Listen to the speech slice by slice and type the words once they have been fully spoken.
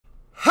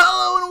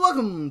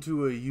Welcome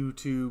to a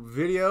YouTube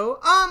video.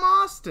 I'm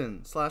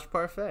Austin /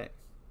 Parfait.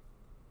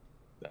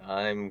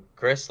 I'm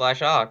Chris /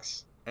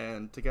 Ox.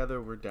 And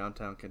together we're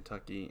downtown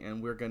Kentucky,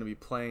 and we're going to be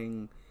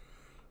playing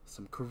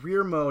some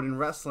career mode in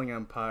Wrestling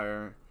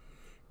Empire.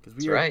 Because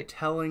we are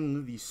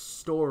telling the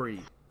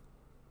story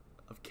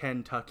of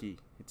Ken Tucky.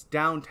 It's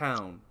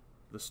downtown,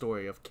 the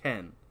story of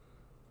Ken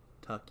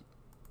Tucky.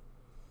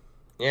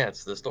 Yeah,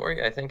 it's the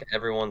story I think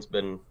everyone's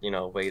been,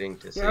 waiting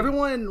to see. Yeah,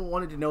 everyone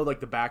wanted to know, like,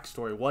 the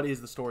backstory. What is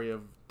the story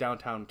of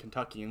downtown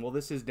Kentucky? And, well,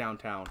 this is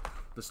downtown,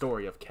 the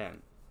story of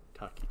Ken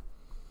Tucky.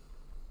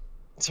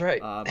 That's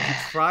right. He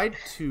tried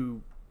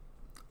to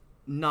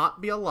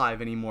not be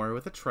alive anymore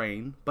with a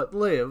train, but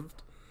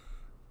lived.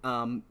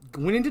 Went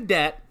into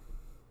debt.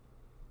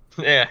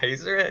 Yeah,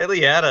 he's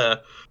really had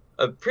a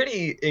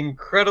pretty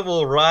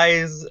incredible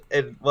rise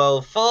and,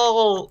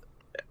 fall,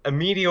 a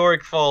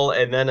meteoric fall,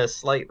 and then a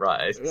slight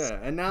rise. Yeah,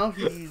 and now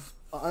he's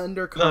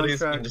under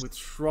contract with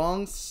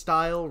Strong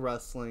Style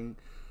Wrestling.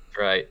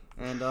 Right.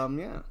 And,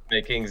 yeah.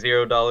 Making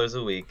 $0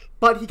 a week.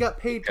 But he got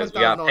paid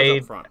 $10,000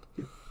 up front.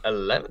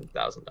 $11,000 up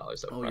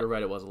front. Oh, you're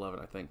right, it was 11,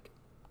 I think.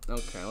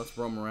 Okay, let's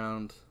roam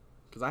around.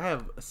 Because I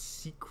have a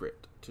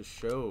secret to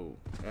show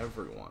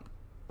everyone.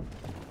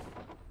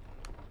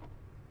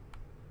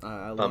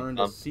 I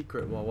learned a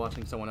secret while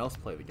watching someone else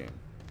play the game.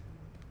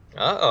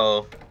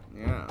 Uh-oh.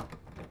 Yeah.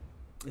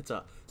 It's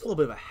a little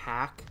bit of a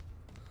hack.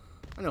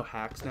 I know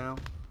hacks now.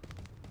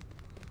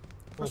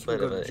 First we're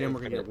going to go to the gym, we're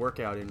going to get a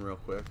workout in real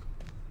quick.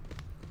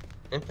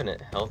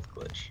 Infinite health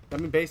glitch. I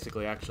mean,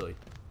 basically, actually.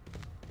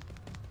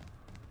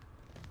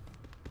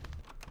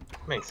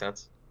 Makes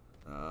sense.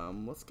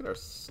 Let's get our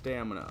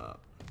stamina up.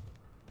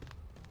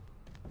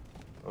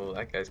 Oh,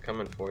 that guy's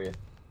coming for you.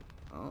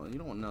 Oh, you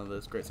don't want none of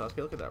this. Great, Sasuke,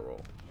 look at that roll.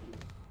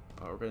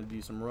 We're going to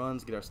do some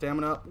runs, get our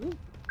stamina up. Woo.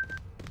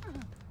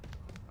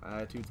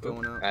 Attitude's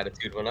going up.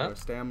 Attitude went up. Our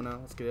stamina.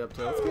 Let's get up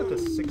to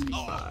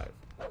 65.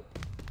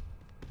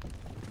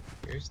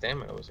 Your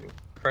stamina was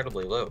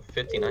incredibly low.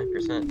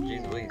 59%.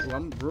 Jeez Louise. Well,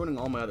 I'm ruining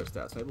all my other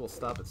stats. Maybe we'll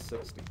stop at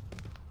 60.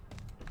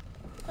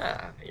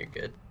 Ah, you're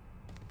good.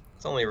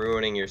 It's only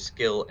ruining your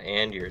skill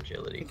and your I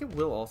agility. think it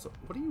will also.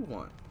 What do you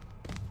want?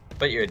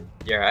 But your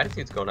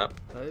attitude's going up.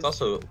 It's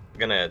also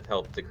gonna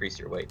help decrease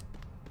your weight.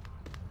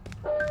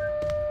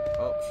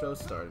 Oh, show's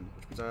starting,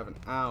 which means I have an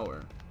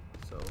hour.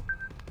 So,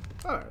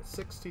 alright,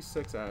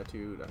 66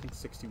 attitude. I think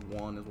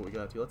 61 is what we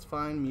got to. Let's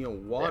find me a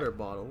water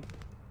bottle.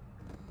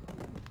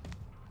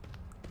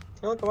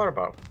 I like a water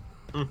bottle.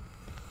 And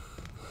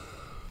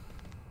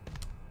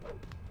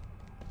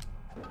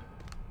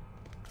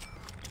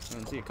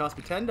see, it cost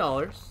me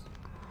 $10,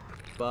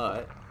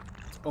 but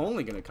it's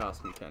only going to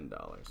cost me $10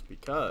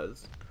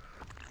 because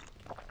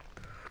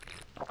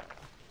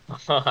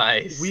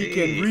we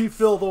can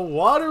refill the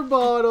water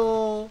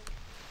bottle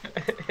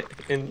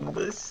in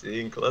the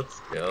sink.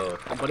 Let's go.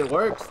 But it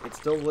works. It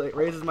still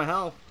raises my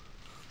health.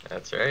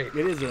 That's right.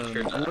 It is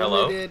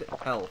unlimited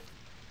health.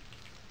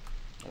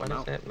 Why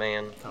does that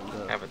man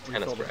have a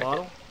tennis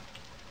racket?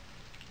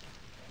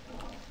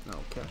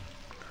 Okay.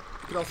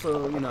 You could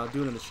also,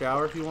 do it in the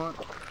shower if you want.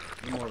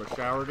 You're more of a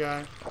shower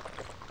guy.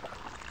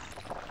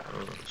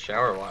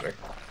 Shower water.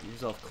 Keep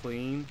yourself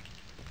clean.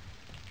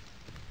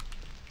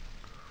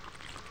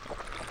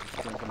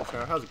 Drink in the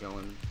shower. How's it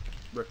going,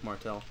 Rick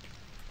Martel?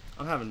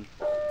 I'm having,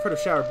 heard of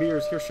shower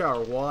beers, here's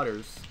shower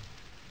waters.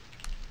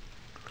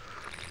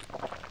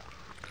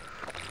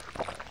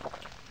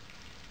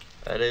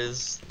 That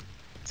is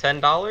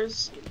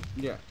 $10?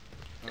 Yeah.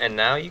 And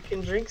now you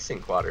can drink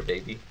sink water,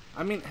 baby.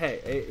 I mean, hey,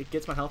 it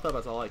gets my health up,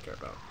 that's all I care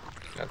about.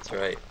 That's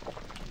right.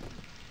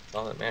 That's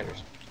all that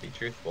matters. Be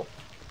truthful.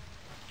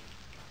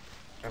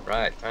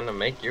 Alright, time to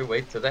make your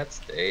way to that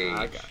stage.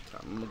 I got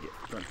time. I'm gonna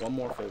drink one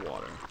more full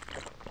water.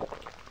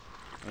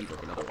 And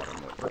drink another water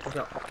more. What's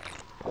up?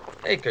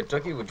 Hey,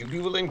 Kentucky, would you be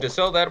willing to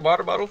sell that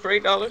water bottle for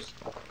 $8?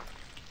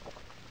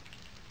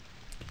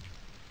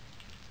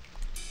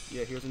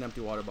 Yeah, here's an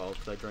empty water bottle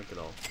because I drank it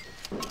all.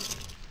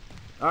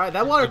 Alright,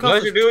 that water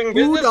costs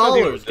 $2,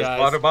 guys. This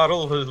water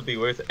bottle will be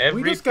worth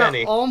every penny. We just got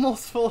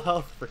almost full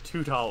health for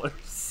 $2.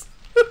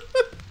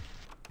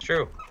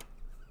 True.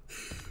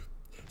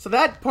 So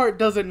that part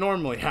doesn't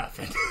normally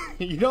happen.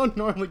 You don't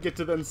normally get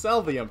to then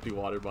sell the empty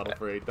water bottle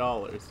for $8.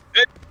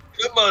 Hey,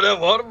 come on, that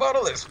water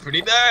bottle is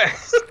pretty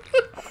nice.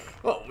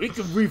 Oh, we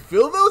can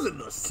refill those in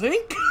the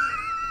sink?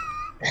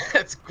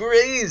 That's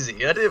crazy.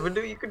 I didn't even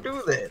know you could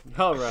do that.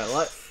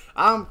 Alright,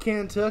 I'm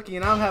Ken Tucky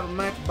and I'm having a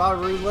match with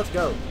Baru. Let's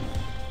go.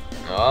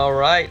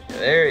 Alright,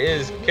 there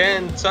is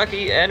Ken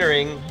Tucky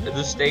entering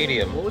the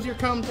stadium. What was your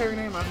commentary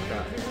name? I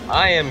forgot.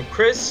 I am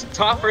Chris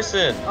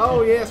Tofferson.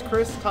 Oh yes,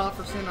 Chris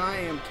Tofferson. I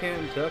am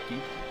Ken Tucky.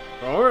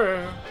 Oh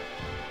yeah.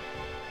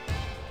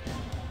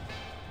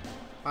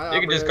 Hi,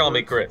 you can just call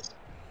me Chris.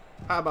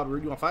 Hi,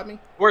 Baru. You want to fight me?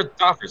 Or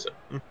Tofferson.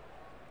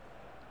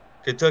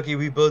 Kentucky,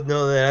 we both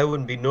know that I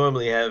wouldn't be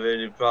normally having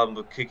any problem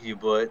with kicking your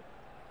butt.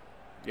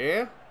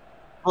 Yeah?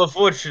 Well,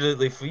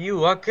 fortunately for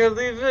you, I can't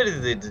leave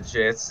anything to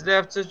chance. I'd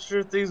have to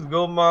sure things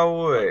go my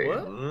way.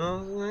 What? You know what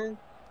I'm saying?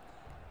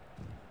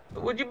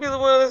 Would you be the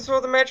one to throw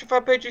the match if I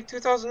paid you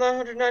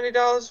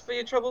 $2,990 for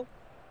your trouble?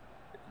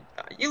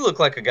 You look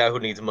like a guy who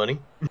needs money.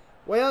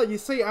 Well, you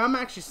see, I'm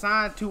actually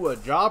signed to a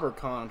jobber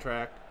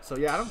contract. So,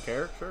 yeah, I don't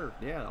care. Sure.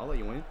 Yeah, I'll let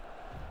you win.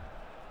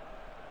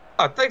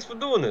 Ah, thanks for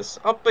doing this.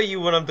 I'll pay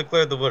you when I'm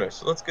declared the winner.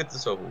 So let's get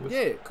this over with.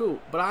 Yeah, cool.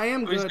 But I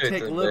am going to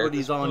take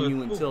liberties on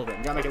you until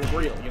then. Gotta make it look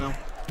real, you know?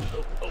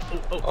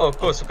 Oh, of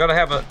course. We gotta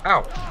have a...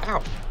 Ow.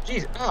 Ow.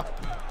 Jeez. Ow.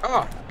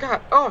 Oh,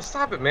 God. Oh,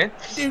 stop it, man.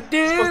 You're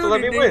supposed to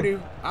let me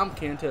win. I'm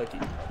Ken Tucky.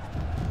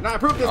 And I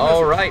approve this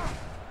All message. right.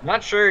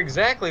 Not sure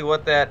exactly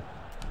what that...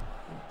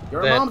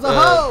 Your mom's a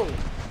hoe!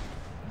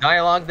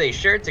 Dialogue they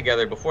shared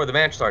together before the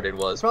match started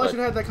was. Probably should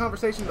have had that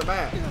conversation in the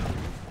back.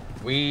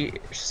 We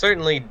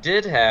certainly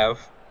did have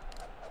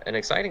an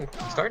exciting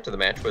start to the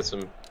match with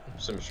some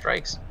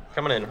strikes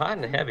coming in hot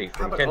and heavy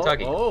from Ken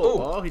Tucky. He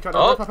tried to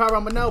reverse my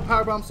powerbomb, but no,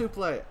 powerbomb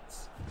suplex.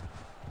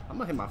 I'm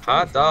gonna hit my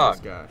hot dog.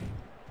 This guy.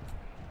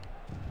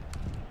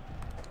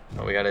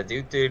 Oh, we got a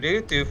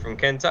do from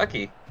Ken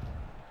Tucky.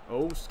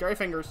 Oh, scary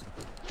fingers.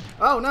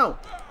 Oh no.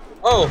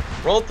 Oh,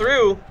 rolled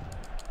through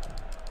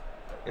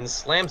and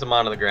slams him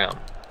onto the ground.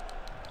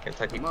 Ken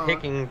Tucky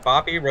picking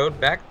Bobby Roode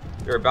back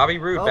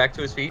back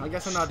to his feet. I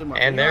guess I'm not doing my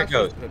and there it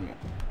goes. Just hit me.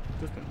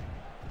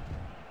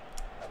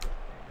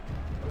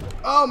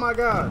 Oh my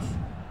gosh.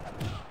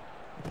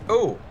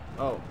 Oh.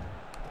 Oh.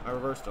 I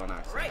reversed on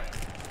accident.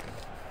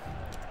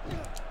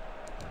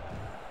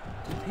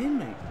 Pin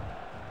me.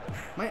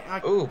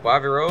 Ooh,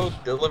 Bobby Roode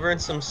delivering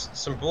some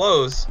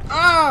blows.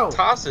 Oh!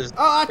 Tosses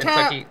I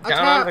Kentucky tap.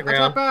 down on the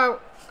ground. I tap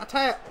out. I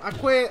tap. I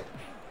quit.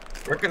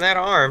 Working that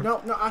arm.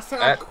 No, I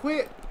said I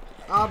quit.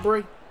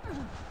 Aubrey.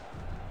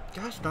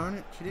 Gosh darn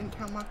it. She didn't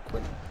count my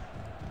quit.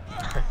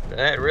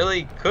 That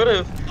really could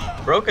have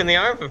broken the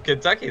arm of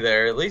Kentucky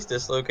there, at least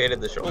dislocated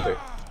the shoulder.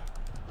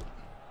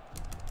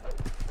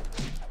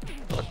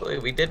 Luckily,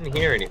 we didn't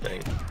hear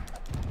anything.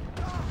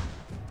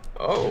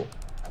 Oh.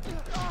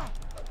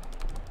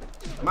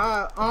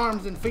 My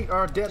arms and feet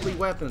are deadly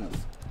weapons.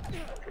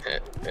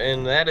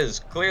 And that is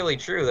clearly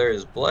true. There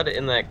is blood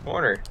in that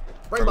corner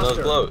from those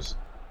blows.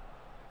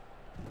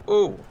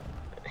 Ooh.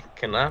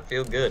 Cannot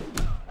feel good.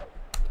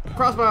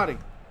 Crossbody.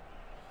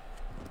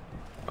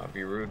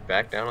 Bobby Roode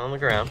back down on the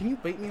ground. Can you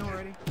beat me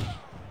already?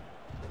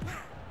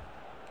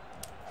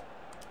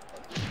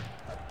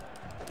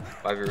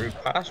 Bobby Roode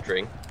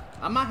posturing.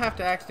 I might have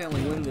to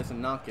accidentally win this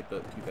and not get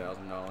the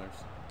 $2,000.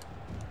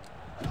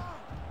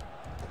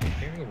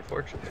 Very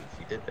unfortunate if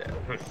you did that.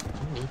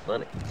 You need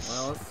money.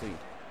 Well, let's see.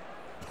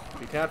 If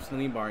he taps the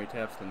knee bar, he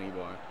taps the knee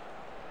bar.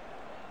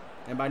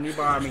 And by knee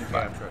bar, I mean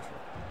calf crusher.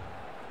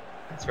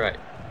 That's right.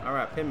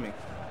 Alright, pin me.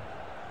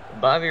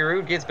 Bobby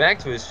Roode gets back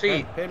to his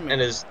feet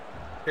and is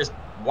just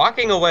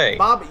walking away.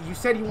 Bobby, you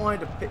said you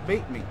wanted to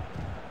beat me.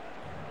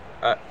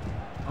 Well,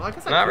 I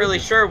guess not really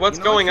sure what's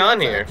going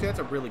on here. Actually, that's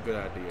a really good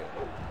idea.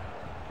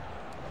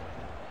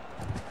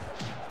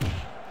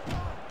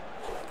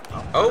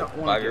 Oh,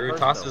 Bobby Roode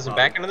tosses him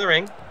back into the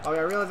ring. Oh, yeah,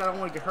 I realize I don't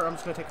want to get hurt. I'm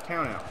just going to take the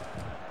count out.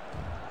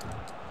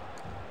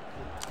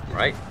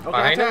 Right. Okay,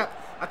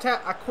 I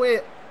tap. I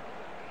quit.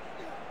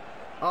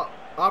 Oh,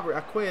 Aubrey,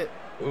 I quit.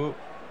 Ooh.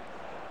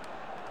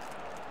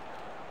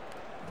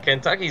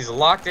 Kentucky's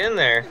locked in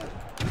there.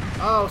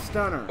 Oh,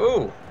 stunner.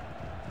 Ooh.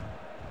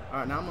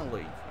 Alright, now I'm going to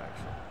leave,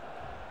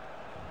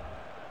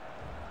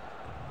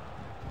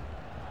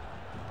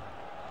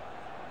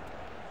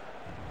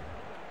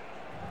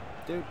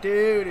 actually.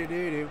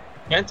 Do.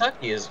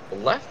 Kentucky has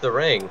left the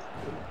ring.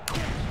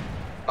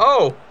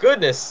 Oh,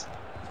 goodness.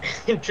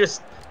 It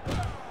just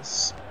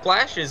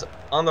splashes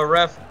on the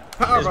ref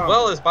as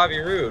well as Bobby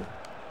Roode.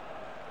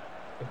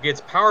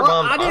 Gets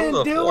powerbombed on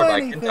the floor by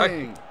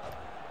Kentucky.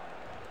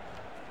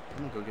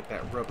 I'm gonna go get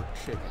that rubber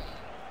chicken.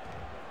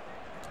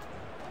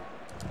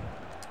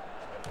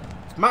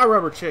 It's my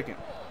rubber chicken.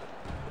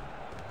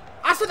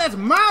 I said that's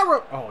my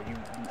rubber. Oh,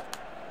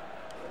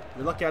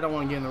 you're lucky I don't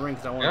want to get in the ring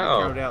because I want to get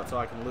counted out so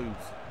I can lose.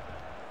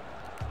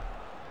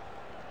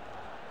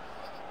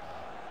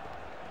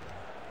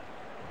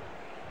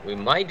 We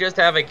might just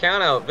have a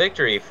count-out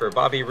victory for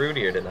Bobby Roode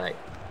here tonight.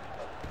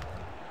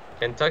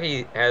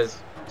 Kentucky has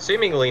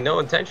seemingly no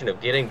intention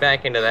of getting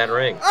back into that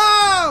ring.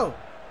 Oh!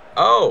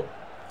 Oh!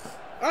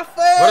 I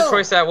failed! What a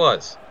choice that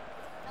was.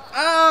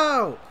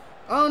 Oh!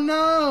 Oh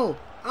no!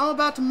 I'm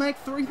about to make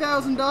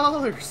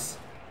 $3,000.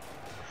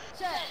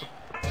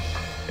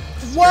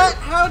 What?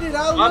 How did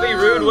I lose? Bobby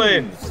Roode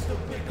wins.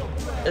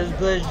 It's a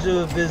pleasure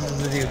doing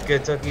business with you,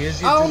 Kentucky.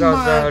 Oh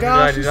my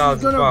gosh, this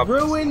is gonna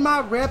ruin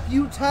my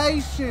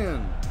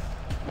reputation.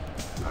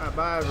 Alright,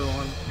 bye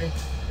everyone.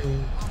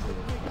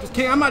 Just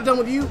kidding, I'm not done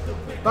with you.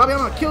 Bobby, I'm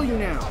gonna kill you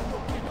now.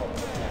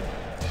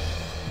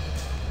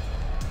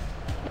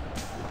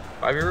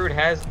 Bobby Roode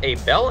has a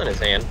bell in his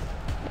hand.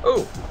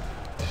 Oh.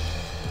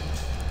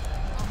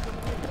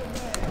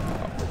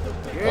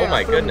 Yeah, oh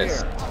my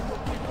goodness.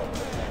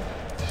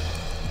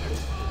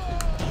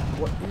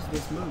 What is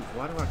this move?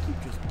 Why do I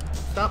keep just...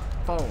 Stop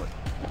falling.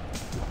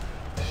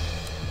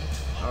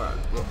 Alright.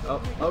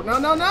 Oh, no!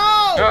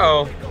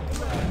 Uh-oh.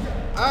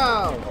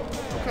 Oh!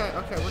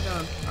 Okay, we're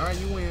done. Alright,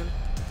 you win.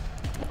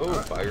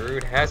 Oh, Bobby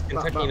Roode has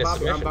Kentucky in a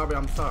submission. Bobby,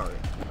 I'm sorry.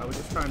 I was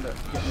just trying to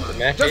get my... The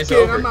match just is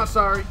kidding, over. I'm not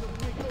sorry.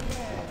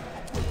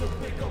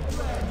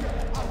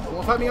 You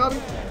wanna fight me,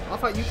 Aubrey? I'll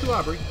fight you too,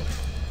 Aubrey.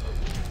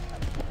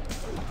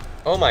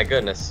 Oh my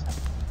goodness.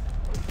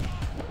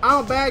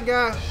 I'm a bad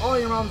guy. All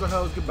your moms are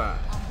hoes. Goodbye.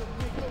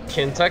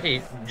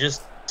 Kentucky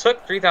just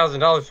took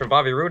 $3,000 from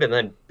Bobby Roode and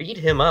then beat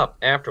him up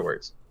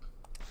afterwards.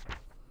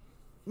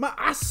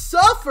 I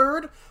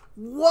suffered?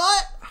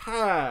 What?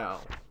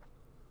 How?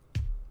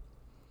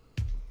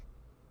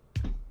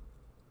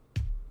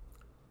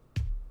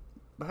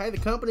 But hey, the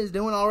company's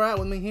doing all right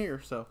with me here,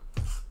 so.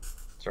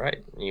 That's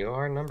right. You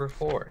are number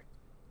 4.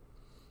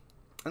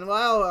 And what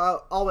I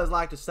always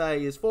like to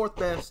say is 4th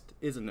best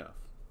is enough.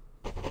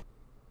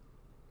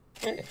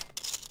 Hey,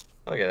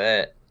 look at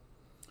that.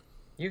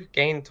 You've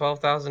gained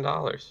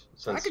 $12,000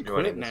 since I could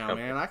joining quit this now,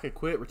 company. man. I could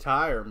quit,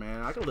 retire,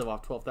 man. I could live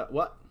off 12,000.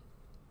 What?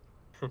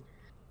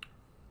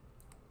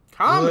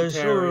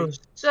 Commentary.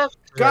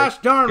 Gosh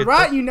darn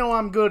right, you know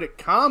I'm good at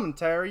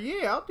commentary.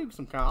 Yeah, I'll do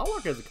some. I'll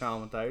work as a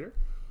commentator.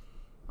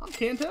 I'm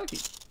Ken Tucky.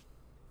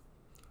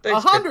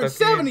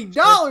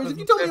 $170. If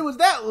you told me it was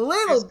that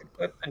little.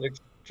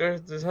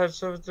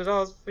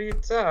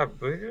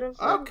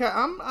 Okay,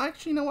 I'm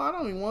actually, you know what? I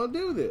don't even want to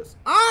do this.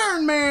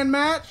 Iron Man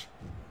match.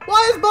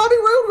 Why is Bobby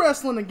Roode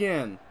wrestling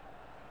again?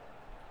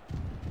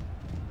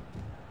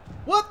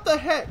 What the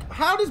heck?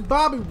 How does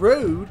Bobby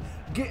Roode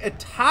get a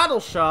title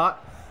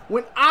shot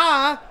when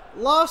I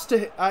lost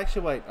to...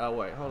 Actually, wait. Oh,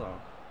 wait. Hold on.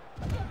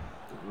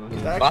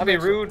 Bobby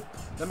Roode...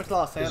 That makes a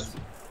lot of sense.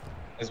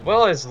 As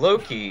well as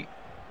Loki,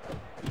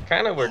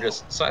 kind of were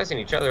just sizing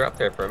each other up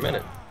there for a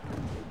minute.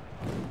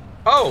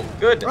 Oh,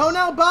 goodness. Oh,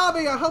 no,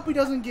 Bobby. I hope he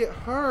doesn't get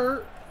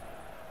hurt.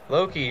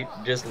 Loki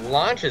just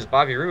launches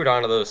Bobby Roode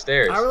onto those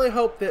stairs. I really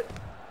hope that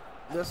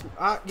this...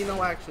 you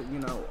know, actually, you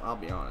know, I'll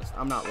be honest.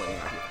 I'm not waiting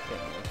out here for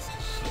 10 minutes.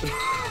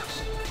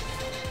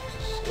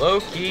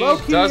 Loki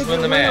does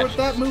win the match. With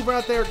that move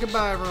right there.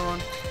 Goodbye, everyone.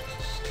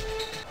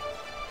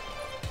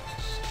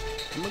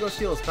 I'm going to go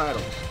steal his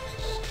title.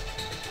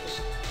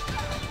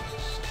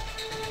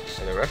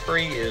 And the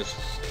referee is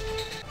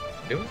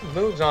doing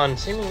moves on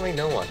seemingly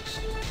no one.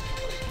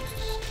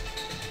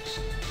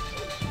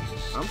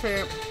 I'm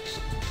champ.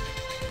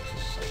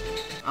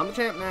 I'm the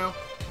champ now.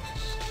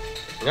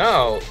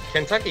 No,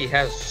 Kentucky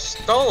has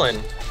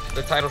stolen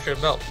the title ship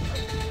belt.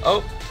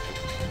 Oh.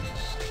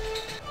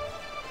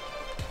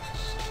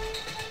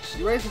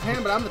 You raised his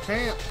hand, but I'm the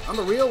champ. I'm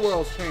the real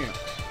world's champ.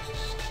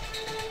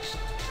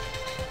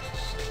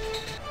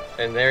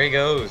 And there he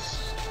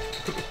goes.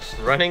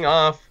 Running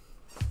off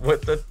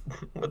with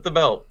the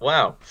belt.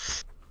 Wow.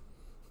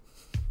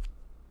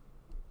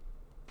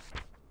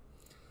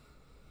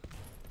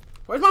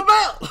 Where's my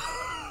belt?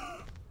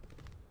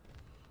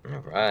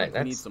 Alright,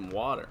 I need some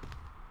water.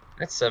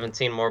 That's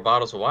 17 more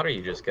bottles of water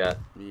you just got.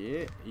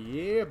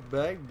 Yeah,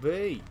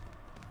 baby.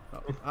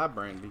 Oh, hi,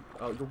 Brandy.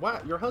 Oh,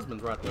 your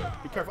husband's right there.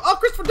 Be careful. Oh,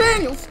 Christopher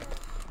Daniels!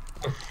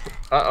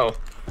 Uh-oh.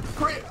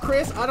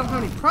 Chris, I don't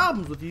have any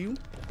problems with you.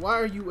 Why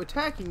are you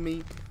attacking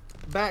me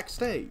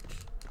backstage?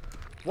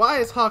 Why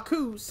is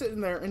Haku sitting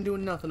there and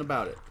doing nothing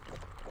about it?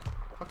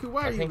 Haku,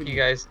 why are you... I think you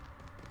guys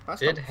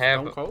did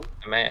have a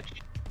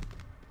match.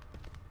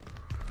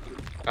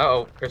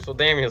 Uh-oh, Crystal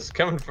Daniels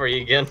coming for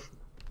you again.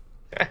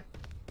 Can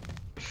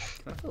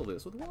I fill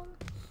this with water?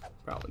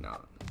 Probably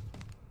not.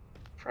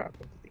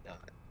 Probably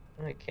not.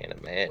 I can't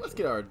imagine. Let's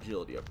get our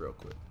agility up real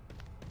quick.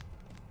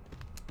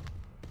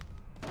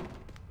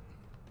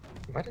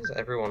 Why does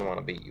everyone want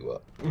to beat you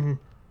up? I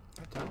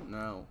don't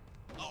know.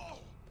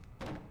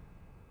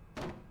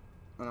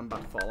 And I'm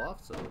about to fall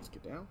off, so let's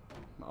get down.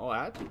 My whole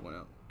attitude went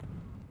up.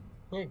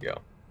 There you go.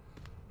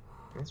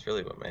 That's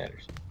really what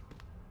matters.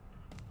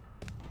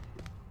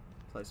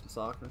 Play some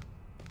soccer.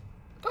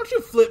 Don't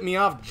you flip me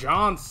off,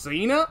 John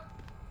Cena!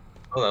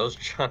 Oh, that was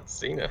John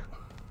Cena.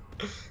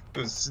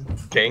 Who's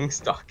gang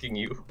stalking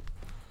you.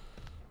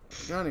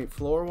 Got any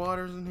floor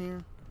waters in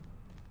here?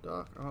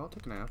 Doc, oh, I'll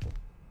take an apple.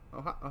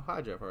 Oh,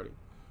 hi, Jeff Hardy.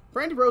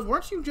 Brandy Rose,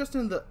 weren't you just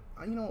in the...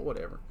 you know what,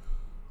 whatever.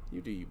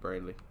 You do you,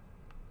 Brandy.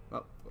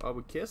 Oh, are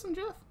we kissing,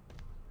 Jeff?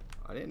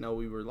 I didn't know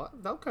we were like...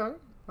 Okay.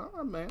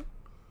 Alright, man.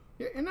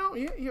 Yeah, you know,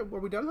 yeah. Were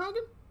we done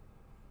hugging?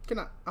 Can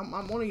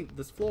I'm wanting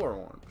this floor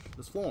orange.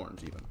 This floor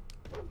orange, even.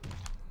 Is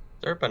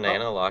there a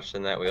banana lodged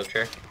in that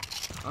wheelchair?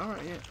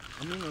 Alright, yeah.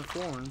 I'm in the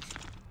floor orange.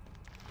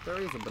 There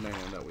is a banana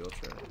in that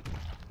wheelchair.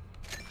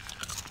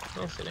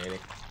 Fascinating.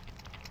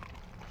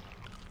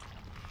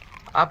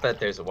 I bet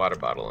there's a water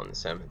bottle in the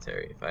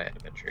cemetery if I had to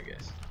venture a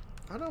guess.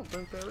 I don't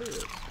think there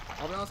is.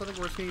 I'll be honest, I think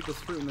we're just gonna eat this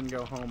fruit and then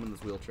go home in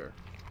this wheelchair.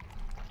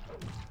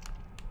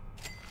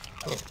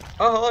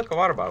 Oh, look, a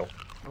water bottle.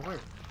 Oh, where?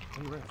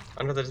 Where?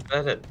 Under this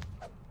bed.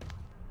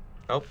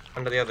 Nope,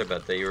 under the other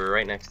bed that you were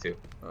right next to.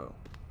 Oh.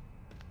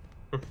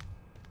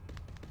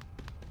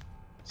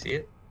 See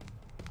it?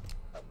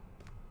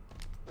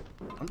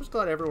 I'm just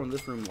glad everyone in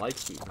this room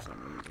likes me for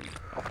some reason.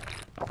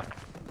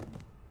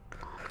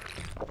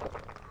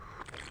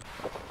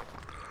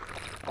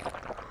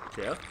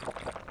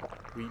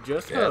 Jeff? We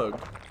just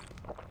hugged.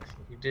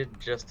 You did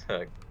just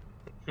hug.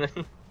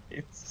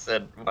 He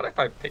said, "What if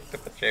I picked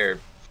up a chair?"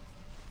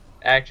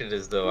 Acted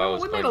as though I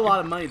was. We made a lot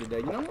of money today.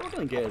 You know, we're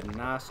gonna get a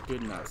nice,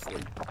 good night's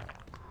sleep.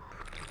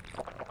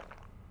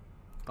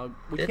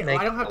 We can't.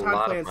 I don't have time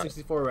to play on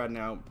 64 right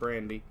now,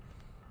 Brandy.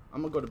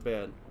 I'm gonna go to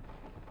bed.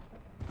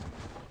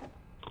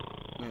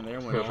 Man, there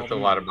went all with the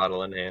water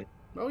bottle in hand.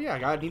 Oh yeah,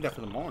 I need that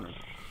for the morning.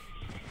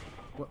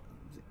 What?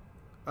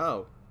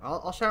 Oh,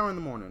 I'll shower in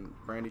the morning,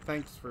 Brandy.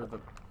 Thanks for the.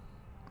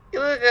 You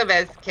look the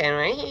best, Ken.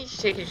 Right? You should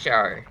take a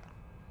shower.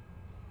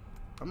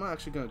 I'm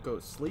actually gonna go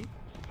to sleep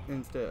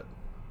instead.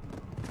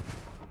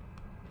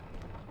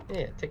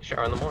 Yeah, take a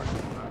shower in the morning.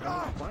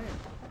 I'm playing.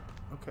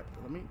 Okay,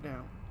 let me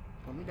down.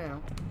 Let me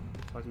down.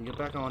 So I can get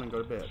back on and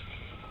go to bed.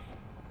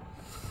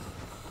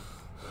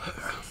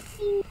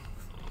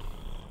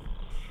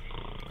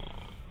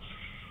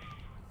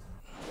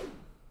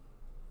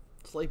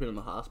 Sleeping in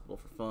the hospital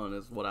for fun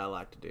is what I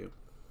like to do.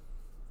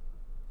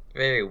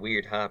 Very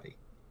weird hobby.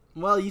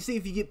 Well, you see,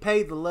 if you get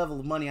paid the level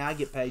of money I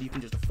get paid, you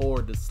can just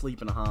afford to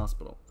sleep in a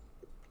hospital.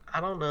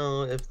 I don't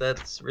know if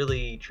that's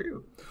really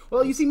true.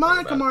 Well, you see,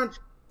 Monica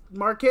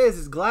Marquez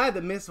is glad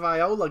that Miss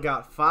Viola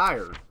got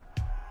fired.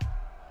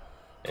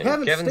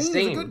 And Kevin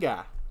Steen is a good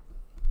guy.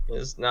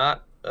 Is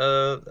not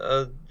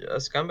a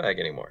scumbag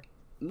anymore.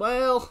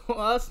 Well,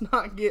 let's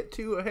not get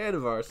too ahead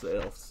of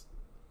ourselves.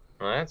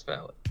 Well, that's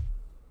valid.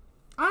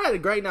 I had a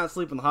great night's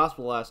sleep in the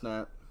hospital last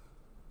night.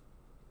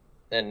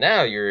 And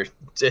now your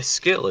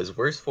skill is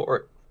worse for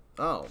it.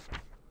 Oh.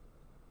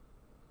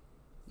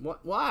 What?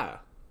 Why?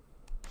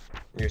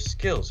 Your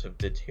skills have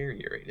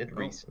deteriorated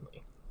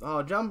recently.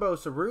 Oh, Jumbo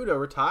Cerudo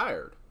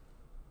retired.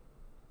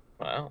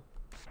 Wow.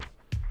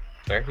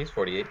 Fair, he's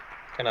 48.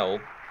 Kind of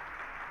old.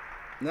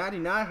 Natty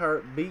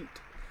Neihart beat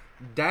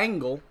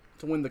Dangle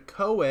to win the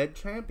co-ed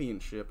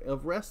championship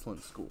of wrestling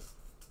school.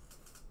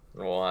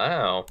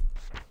 Wow.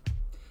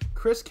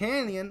 Chris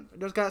Canyon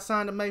just got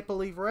signed to Maple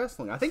Leaf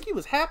Wrestling. I think he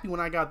was happy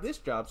when I got this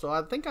job, so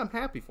I think I'm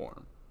happy for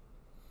him.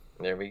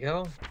 There we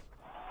go.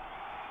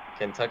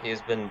 Ken Tucky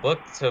has been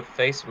booked to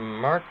face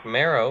Mark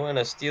Marrow in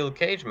a steel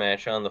cage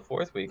match on the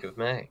 4th week of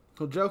May.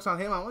 Well, joke's on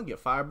him. I want to get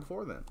fired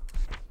before then.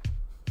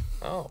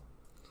 Oh.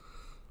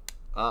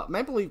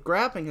 Maple Leaf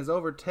Grappling has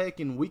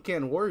overtaken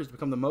Weekend Warriors to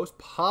become the most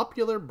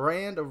popular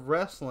brand of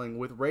wrestling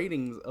with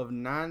ratings of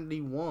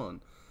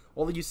 91.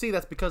 Well, you see,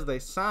 that's because they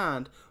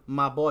signed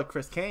my boy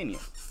Chris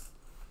Canyon.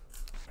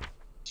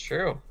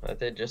 True. That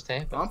did just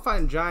happen. I'm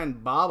fighting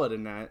Giant Baba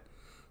tonight.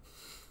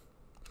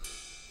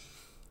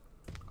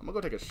 I'm gonna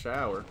go take a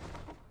shower.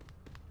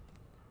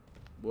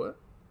 What?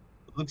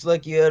 Looks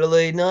like you had a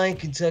late night,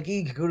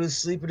 Kentucky. Go to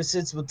sleep at a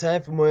sensible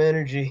time for more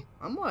energy.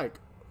 I'm like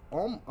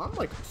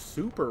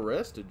super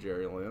rested,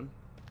 Jerry Lynn.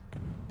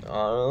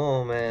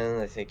 Oh man,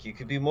 I think you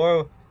could be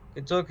more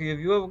Kentucky. Have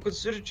you ever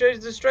considered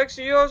changing the strikes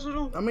in your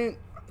arsenal? I mean,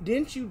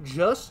 didn't you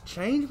just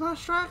change my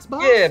strikes,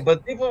 boss? Yeah,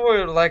 but people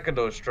were liking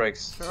those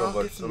strikes so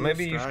much, so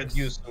maybe you should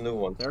use some new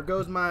ones. There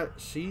goes my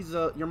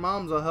your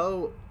mom's a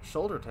hoe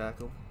shoulder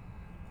tackle.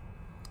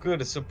 Good,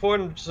 it's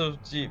important so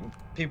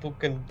people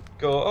can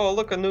go, oh,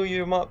 look, I knew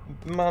your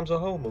mom's a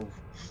hoe move.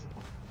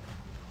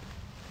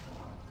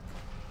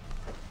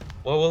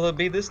 What will it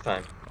be this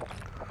time?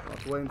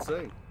 Let's wait and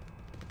see.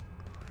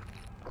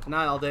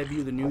 Tonight I'll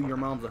debut the new Your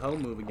Mom's a Hoe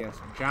move against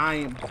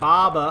Giant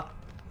Baba.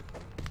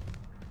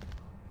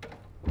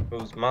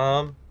 Whose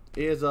mom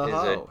is a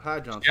hoe. Hi,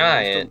 Johnson.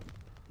 Giant.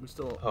 We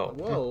still hoe.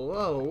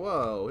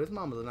 Whoa. His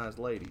mom is a nice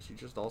lady. She's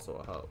just also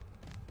a hoe.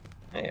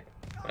 Hey,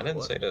 I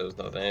didn't say there was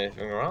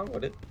anything wrong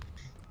with it.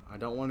 I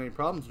don't want any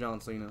problems,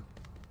 John Cena.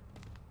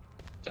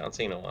 John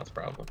Cena wants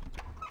problems.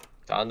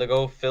 Time to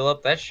go fill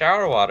up that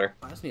shower water.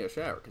 I just need a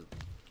shower because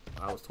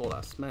I was told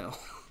I smell.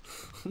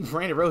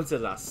 Randy Rhodes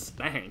says I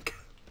stank.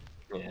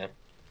 Yeah.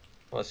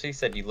 Well, she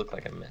said you look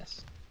like a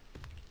mess.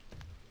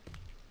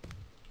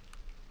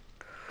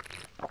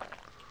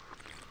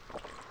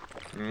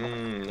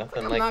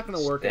 Nothing like not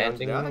gonna work out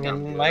today.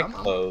 in my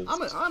clothes.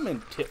 I'm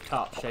in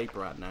tip-top shape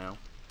right now.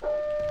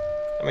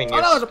 I mean,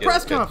 no, it's a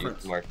press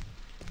conference.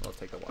 Let's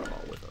take the water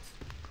bottle with us.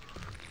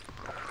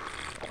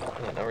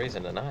 Yeah, no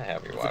reason to not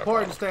have your water bottle.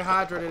 It's important to stay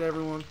hydrated,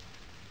 everyone.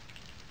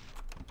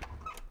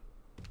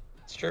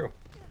 It's true.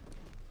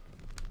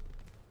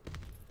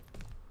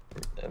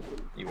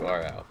 You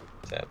are out,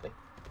 sadly.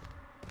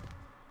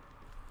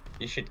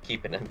 You should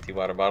keep an empty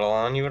water bottle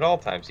on you at all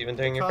times, even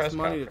during your press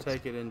conference. It costs money to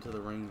take it into the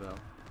ring, though.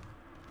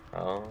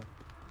 Oh.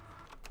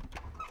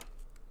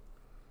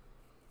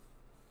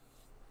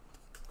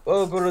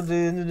 Welcome to the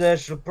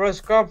International Press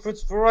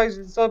Conference for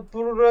Rising Sun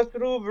Pro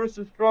Wrestling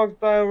versus Strong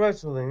Style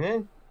Wrestling,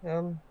 eh?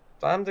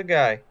 I'm the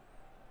guy.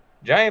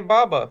 Giant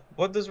Baba,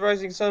 what does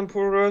Rising Sun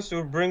Pro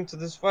Wrestling bring to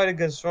this fight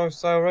against Strong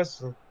Style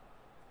Wrestling?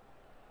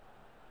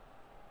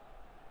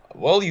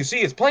 Well, you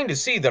see, it's plain to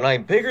see that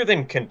I'm bigger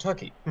than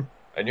Kentucky.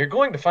 And you're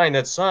going to find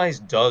that size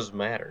does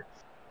matter.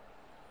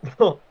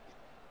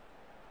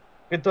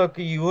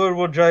 Kentucky, you heard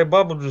what Giant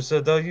Baba just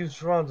said. How you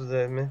strong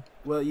today, man?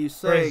 Well, you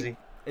say Crazy.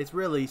 It's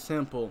really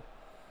simple.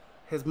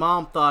 His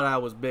mom thought I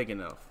was big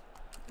enough.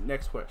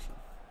 Next question.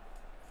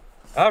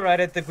 All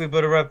right, I think we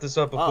better wrap this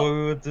up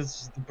before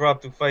this is the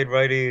prop to fight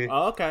right here.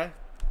 Oh, okay.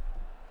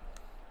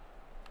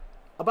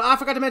 Oh, but I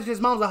forgot to mention his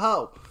mom's a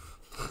hoe.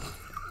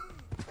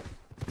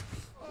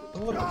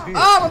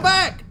 Oh, I'm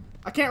back!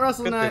 I can't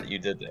wrestle in that. You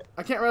did that.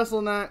 I can't wrestle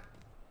in that.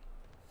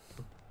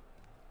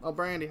 Oh,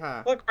 Brandy,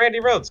 hi. Look, Brandy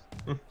Rhodes.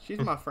 She's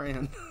my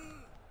friend.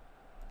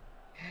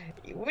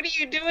 What are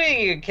you doing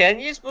here, Ken?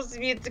 You're supposed to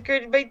be at the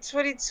curtain by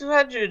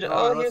 2200.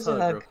 Oh, here's a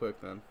hug. Real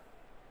quick, then.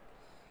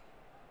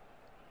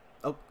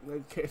 Oh,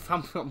 okay,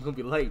 I'm gonna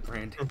be late,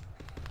 Brandy.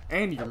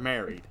 And you're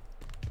married.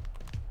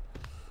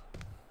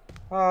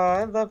 Oh,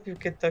 I love you,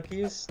 Ken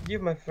Tucky. You're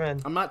my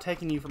friend. I'm not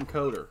taking you from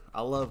Coder.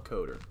 I love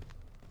Coder.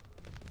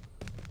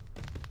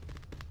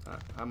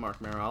 Hi,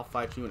 Mark Merrow. I'll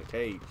fight you in a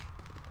cage.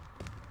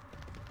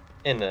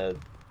 In a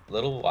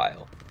little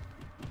while.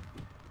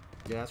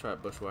 Yeah, that's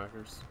right,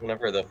 Bushwhackers.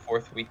 Whenever the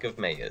 4th week of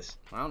May is.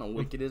 I don't know what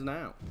week it is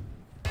now.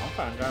 I'll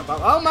find Giant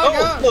Bob. Oh my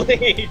God!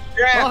 Holy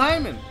crap! Paul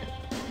Heyman.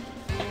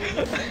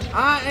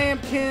 I am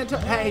Ken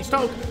Tucky. Hey,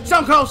 Stone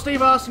Cold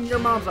Steve Austin, your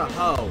mom's a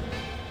hoe.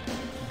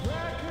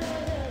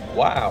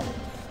 Wow.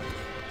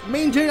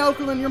 Mean Gene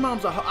Okerlund, your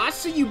mom's a hoe. I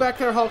see you back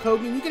there, Hulk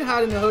Hogan. You can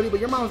hide in the hoodie, but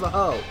your mom's a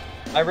hoe.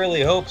 I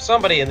really hope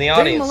somebody in the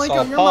audience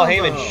saw Paul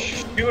Heyman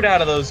shoot out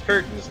of those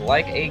curtains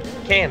like a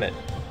cannon.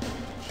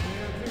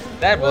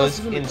 That was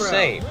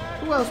insane.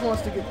 Who else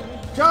wants to get...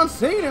 John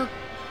Cena?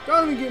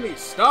 Don't even get me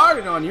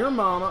started on your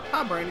mama.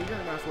 Hi, Brandy. You're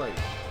a nice lady.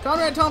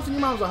 Conrad Thompson,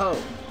 your mom's a hoe.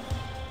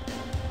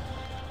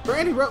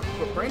 Brandy wrote...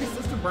 Brandy's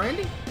sister,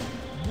 Brandy?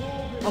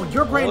 Oh,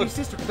 you're Brandy's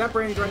sister, because that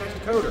Brandy's right next to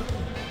Coder.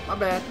 My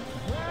bad.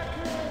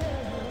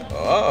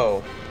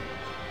 Oh.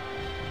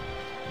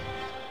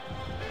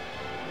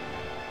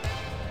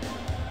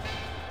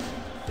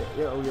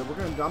 Yeah, oh yeah, we're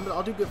gonna...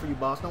 I'll do good for you,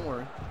 boss. Don't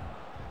worry.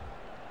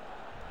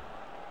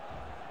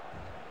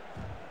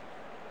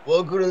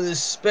 Welcome to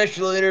this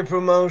special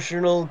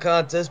inter-promotional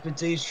contest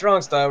between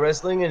Strong Style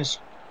Wrestling and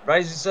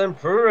Rising Sun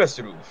Pro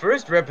Wrestling.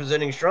 First,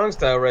 representing Strong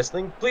Style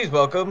Wrestling, please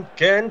welcome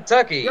Ken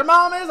Tucky. Your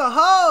mom is a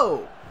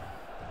hoe!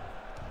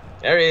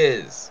 There he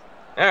is.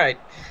 Alright.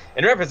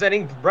 And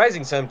representing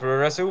Rising Sun Pro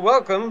Wrestling,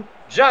 welcome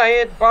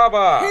Giant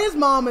Baba. His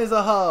mom is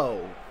a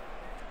hoe.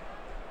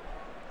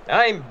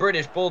 I'm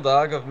British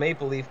Bulldog of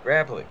Maple Leaf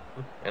Grappling,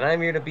 and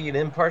I'm here to be an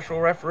impartial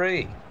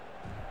referee.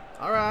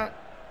 Alright.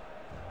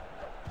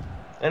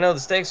 I know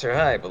the stakes are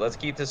high, but let's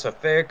keep this a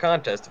fair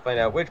contest to find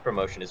out which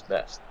promotion is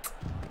best.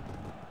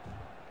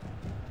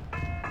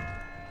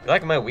 You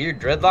like my weird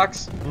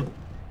dreadlocks?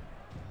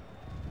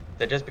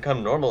 That just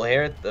become normal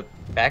hair at the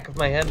back of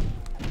my head?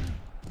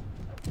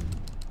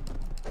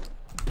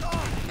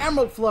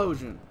 Emerald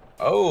Flosion.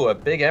 Oh, a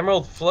big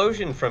Emerald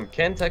Flosion from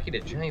Ken Tucky to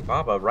Giant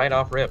Baba right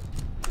off rip.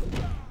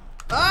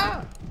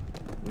 Ah!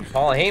 And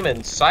Paul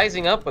Heyman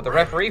sizing up with the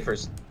referee for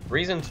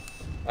reasons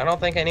I don't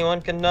think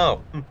anyone can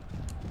know.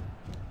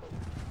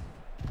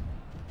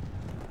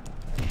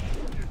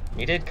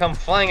 He did come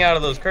flying out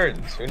of those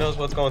curtains. Who knows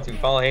what's going through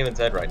Paul Heyman's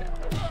head right now?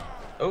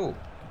 Oh.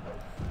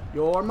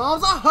 Your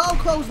mom's a hoe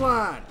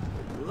clothesline.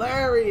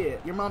 Lariat.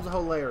 Your mom's a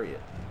hoe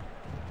lariat.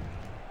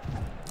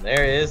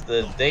 There is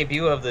the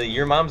debut of the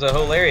Your Mom's a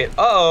Hoe lariat.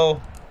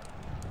 Uh-oh.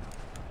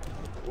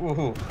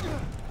 Ooh.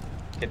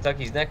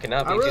 Kentucky's neck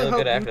cannot be feeling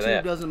good after that. I really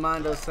hope YouTube doesn't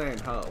mind us saying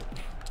hoe.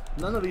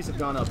 None of these have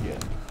gone up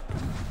yet.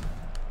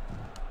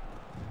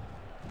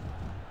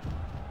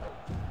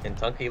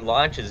 Kentucky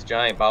launches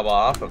Giant Baba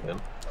off of him.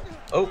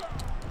 Oh.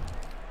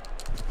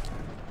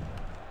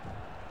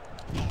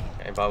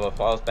 Giant Baba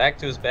falls back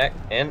to his back,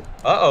 and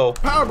uh-oh.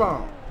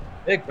 Powerbomb.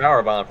 Big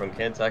powerbomb from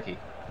Kentucky.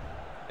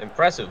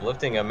 Impressive,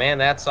 lifting a man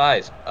that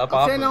size up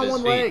off of his feet.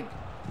 One leg.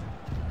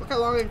 Look how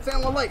long I can stand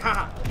on one leg. Ha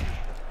ha.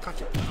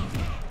 Gotcha.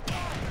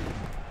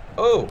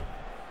 Oh.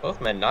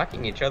 Both men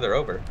knocking each other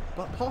over.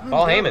 But Paul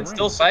Heyman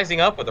still sizing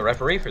up with the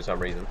referee for some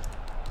reason.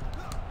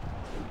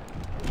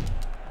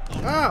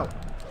 Ow.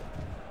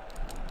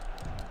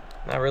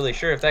 Not really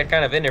sure if that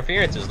kind of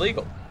interference is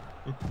legal.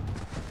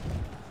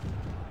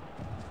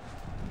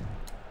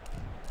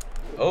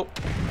 Oh.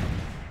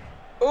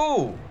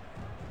 Ooh.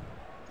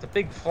 It's a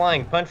big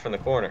flying punch from the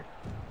corner.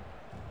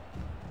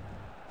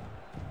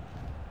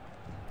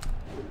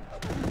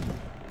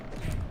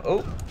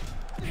 Oh.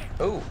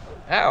 Oh.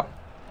 Ow.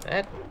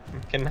 That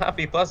cannot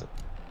be pleasant.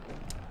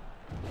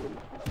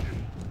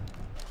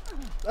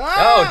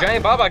 Ah! Oh,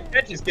 Giant Baba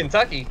catches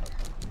Kentucky.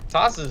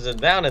 Tosses him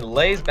down and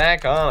lays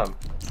back on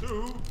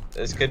him.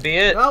 This could be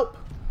it. Nope.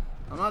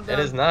 I'm not done.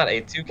 It is not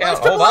a 2 count.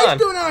 Hold on. What's Triple H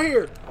doing out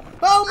here?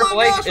 Oh my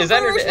Triple H is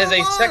entered as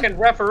a second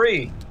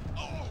referee.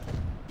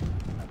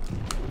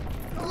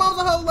 Your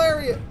mom's a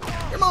hilarious.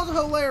 Your mom's a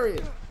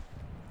hilarious.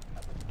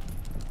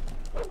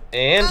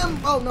 And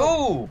oh no.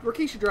 Ooh.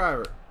 Rikishi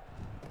driver.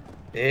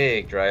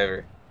 Big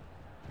driver.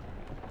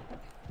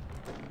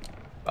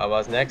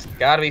 Baba's next.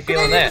 Gotta be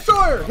feeling Canadian that.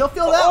 Destroyer. He'll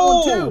feel that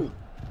one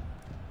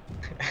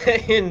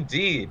too.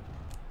 Indeed.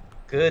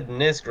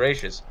 Goodness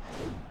gracious.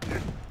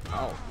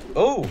 Oh.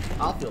 Oh.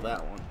 I'll feel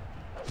that one.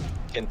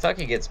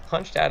 Kentucky gets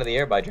punched out of the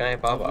air by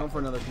Giant Baba. I'm going for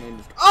another Canadian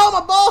Destroyer. Oh,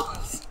 my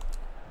balls!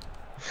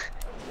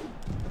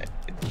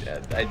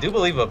 I do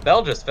believe a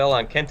bell just fell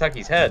on Ken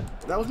Tucky's head.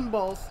 That wasn't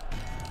balls.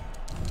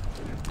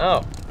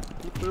 Oh.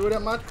 He threw it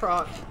at my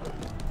crotch.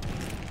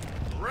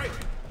 Right.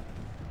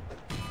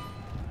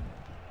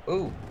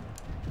 Ooh.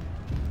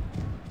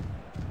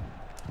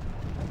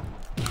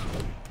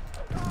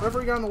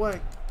 Referee got in the way.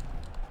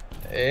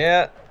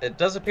 Yeah, it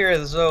does appear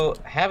as though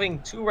having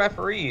 2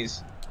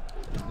 referees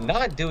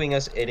not doing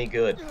us any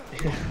good.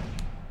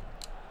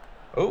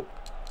 Oh.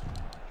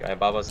 Giant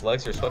Baba's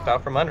legs are swept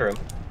out from under him.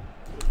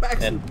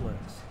 Back And suplex.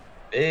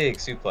 big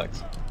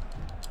suplex.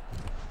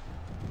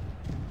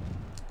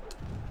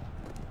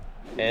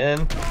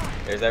 And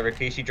there's that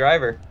Rikishi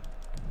driver.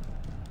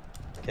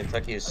 Ken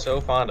Tucky is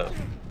so fond of.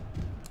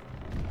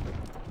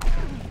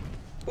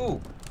 Ooh.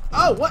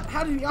 Oh, what?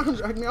 How did he arm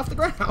drag me off the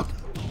ground?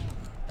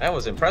 That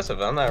was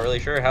impressive. I'm not really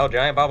sure how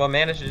Giant Baba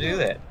managed to do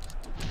that.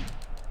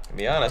 To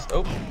be honest.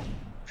 Oh.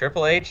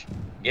 Triple H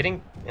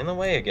getting in the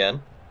way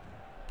again.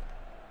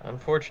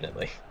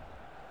 Unfortunately.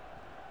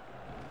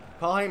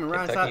 Paul Heyman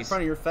right inside in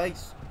front of your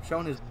face,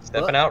 showing his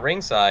Stepping butt. out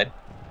ringside.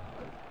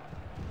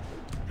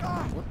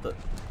 What the?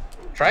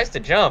 Tries to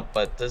jump,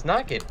 but does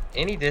not get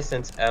any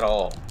distance at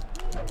all.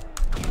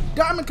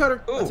 Diamond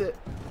cutter. Ooh. That's it.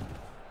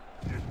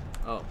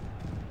 Oh,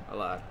 I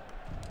lied.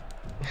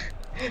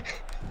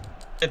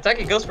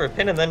 Kentucky goes for a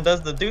pin and then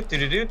does the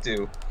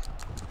doo-doo-doo-doo.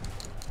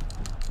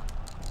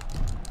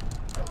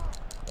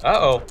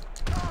 Uh-oh.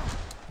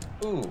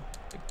 Ooh,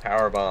 big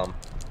power bomb.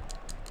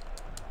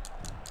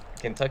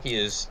 Kentucky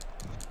is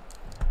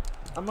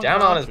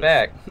down on his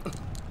back.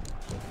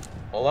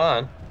 Hold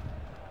on.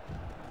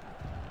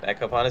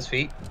 Back up on his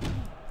feet.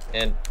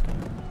 And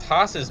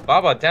tosses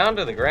Baba down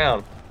to the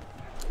ground.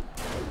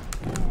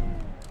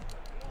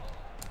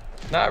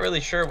 Not really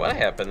sure what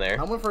happened there.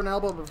 I went for an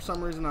elbow, but for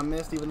some reason I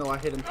missed, even though I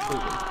hit him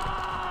completely.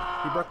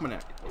 He broke my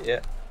neck. Yeah.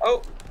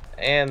 Oh,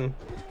 and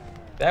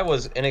that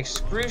was an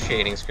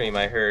excruciating scream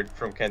I heard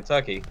from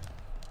Kentucky.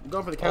 I'm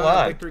going for the Hold count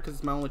on. victory because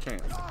it's my only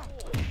chance.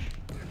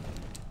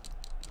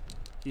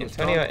 He is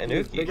Antonio strong- he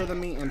is Inoki. bigger than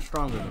me and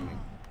stronger than me.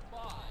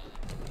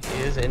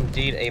 He is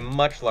indeed a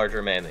much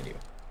larger man than you.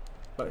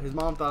 But his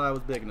mom thought I was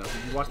big enough.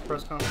 Did you watch the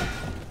press conference?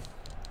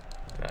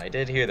 I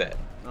did hear that.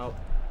 Oh.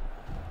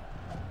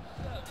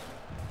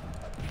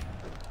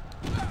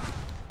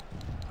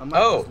 I might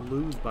Oh. just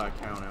lose by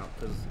count out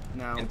because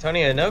now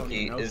Antonio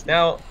Inoki is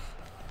now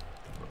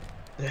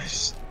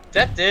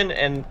stepped in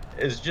and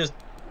is just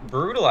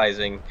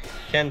brutalizing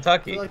I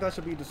Kentucky. feel like that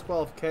should be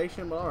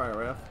disqualification, but alright,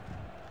 ref.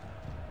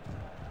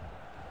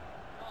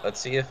 Let's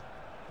see if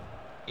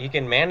he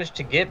can manage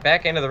to get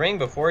back into the ring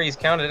before he's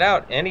counted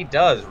out, and he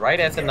does right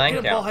at the 9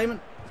 Get him, Paul count. Heyman.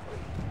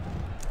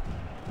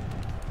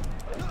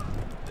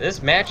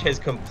 This match has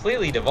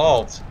completely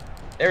devolved.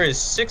 There is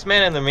 6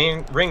 men in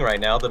the ring right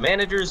now. The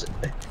managers,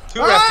 2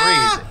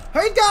 referees.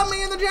 He got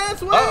me in the giant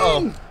swing!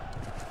 Uh-oh.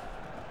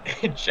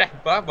 And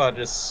Jack Baba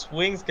just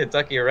swings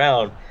Kentucky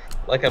around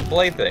like a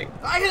plaything.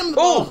 I hit him in the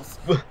Oh! balls!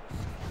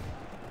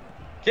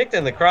 Kicked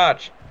in the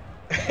crotch.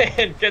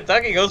 And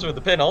Kentucky goes for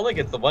the pin, only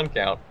gets the 1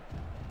 count.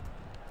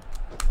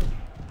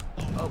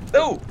 Oh.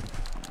 Oh!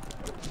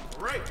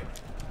 Right.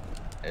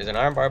 There's an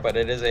armbar, but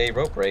it is a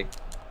rope break.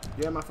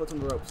 Yeah, my foot's on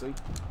the rope, see?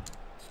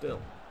 Still.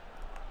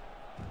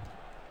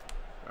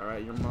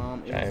 Alright, your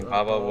mom is Giant up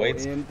Baba all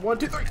waits. in 1,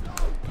 2, 3.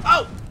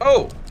 Oh!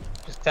 Oh!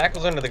 Just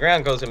tackles under the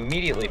ground, goes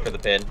immediately for the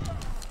pin.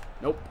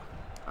 Nope.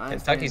 I ain't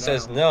Kentucky staying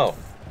says down. no.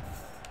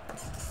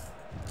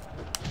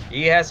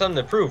 He has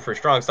something to prove for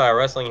Strong Style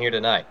Wrestling here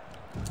tonight.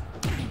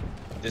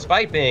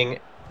 Despite being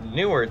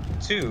newer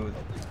to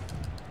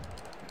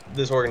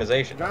this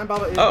organization. Giant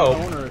Baba is Uh-oh.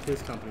 the owner of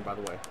his company, by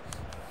the way.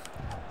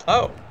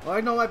 Oh, Well,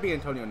 I know that'd be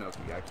Antonio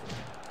Inoki, actually.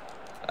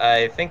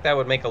 I think that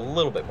would make a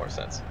little bit more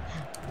sense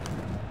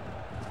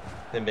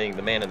than being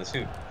the man in the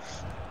suit.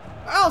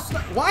 Al Snow,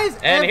 why is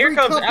And every here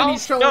comes company Al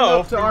showing Snow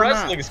up to from our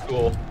wrestling match?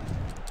 school.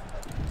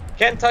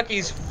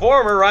 Kentucky's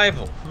former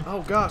rival.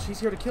 Oh gosh, he's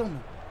here to kill me.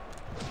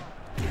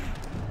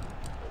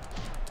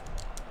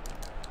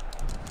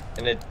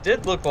 And it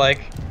did look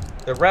like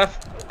the ref,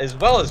 as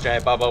well as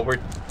Giant Baba, were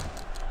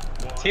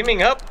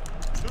teaming up.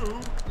 2.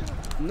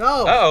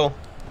 No! Uh-oh.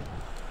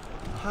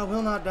 I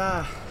will not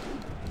die.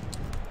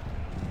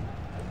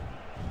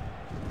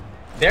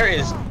 There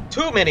is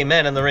too many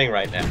men in the ring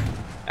right now.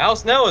 Al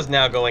Snow is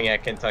now going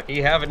at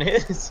Kentucky, having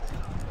his...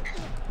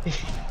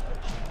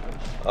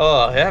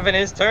 having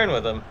his turn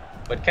with him,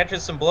 but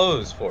catches some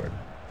blows for it.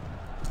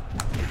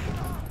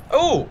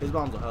 Oh! His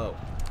mom's a hoe.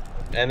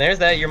 And there's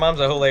that your mom's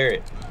a whole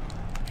area.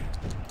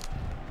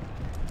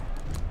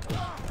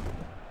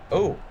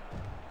 Oh.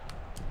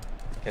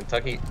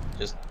 Kentucky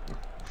just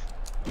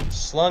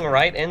slung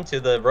right into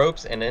the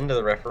ropes and into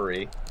the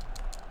referee.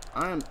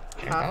 I am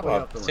halfway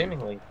up the ring.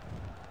 Seemingly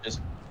just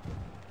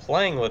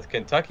playing with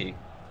Kentucky,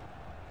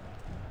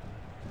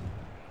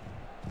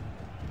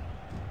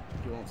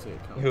 You won't see it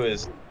coming. who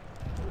is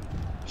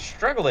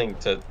struggling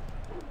to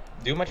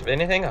do much of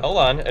anything. Hold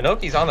on,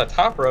 Inoki's on the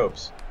top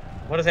ropes.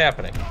 What is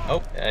happening?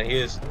 Oh, and he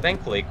is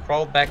thankfully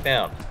crawled back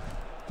down.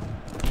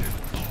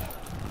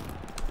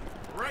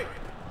 Right.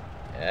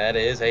 That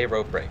is a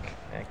rope break.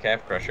 And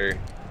calf crusher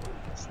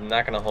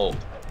not gonna hold.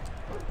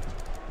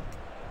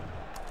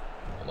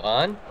 Hold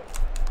on.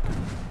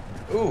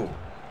 Ooh,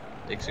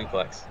 big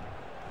suplex.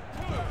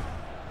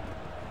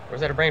 Or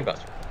was that a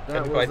brainbuster?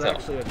 That Couldn't was quite tell.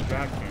 actually a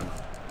jackhammer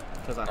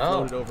because I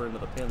floated over into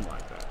the pin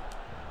like that.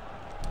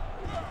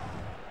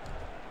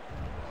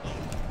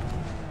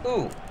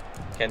 Ooh,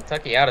 Ken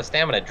Tucky out of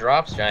stamina,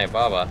 drops Giant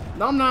Baba.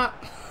 No, I'm not.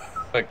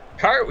 But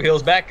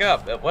cartwheels back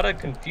up. What a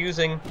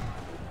confusing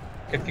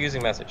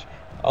message.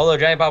 Although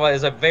Giant Baba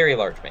is a very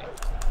large man.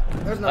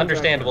 There's no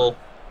Understandable.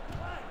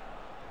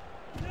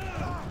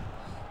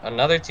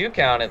 Another 2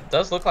 count. It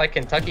does look like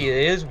Kentucky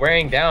is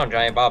wearing down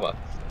Giant Baba.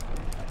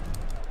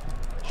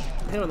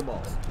 Hit with the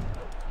balls.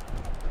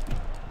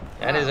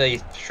 That is a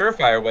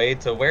surefire way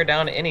to wear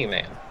down any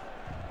man.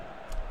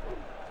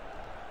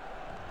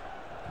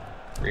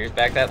 Rears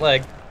back that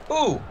leg.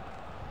 Ooh!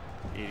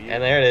 Idiot.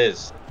 And there it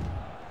is.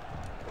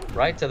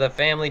 Right to the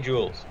family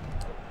jewels.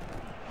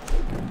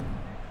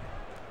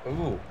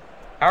 Ooh.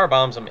 Power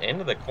bombs him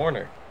into the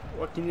corner.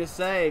 What can you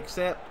say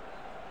except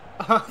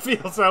I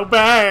feel so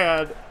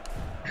bad.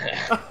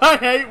 I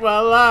hate my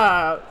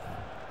life.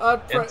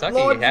 Kentucky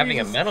Lord having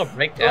Jesus, a mental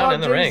breakdown Lord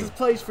in the Jesus, ring.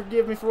 please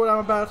forgive me for what I'm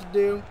about to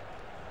do.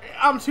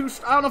 I don't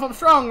know if I'm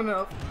strong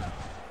enough.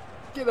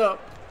 Get up.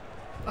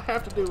 I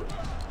have to do it.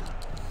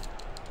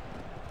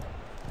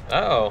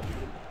 Uh-oh.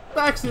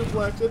 Back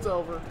suplex. It's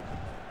over.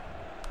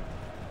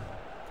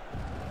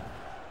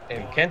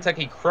 And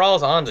Kentucky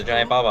crawls onto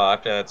Giant Baba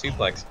after that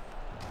suplex.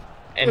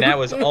 And that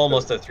was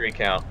almost a 3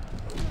 count.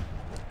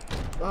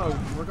 Oh,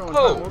 we're going.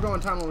 Oh. We're going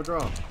time limit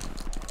draw.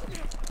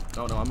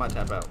 Oh no, I might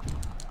tap out.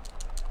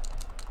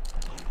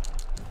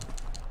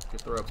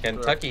 Get the ropes.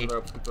 Kentucky. Get the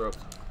ropes. Get the ropes.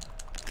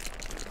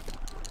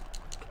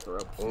 Get the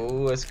ropes.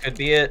 Ooh, this could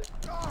be it.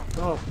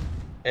 Oh.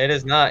 It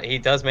is not. He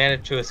does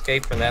manage to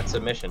escape from that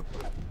submission.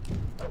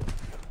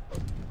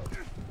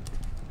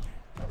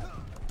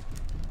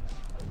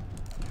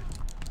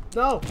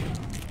 No.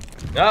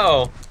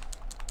 Uh-oh.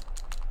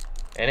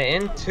 And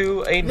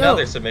into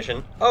another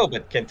submission. Oh,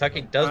 but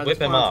Kentucky does whip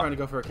him I'm off. trying to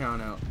go for a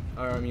count out.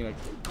 Or, I mean,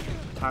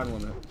 a time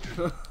limit.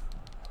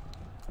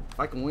 If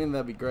I can win,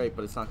 that'd be great,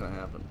 but it's not going to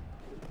happen.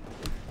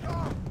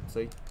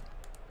 See?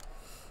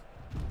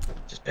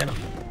 Just pin him.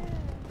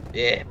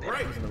 Yeah, pin him.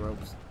 Right. He's in the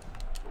ropes.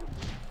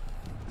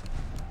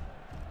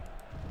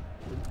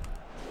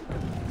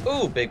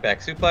 Ooh, big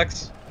back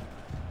suplex.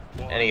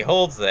 And he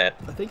holds that.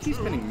 I think he's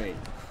pinning me.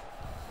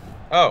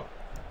 Oh.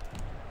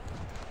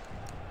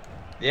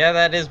 Yeah,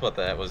 that is what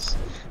that was.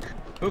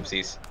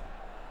 Oopsies.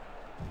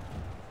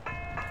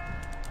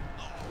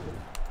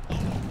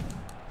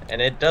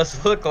 And it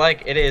does look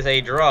like it is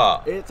a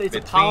draw. It's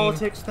a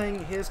politics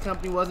thing. His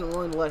company wasn't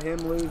willing to let him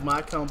lose.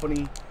 My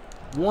company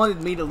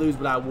wanted me to lose,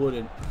 but I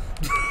wouldn't.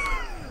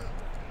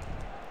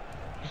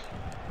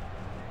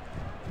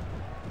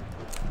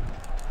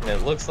 And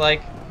it looks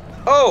like...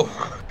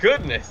 Oh,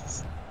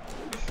 goodness.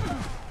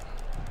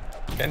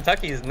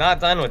 Kentucky is not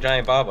done with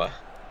Giant Baba.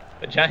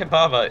 But Giant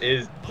Baba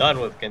is done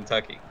with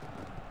Kentucky.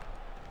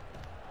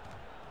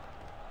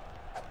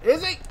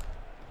 Is he?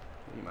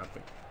 He might be.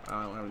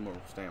 I don't have any more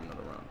stamina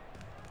to run.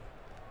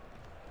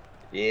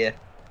 Yeah.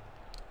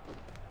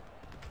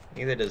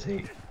 Neither does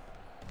he.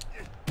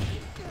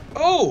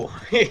 Oh!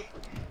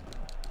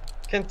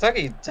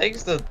 Kentucky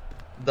takes the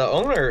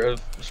owner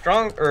of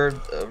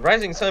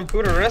Rising Sun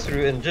Poodle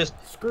Rescue and just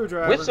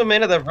Screwdriver. whips him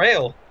into the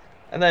rail.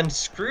 And then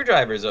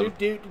screwdrivers him.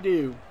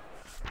 Do.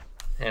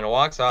 And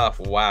walks off.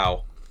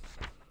 Wow.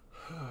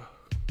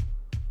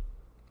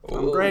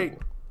 I'm great.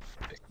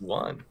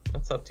 61.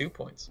 That's up 2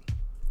 points.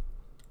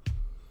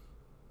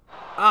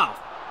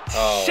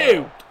 Oh,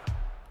 shoot!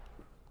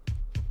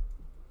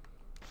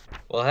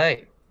 Well,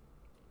 hey.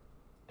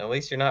 At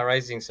least you're not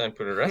Rising Sun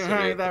Poodle Rescue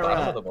Ain't at the that bottom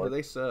of right? the board.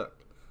 They suck.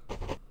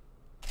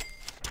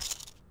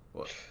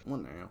 What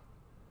now?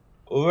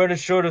 We're at a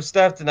short of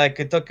staff tonight,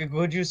 Kentucky.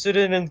 Could you sit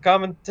in and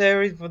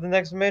commentary for the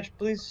next match,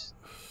 please?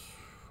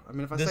 I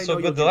mean, if I This say so no,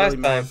 you'll good get the last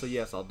really mad, time. so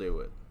yes, I'll do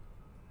it.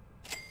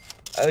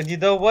 You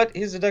know what?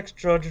 Here's an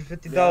extra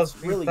 $150 That's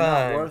for really your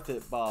time. not worth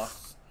it,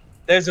 boss.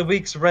 There's a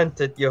week's rent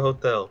at your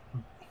hotel.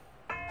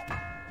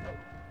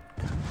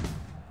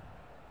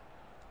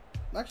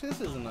 Actually,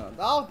 this isn't a...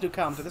 I'll do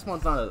commentary. This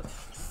one's not a...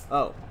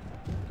 Oh.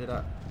 Did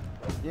I...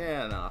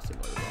 Yeah, no, I'll see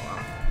what it's all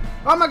out.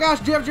 Oh my gosh,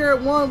 Jeff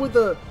Jarrett won with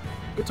the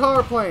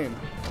guitar playing.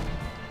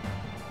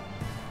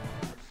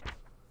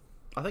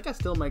 I think I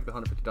still make the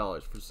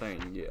 $150 for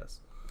saying yes.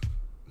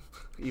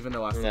 Even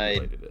though I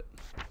simulated it.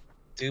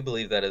 Do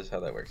believe that is how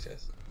that works,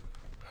 yes.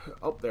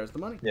 Oh, there's the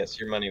money. Yes,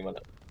 your money went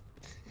up.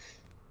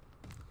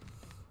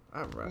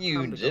 Alright.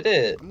 You did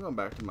it. I'm going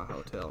back to my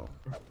hotel.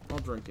 I'll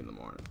drink in the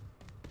morning.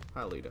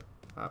 Hi, Lita.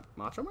 Hi,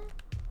 Macho Man?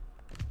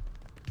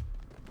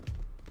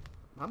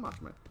 Hi,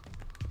 Macho Man.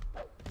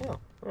 Oh,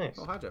 nice.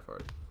 Oh, hi, Jeff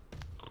Hardy.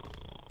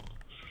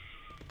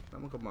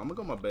 I'm gonna go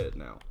to my bed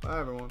now. Bye,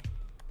 everyone.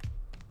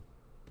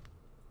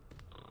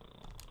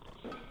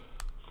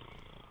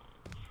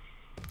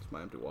 It's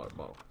my empty water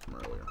bottle from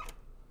earlier.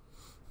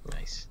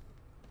 Nice.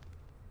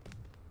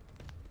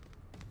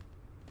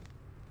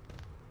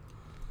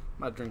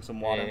 might drink some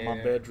water in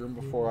my bedroom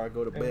before I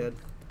go to bed.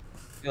 I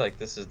feel like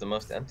this is the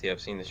most empty I've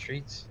seen the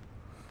streets.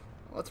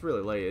 Well, it's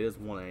really late. It is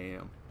 1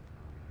 a.m.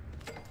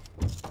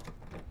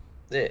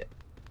 Yeah,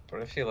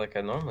 but I feel like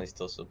I normally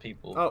still see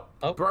people.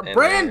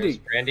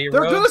 Brandy! Brandy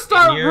They're gonna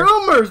start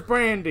rumors,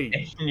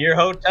 Brandy! In your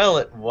hotel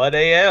at 1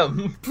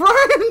 a.m.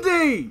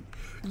 Brandy!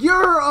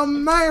 You're a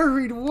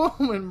married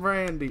woman,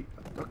 Brandy.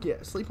 Okay,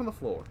 sleep on the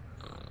floor.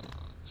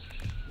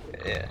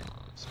 Yeah,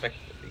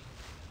 respectfully.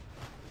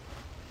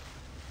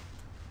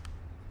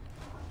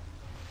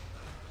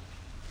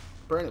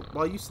 Brandon,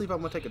 while you sleep, I'm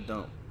gonna take a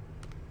dump.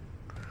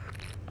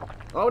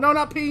 Oh no,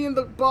 not pee in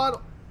the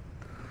bottle!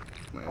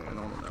 Man, I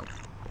don't know.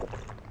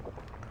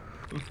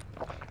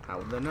 How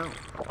would they know?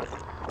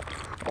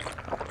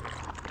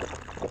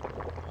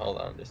 Hold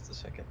on just a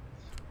second.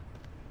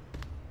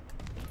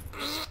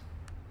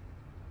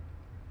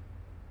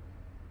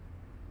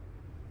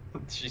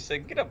 She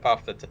said, get up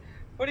off the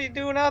What are you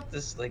doing out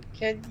this late,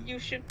 Ken? You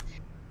should...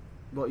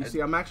 Well, you see,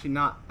 I'm actually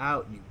not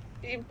out,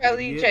 You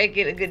probably try to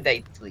get a good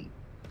night's sleep.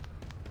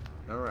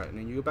 Alright, and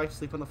then you go back to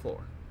sleep on the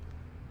floor.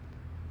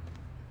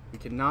 We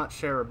cannot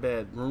share a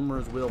bed.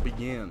 Rumors will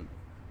begin.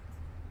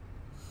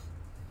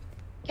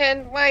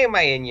 Ken, why am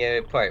I in your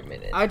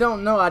apartment? I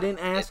don't know. I didn't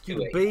ask you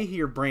to be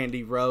here,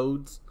 Brandy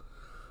Rhodes.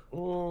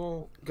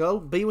 Go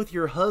be with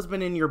your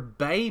husband and your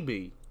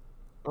baby.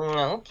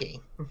 Okay.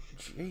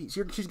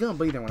 Jeez, she's gonna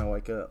be there when I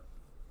wake up.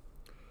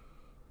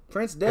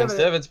 Prince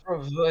Devitt's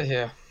probably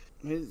here.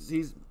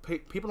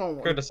 People don't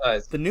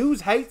criticize. The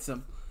news hates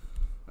him,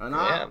 and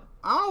I don't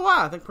know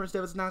why. I think Prince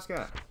Devitt's a nice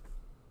guy.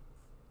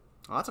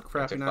 Oh, that's a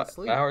crappy night's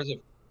sleep. Hours of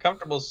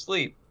comfortable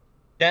sleep.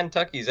 Ken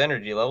Tucky's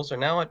energy levels are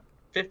now at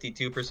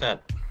 52%.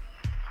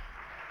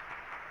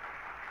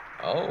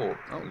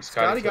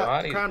 Scotty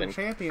got crowned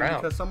champion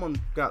because someone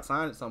got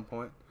signed at some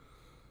point.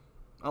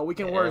 Oh,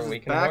 Weekend Warriors is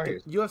back.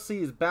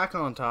 UFC is back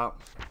on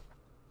top.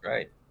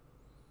 Right.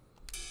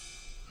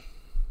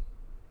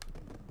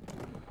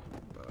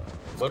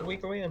 What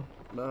week are we in?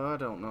 I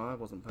don't know. I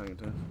wasn't paying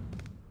attention.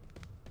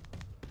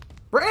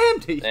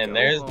 Brandy! And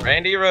there's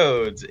Brandy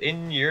Rhodes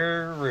in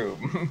your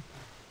room.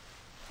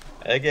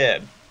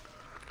 Again.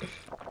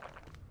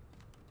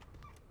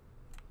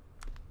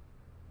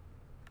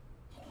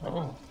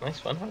 Oh, nice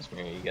funhouse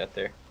mirror you got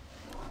there.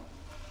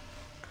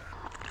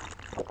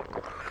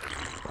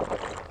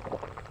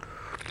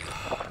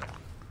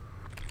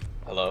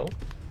 Hello?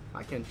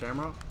 Hi, Ken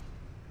Shamrock.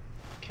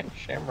 Ken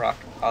Shamrock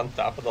on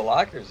top of the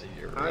lockers in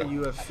your room. Hi,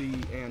 UFC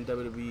and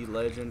WWE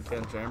legend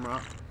Ken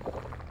Shamrock.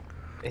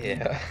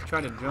 Yeah.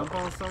 Trying to jump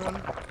on someone?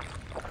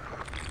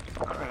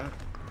 Alright.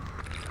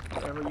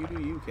 Whatever you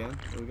do, you Ken.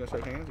 Are we gonna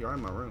shake hands? You're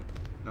in my room.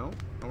 No?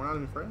 No, we're not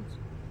even friends?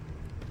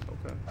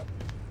 Okay.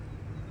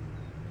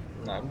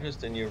 No, I'm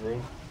just in your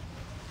room.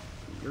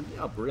 You're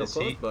up real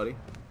close, buddy. Is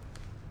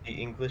he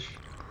English?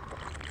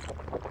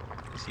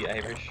 Is he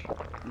Irish?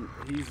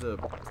 He's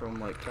from,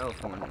 like,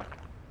 California.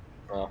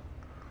 Oh.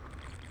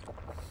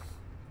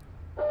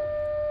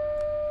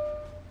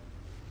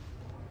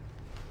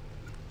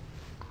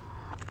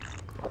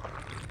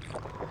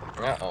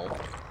 Uh-oh.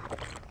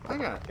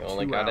 You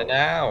only got an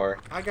hour.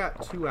 I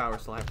got 2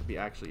 hours till I have to be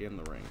actually in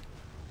the ring.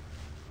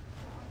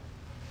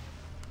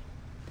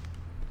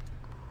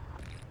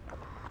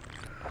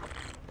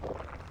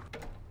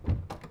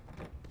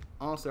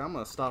 Honestly, I'm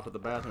gonna stop at the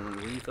bathroom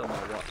and refill my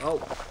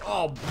water.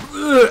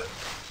 Bleh!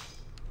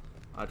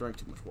 I drank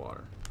too much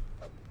water.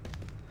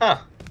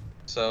 Huh.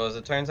 So, as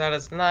it turns out,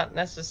 it's not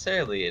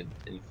necessarily an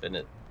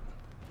infinite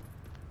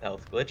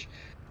health glitch.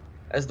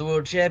 As the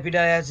world champion,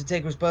 I have to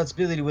take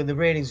responsibility when the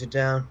ratings are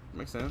down.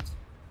 Makes sense.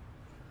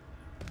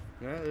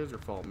 Yeah, it is your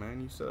fault,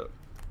 man. You suck.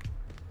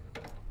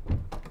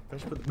 They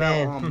should put the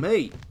battle on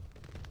me.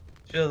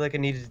 Feel like I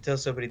needed to tell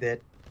somebody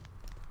that.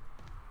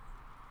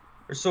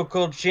 Our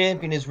so-called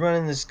champion is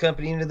running this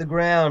company into the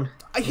ground.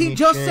 He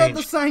just said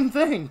the same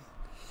thing.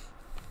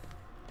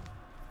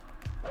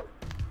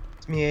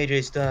 It's me,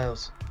 AJ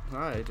Styles.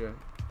 Hi, AJ.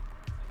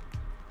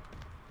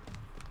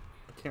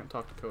 I can't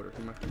talk to Coder.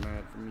 He might be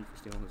mad for me for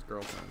stealing his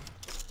girlfriend.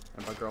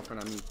 And by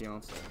girlfriend, I mean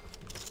fiance.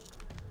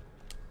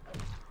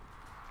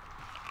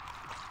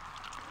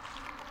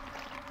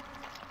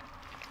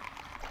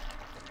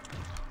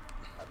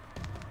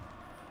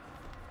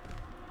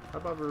 How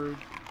about Rude?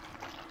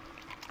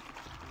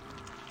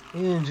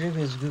 Yeah,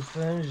 drinking is good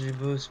for energy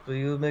boost, but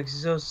you'll make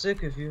yourself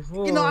sick if you're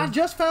full. You know, I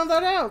just found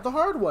that out the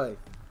hard way.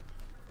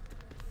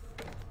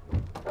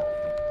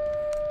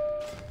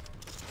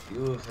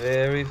 You're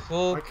very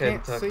full,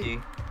 Ken Tucky.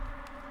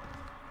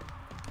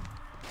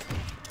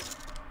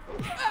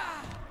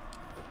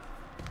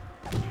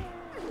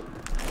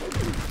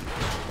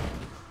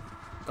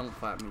 Don't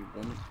fight me,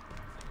 woman.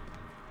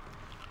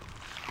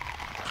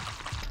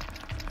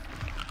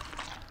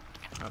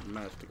 I have a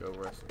match to go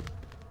wrestle.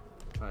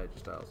 Hi, AJ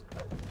Styles.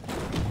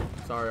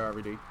 Sorry,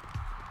 RVD.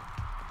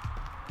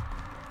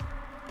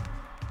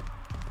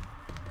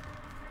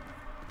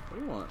 What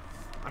do you want?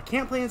 I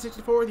can't play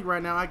N64 with you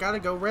right now. I gotta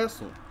go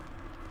wrestle.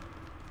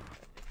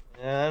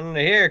 And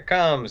here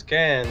comes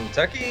Ken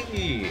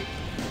Tucky.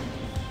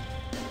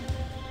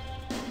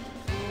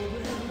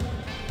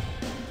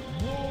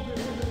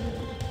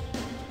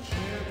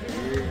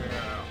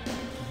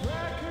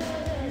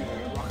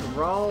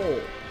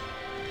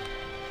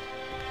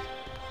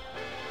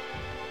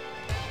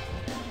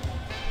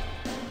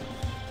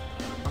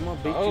 I'm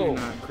gonna beat you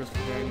tonight,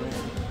 Christopher Daniels.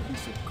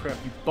 Piece of crap,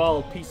 you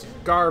bald piece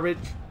of garbage.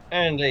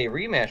 And a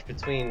rematch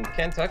between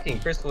Ken Tucky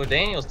and Christopher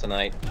Daniels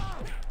tonight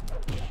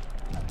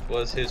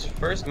was his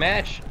first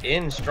match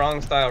in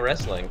strong style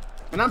wrestling.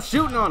 And I'm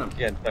shooting on him.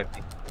 Ken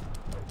Tucky.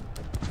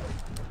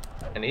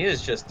 And he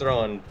is just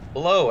throwing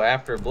blow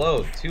after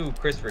blow to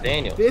Christopher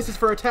Daniels. This is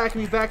for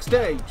attacking me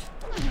backstage.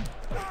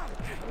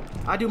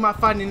 I do my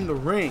fighting in the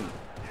ring.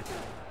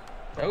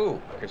 Oh,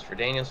 Christopher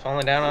Daniels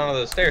falling down onto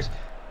those stairs.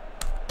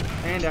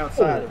 And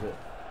outside of it.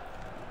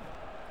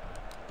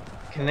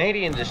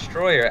 Canadian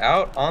Destroyer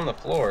out on the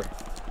floor.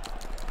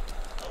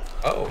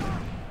 Uh-oh.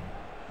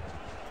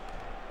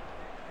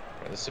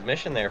 The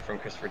submission there from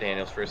Christopher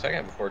Daniels for a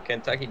second before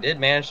Ken Tucky did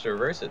manage to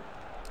reverse it.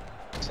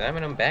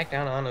 Slamming him back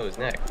down onto his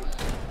neck.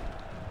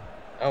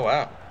 Oh,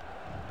 wow.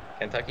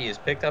 Ken Tucky has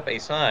picked up a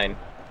sign.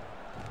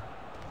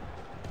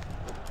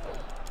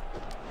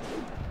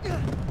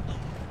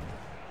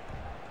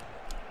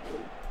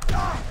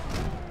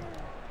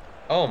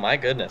 Oh, my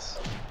goodness.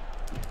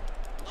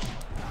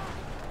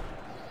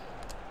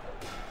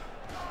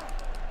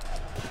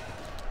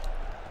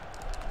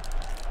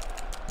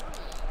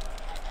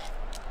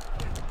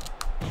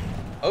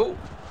 Oh!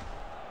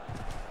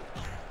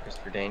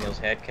 Christopher Daniels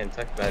had Ken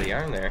Tucky by the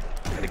arm there.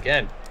 But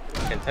again,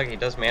 Ken Tucky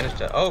does manage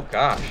to... Oh,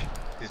 gosh.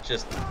 He's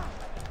just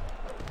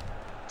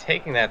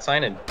taking that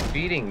sign and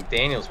beating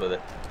Daniels with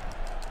it.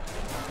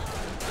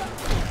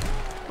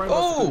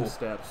 Oh!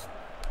 Steps.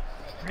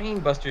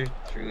 Brainbuster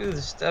through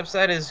the steps.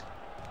 That is...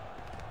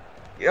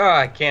 Oh,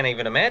 I can't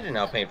even imagine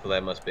how painful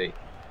that must be.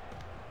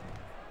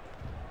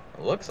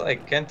 It looks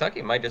like Ken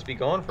Tucky might just be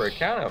going for a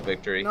countout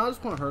victory. No, I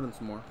just want to hurt him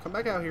some more. Come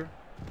back out here.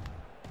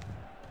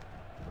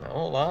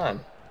 Hold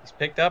on. He's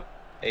picked up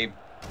a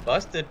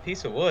busted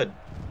piece of wood.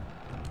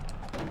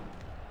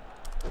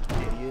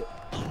 Idiot.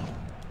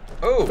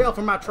 Oh! Fell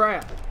for my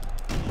trap.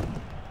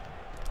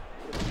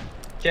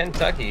 Ken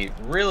Tucky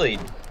really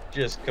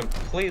just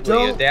completely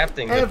Don't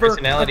adapting the ever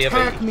personality of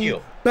a attack me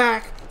heel.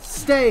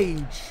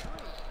 backstage.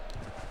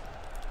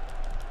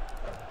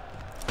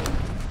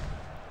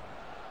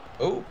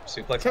 Oh,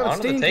 suplex Kevin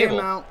onto Steen the table.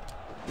 came out.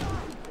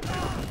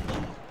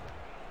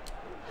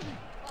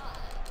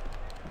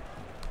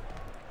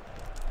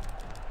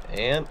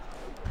 And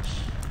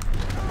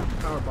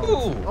Powerbomb.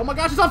 ooh. Oh my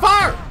gosh, it's on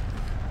fire!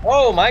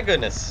 Oh my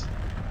goodness.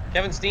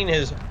 Kevin Steen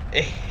has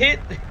hit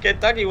Ken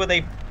Tucky with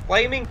a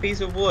flaming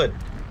piece of wood.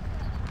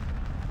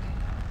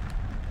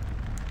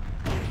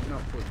 No,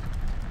 please.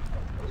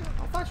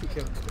 I'll fight you,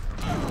 Kevin.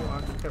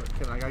 Oh,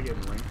 Kevin, I gotta get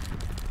in the ring.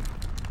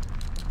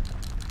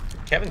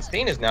 Kevin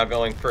Steen is now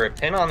going for a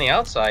pin on the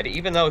outside,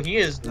 even though he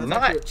is That's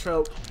not actually a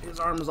choke. His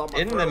arm is on my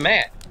in throat. the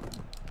mat.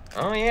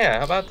 Oh yeah,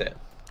 how about that?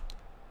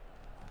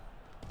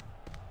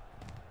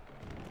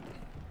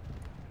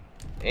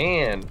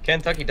 And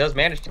Ken Tucky does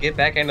manage to get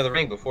back into the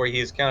ring before he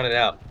is counted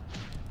out.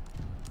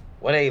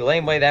 What a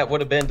lame way that would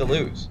have been to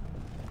lose.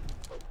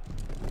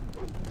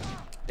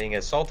 Being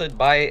assaulted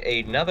by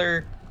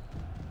another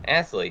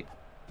athlete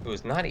who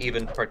is not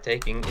even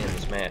partaking in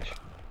this match.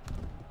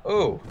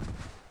 Oh.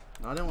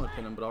 No, I didn't want to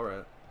pin him, but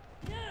alright.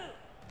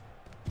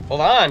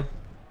 Hold on.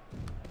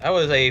 That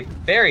was a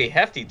very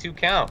hefty 2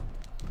 count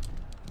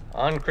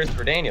on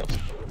Christopher Daniels.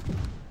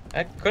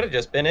 That could have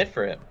just been it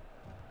for him.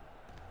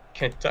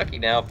 Ken Tucky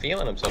now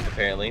feeling himself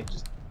apparently,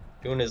 just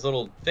doing his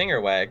little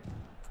finger wag.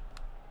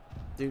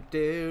 Do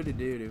do do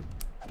do do.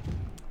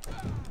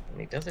 And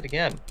he does it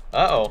again.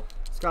 Uh-oh.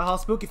 Scott Hall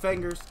spooky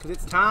fingers, because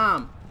it's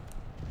time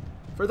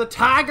for the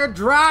Tiger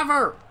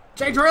Driver!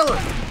 Jay Driller!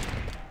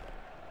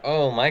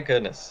 Oh my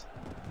goodness.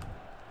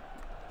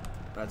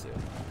 That's it.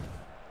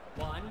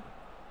 1,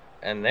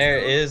 And there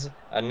is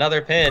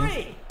another pin.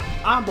 3.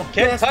 I'm the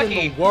Ken best Tucky.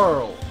 in the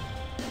world.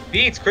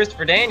 Beats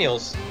Christopher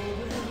Daniels.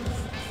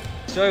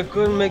 So I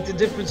couldn't make the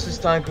difference this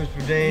time,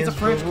 Christopher Daniels. He's a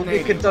French but we'll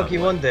Canadian, get Kentucky by the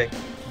way. one day.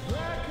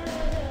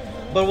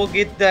 But we'll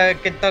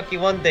get Kentucky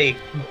one day.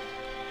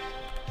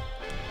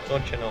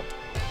 Don't you know?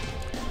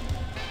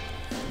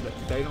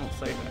 They don't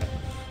say that.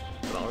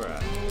 But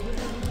alright.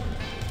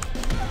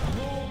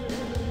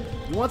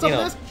 You want some You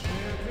know.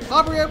 of this?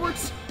 Aubrey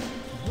Edwards?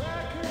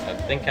 I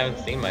think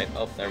Kevin Steen might.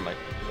 Oh, never mind.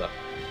 He's left.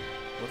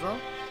 What's wrong?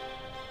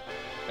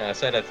 I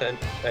said I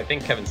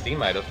think Kevin Steen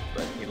might have,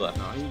 but he left.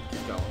 No, he's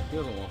going. He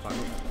doesn't want to fight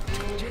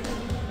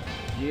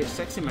me. Yeah,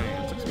 sexy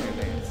man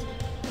dance.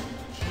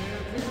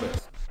 Who's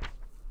this?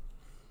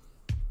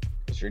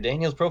 Mr.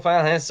 Daniels'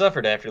 profile has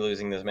suffered after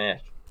losing this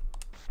match.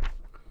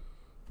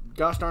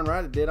 Gosh darn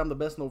right it did. I'm the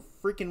best in the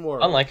freaking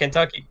world. Unlike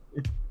Kentucky.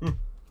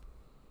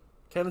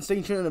 Kevin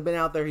Steen shouldn't have been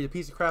out there. He's a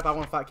piece of crap. I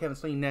want to fight Kevin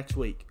Steen next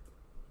week.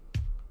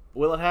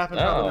 Will it happen?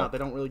 Probably No. not.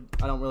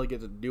 I don't really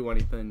get to do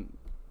anything.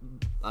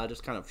 I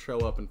just kind of show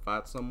up and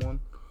fight someone.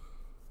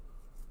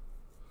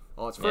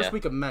 Oh, it's first Yeah.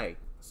 week of May,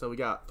 so we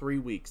got 3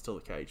 weeks till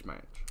the cage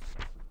match.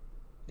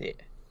 Yeah.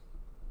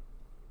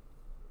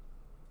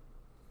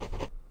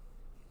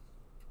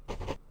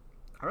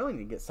 I really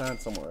need to get signed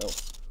somewhere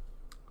else.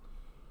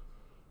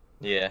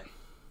 Yeah.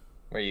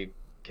 Where you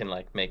can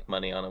like make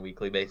money on a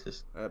weekly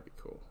basis. That'd be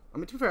cool. I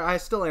mean, to be fair, I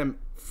still am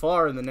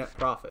far in the net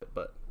profit,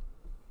 but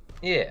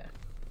Yeah.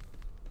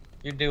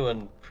 You're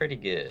doing pretty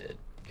good,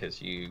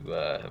 because you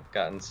have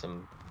gotten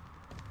some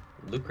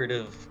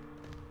lucrative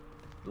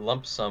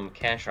lump sum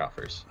cash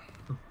offers.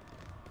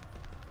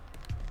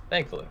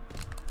 Thankfully.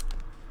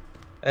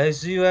 I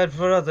see you had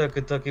fun out there,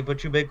 Kentucky,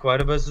 but you made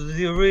quite a mess of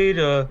the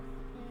arena.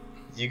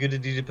 You're gonna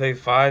need to pay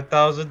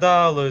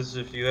 $5,000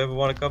 if you ever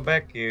want to come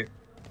back here.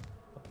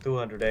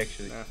 200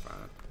 actually. That's fine.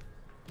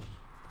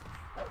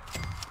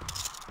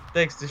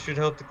 Thanks, this should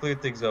help to clear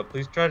things up.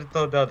 Please try to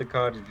tone down the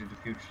carnage in the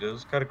future. That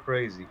was kind of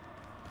crazy.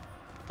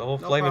 The whole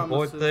No flaming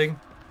board promises. thing.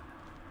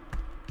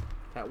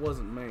 That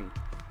wasn't me.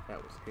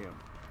 That was him.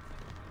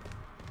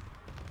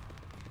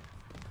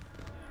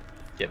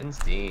 Kevin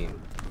Steen.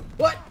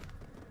 What?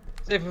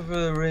 Save it for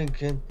the ring,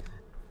 Ken.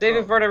 Save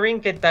it for the ring,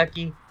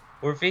 Kentucky.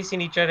 We're facing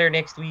each other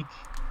next week.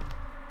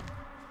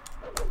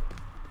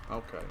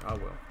 Okay, I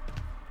will.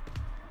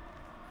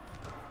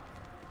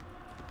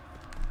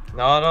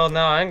 No,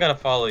 I'm gonna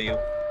follow you.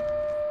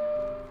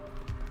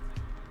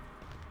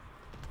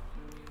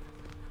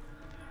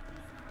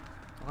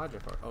 Oh, hi,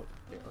 Jeff. Oh,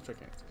 yeah, let's shake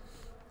hands.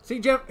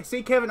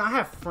 See, Kevin, I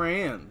have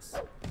friends.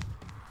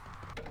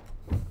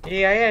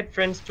 Hey, I had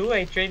friends too.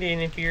 I traded in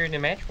if you're in a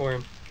match for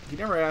him. You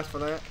never asked for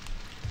that.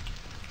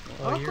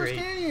 Oh, you're Chris right.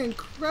 Canyon,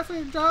 wrestling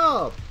your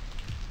job.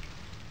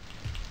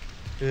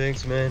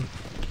 Thanks, man.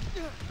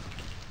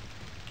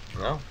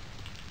 No.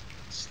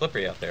 It's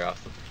slippery out there,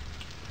 Austin.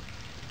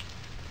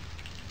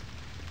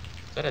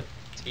 Is that a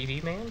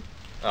TV man?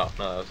 Oh,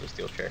 no, that was a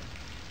steel chair.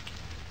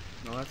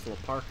 No, that's La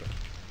Parka.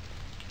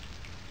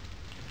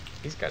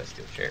 He's got a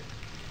steel chair.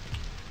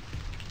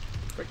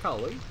 Great call,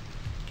 Lee.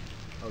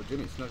 Oh,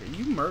 Jimmy Snooker,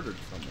 you murdered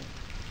someone.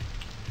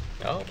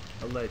 Oh,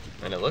 Allegedly.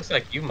 and it looks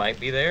like you might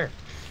be there.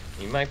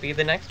 You might be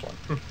the next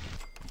one.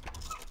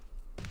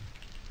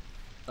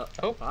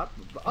 Oh. I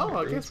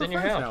guess It's we're in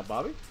your friends house. now,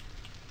 Bobby.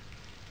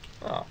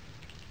 Oh.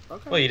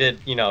 Okay. Well, you did,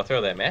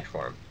 throw that match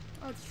for him.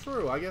 That's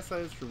true. I guess that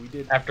is true. We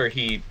did. After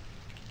he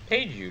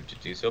paid you to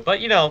do so, but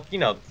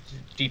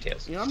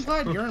details. You know, I'm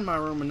glad you're in my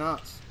room and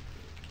not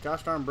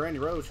gosh darn Brandy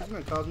Rose. She's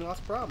gonna cause me lots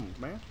of problems,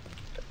 man.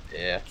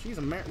 Yeah. She's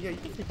a yeah, you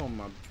can sleep on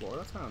my floor.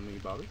 That's not me,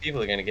 Bobby.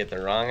 People are gonna get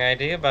the wrong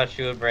idea about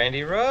you and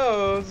Brandy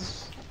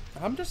Rose.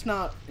 I'm just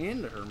not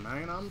into her,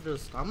 man.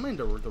 I'm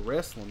into the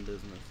wrestling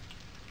business.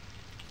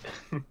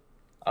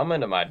 I'm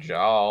into my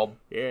job.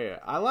 Yeah,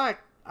 I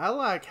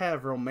like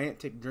have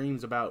romantic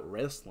dreams about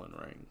wrestling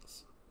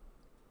rings.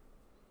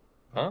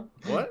 Huh?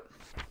 What?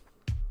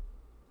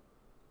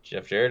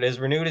 Jeff Jarrett has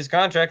renewed his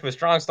contract with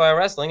Strong Style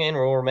Wrestling and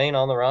will remain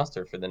on the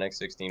roster for the next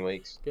 16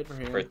 weeks. Good for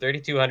him. For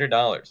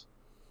 $3,200.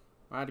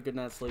 I had a good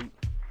night's sleep.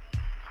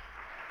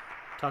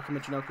 Taka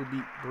Michinoku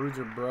beat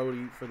Bruiser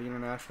Brody for the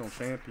International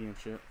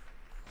Championship.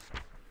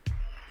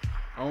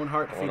 Owen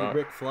Hart defeated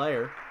Ric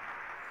Flair.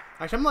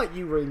 Actually, I'm gonna let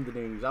you read the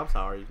news. I'm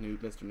sorry,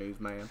 Mr.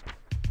 Newsman.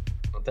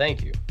 Well,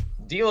 thank you.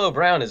 D'Lo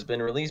Brown has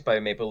been released by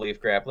Maple Leaf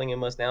Grappling and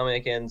must now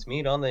make ends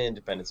meet on the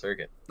independent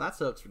circuit. That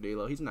sucks for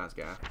D'Lo. He's a nice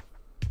guy.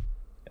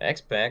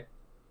 X-Pac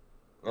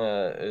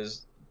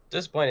is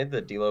disappointed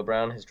that D'Lo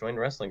Brown has joined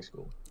wrestling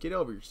school. Get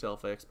over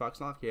yourself, Xbox.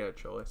 Not like you had a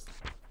choice.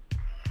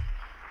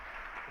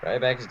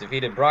 Ryback has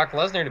defeated Brock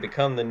Lesnar to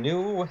become the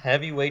new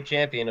heavyweight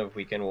champion of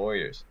Weekend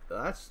Warriors.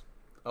 That's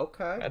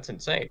okay. That's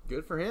insane.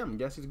 Good for him.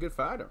 Guess he's a good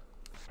fighter.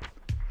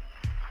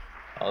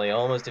 Ollie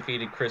almost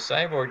defeated Chris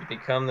Cyborg to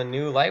become the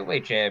new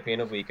lightweight champion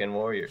of Weekend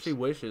Warriors. She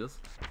wishes.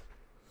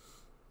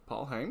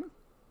 Paul Heyman?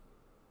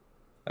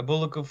 I've been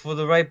looking for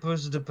the right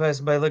person to pass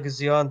my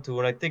legacy on to,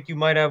 and I think you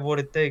might have what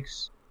it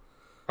takes.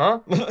 Huh?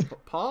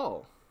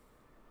 Paul.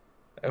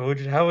 How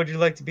would you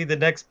like to be the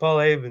next Paul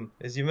Heyman?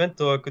 As your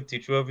mentor, I could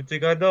teach you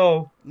everything I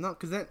know. No,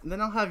 because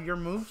then I'll have your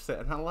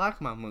moveset, and I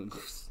like my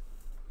moves.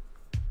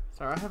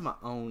 Sorry, I have my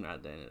own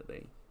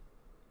identity.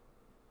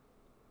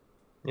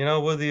 You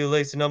know, whether you're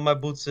lacing up my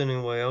boots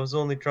anyway, I was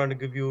only trying to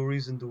give you a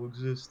reason to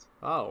exist.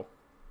 Oh.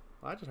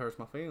 That just hurts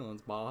my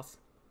feelings, boss.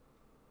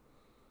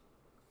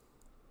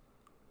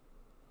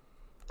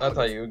 I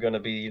thought you were going to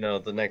be,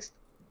 the next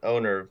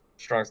owner of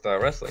Strong Style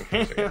Wrestling.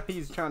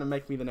 He's trying to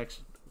make me the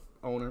next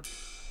owner.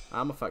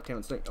 I'm gonna fight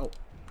Kevin Steen. Oh.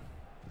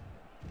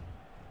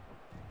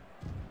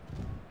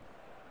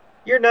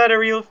 You're not a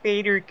real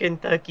fighter,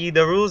 Kentucky.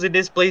 The rules in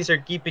this place are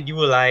keeping you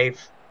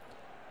alive.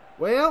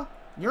 Well,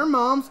 your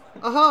mom's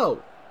a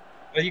hoe.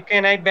 Well, you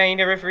can't hide behind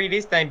the referee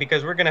this time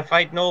because we're gonna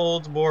fight no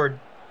holds barred.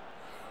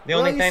 The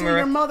only time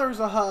your mother's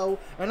a hoe,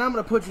 and I'm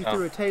gonna put you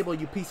through a table,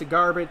 you piece of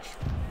garbage.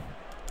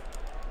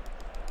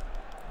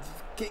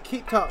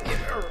 Keep talking.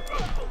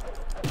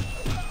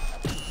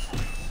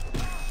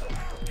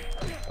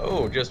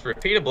 Oh, just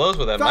repeated blows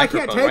with that I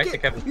can't microphone right take to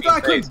it. Kevin You Steen's thought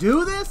I couldn't face.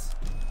 do this?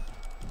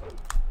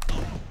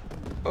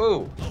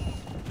 Oh.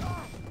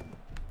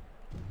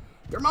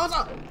 Your mom's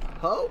a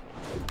hoe.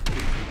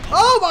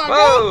 Oh my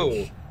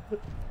Whoa! god!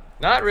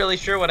 Not really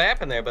sure what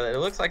happened there, but it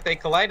looks like they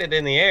collided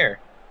in the air.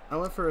 I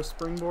went for a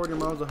springboard, your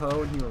mom's a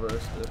hoe, and he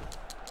reversed it.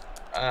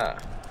 Ah.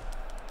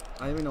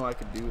 I didn't even know I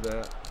could do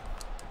that.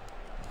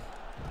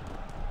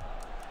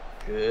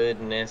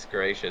 Goodness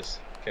gracious.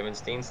 Kevin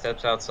Steen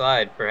steps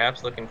outside,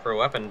 perhaps looking for a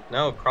weapon.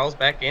 No, crawls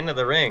back into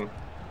the ring.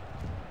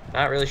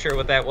 Not really sure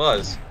what that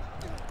was.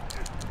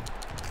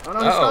 Oh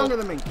no, he's stronger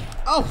than me.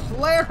 Oh,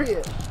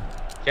 lariat!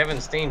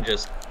 Kevin Steen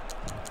just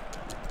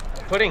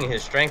putting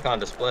his strength on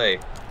display.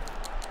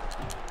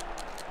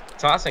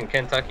 Tossing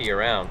Ken Tucky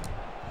around.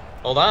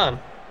 Hold on.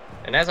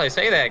 And as I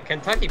say that,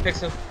 Ken Tucky picks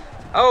him.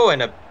 Oh,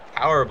 and a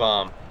power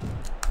bomb.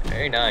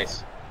 Very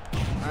nice.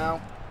 Ow.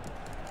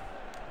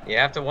 You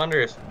have to wonder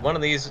if one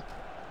of these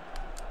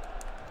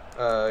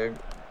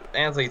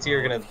athletes here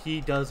are going to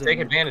take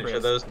advantage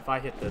of those. If I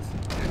hit this.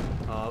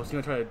 I was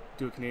going to try to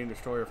do a Canadian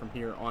Destroyer from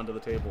here onto the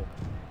table.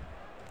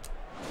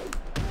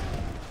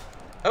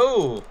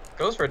 Oh,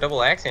 goes for a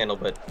double axe handle,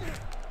 but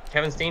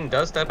Kevin Steen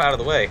does step out of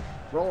the way.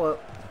 Roll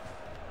up.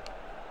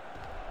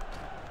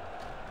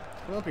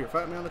 Come up here,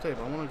 fight me on the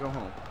table. I want to go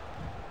home.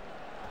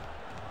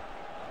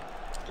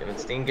 Kevin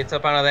Steen gets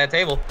up onto that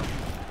table.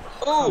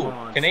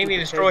 Oh, Canadian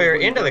Destroyer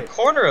into the break.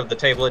 corner of the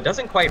table. It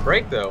doesn't quite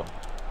break, though.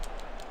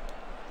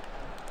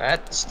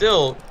 That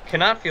still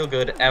cannot feel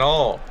good at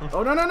all.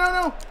 Oh, no, no, no,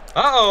 no!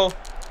 Uh-oh.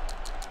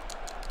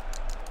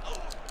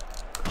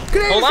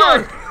 Canadian Hold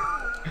Destroyer! on.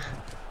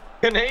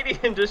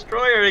 Canadian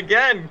Destroyer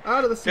again.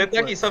 Out of the sequence.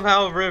 Kentucky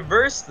somehow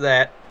reversed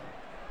that.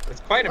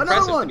 It's quite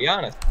impressive, to be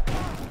honest.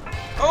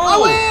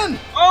 Oh! I win!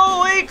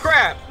 Holy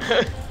crap!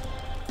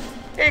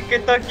 Hey,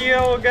 Kentucky,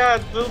 oh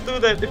god, we'll do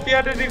that. If you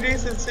had any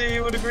decency,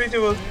 you would agree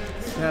to a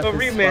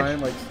rematch. Spine,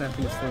 like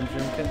snapping a Slim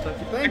Jim,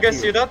 Kentucky. Thank I guess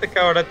you. you're not the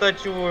coward. I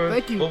thought you were.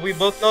 Thank you. But we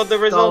both know the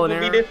result will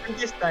be different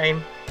this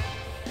time.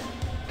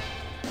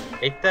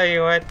 I tell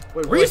you what.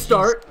 Wait,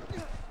 restart?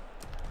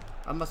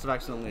 I must have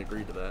accidentally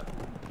agreed to that.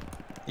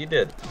 You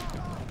did.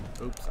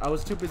 Oops. I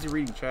was too busy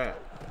reading chat.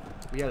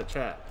 We had a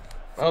chat.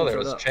 Oh, there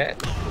was a chat.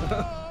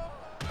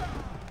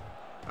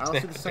 I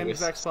don't see the same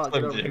exact spot.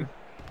 Get over here.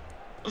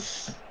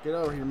 Get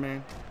over here,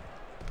 man.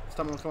 This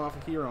time I'm gonna come off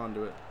of here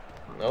onto it.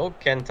 No,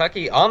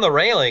 Kentucky on the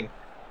railing.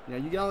 Yeah,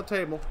 you get on the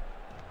table.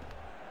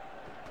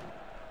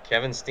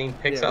 Kevin Steen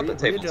picks up the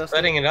table,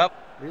 setting it up,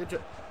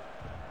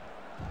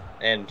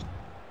 and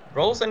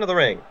rolls into the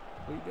ring.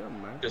 What are you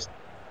doing, man? Just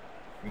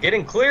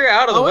getting clear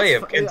out of the way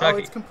of Kentucky. Oh,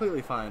 it's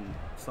completely fine,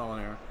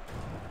 Solanair.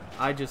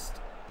 I just...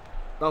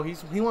 Oh,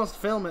 he wants to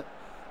film it.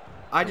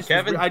 I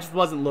just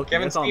wasn't looking.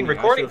 Kevin Steen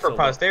recording for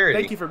posterity.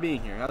 Thank you for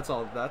being here. That's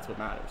all. That's what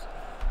matters.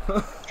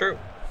 True.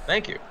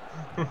 Thank you.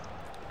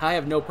 I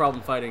have no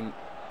problem fighting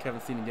Kevin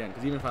Steen again,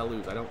 because even if I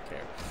lose, I don't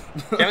care.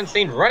 Kevin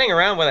Steen running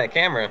around with that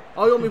camera.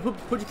 Oh, you want me to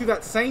put you through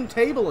that same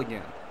table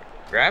again?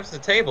 Grabs the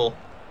table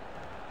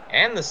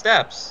and the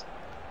steps.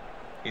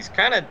 He's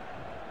kind of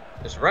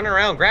just running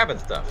around grabbing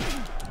stuff.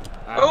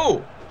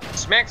 Oh!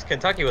 Smacks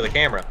Kentucky with a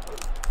camera.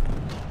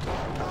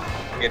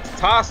 Gets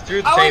tossed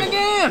through the table.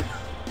 Again!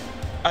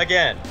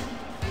 Again.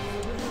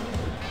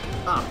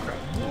 Oh, crap.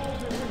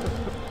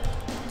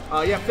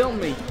 Yeah, film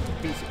me,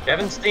 piece of crap.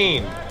 Kevin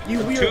Steen. You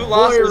weird, two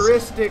losses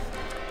voyeuristic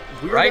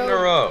weirdo. right in a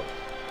row.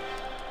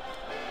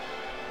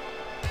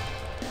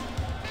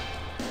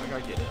 I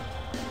gotta get it.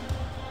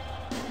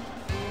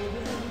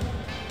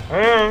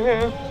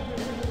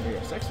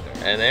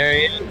 And there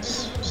he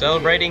is,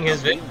 celebrating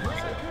his victory.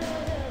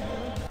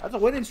 That's a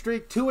winning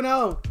streak,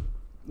 2-0.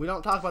 We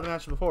don't talk about the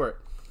match before it.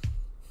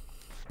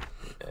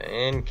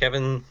 And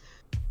Kevin,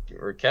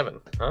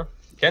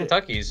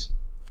 Kentucky's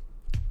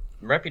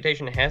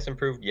reputation has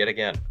improved yet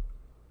again.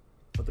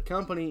 But the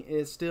company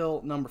is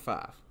still number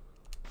 5.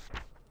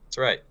 That's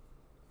right.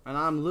 And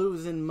I'm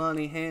losing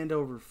money hand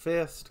over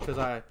fist because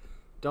I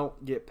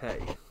don't get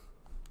paid.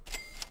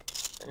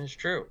 That is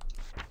true.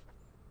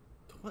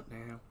 What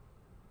now?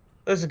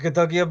 Listen,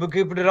 Kentucky, I've been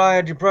keeping an eye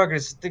on your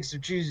progress. Things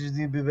have changed as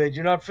you've been made.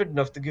 You're not fit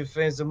enough to give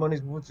fans the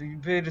money's worth. You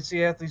pay to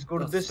see athletes go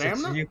to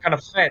distance. So you're kind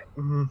of fat.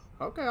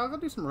 Okay, I'll go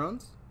do some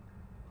runs.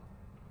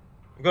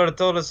 You got to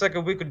tell the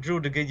second week of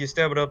June to get your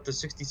stamina up to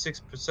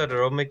 66%,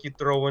 or I'll make you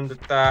throw in the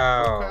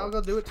towel. Okay, I'll go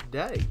do it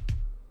today.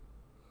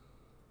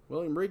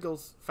 William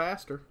Regal's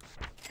faster.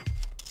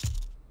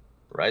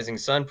 Rising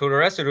Sun put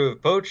arrested to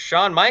have poached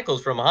Shawn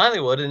Michaels from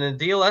Hollywood in a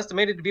deal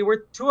estimated to be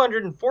worth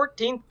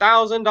 $214,000.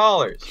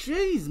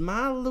 Jeez,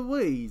 my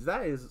Louise,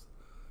 that is...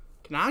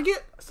 Can I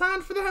get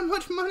signed for that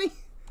much money?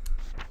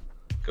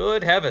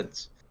 Good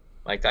heavens.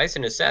 Mike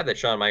Tyson is sad that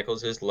Shawn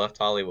Michaels has left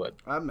Hollywood.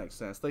 That makes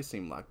sense. They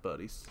seem like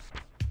buddies.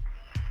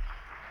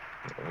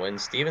 When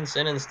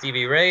Stevenson and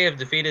Stevie Ray have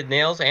defeated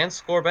Nails and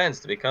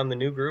Scorbenz to become the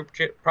new group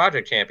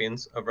project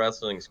champions of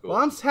wrestling school. Well,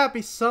 I'm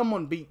happy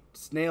someone beat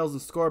Nails and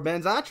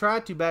Scorbenz. I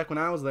tried to back when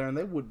I was there, and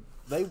they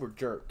were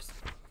jerks.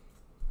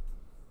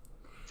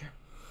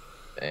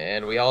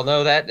 And we all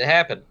know that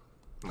happened.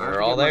 We're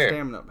all there.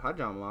 Stamina up. Hi,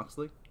 John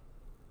Moxley.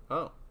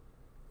 Oh.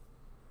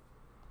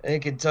 Hey,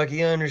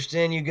 Kentucky, I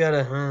understand you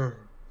gotta,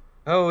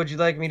 Oh, would you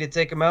like me to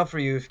take him out for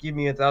you? If you give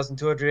me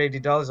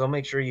 $1,280, I'll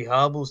make sure he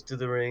hobbles to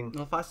the ring.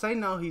 Well, if I say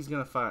no, he's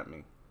gonna fight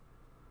me.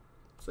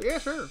 So yeah,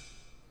 sure.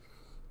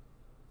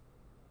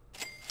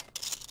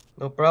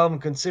 No problem.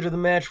 Consider the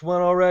match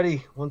won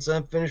already. Once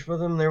I'm finished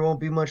with him, there won't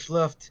be much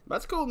left.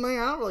 That's cool, man.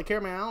 I don't really care,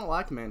 man. I don't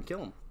like him, man. Kill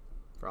him.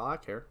 For all I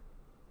care.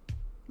 I'm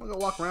gonna go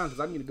walk around because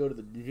I need to go to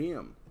the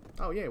gym.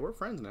 Oh yeah, we're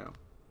friends now.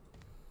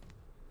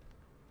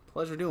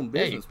 Pleasure doing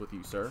business with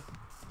you, sir.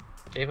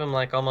 Gave him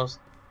like almost.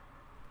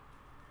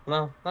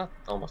 No, not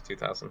almost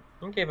 2,000.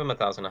 You gave him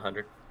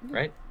 1,100,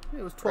 right? Yeah,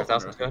 it was Or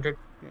 1,200. 1,200.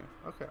 Yeah.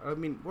 Okay. I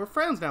mean, we're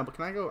friends now, but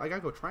can I go? I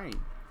gotta go train.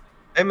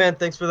 Hey man,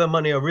 thanks for that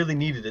money. I really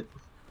needed it.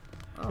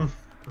 Oh.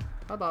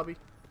 Hi, Bobby.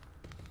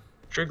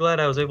 Sure glad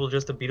I was able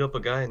just to beat up a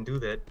guy and do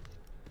that.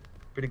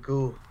 Pretty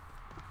cool.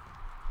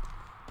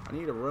 I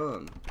need to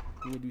run.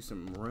 I need to do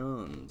some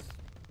runs.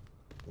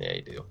 Yeah,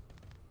 you do.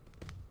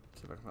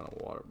 See if I can find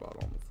a water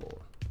bottle on the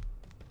floor.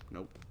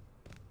 Nope.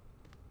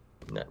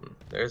 Nothing.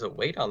 There's a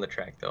weight on the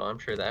track, though. I'm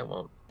sure that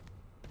won't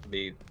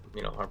be,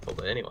 harmful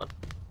to anyone.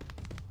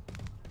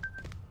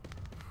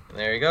 And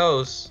there he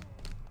goes.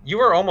 You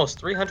are almost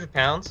 300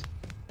 pounds.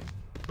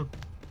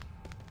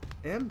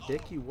 M.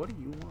 Dickey, what do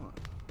you want?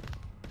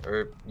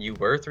 Or you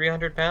were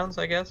 300 pounds,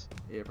 I guess?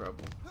 Yeah,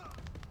 probably.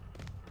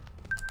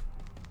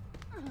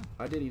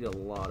 I did eat a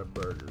lot of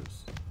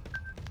burgers.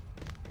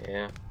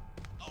 Yeah.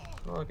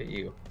 Well, look at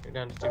you. You're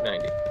down to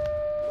 290.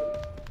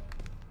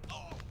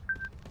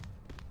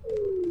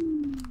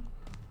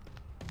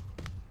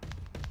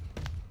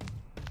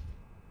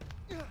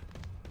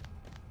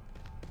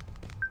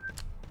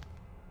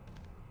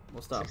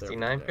 We'll stop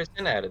 69%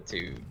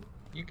 attitude.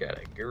 You got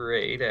a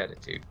great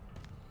attitude.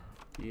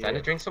 Yeah. Time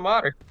to drink some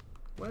water.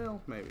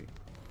 Well, maybe.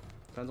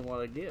 Depends on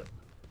what I get.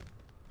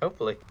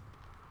 Hopefully.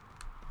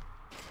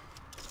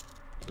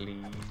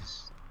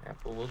 Please.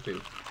 Apple will do.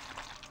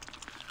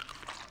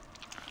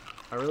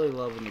 I really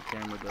love when the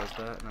camera does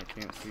that and I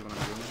can't see what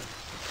I'm doing.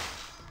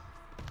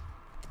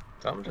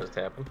 Something just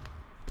happened.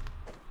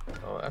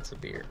 Oh, that's a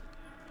beer.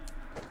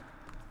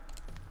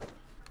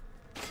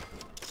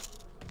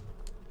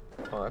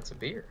 Oh, that's a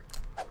beer.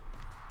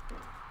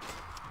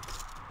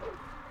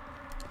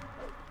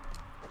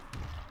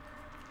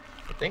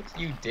 I think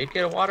you did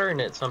get a water and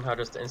it somehow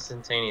just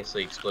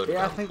instantaneously exploded.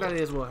 Yeah, I on the think floor. that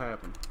is what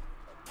happened.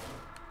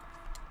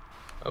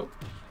 Oh.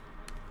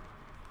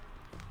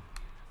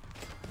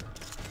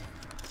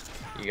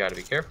 You gotta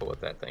be careful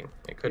with that thing.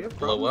 It could You have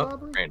blow problems,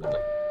 up Aubrey? randomly.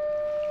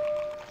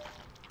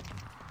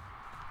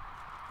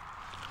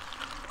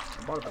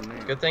 I bought a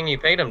banana. Good thing you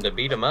paid him to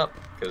beat him up,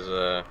 because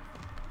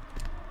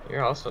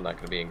you're also not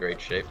gonna be in great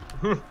shape.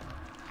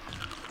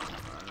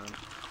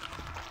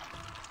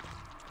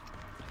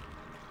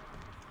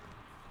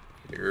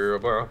 You're a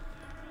bro.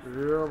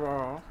 Yeah,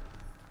 bro.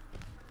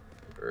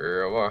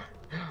 Never.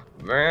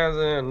 Man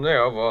than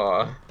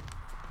never.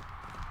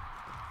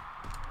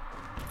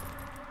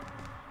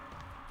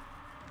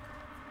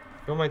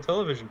 You want my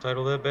television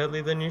title that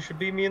badly, then you should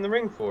beat me in the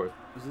ring for it.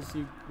 Is this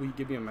you? Will you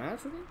give me a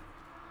match with him?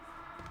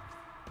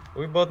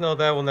 We both know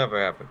that will never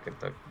happen,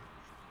 Kentucky.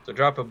 So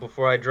drop it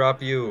before I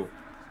drop you.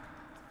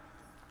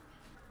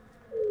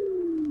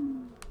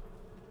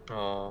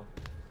 Oh,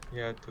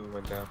 yeah, two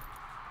went down.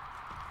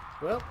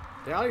 Well,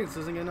 the audience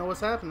isn't gonna know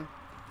what's happening.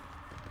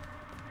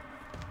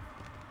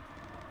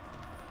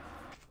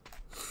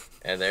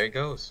 And there he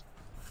goes.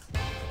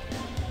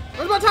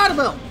 Where's my title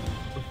belt?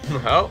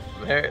 Oh,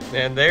 there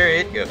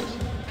it goes.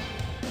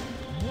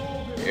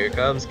 Here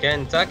comes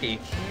Ken Tucky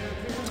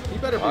You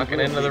better be walking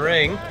real into the big.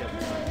 ring.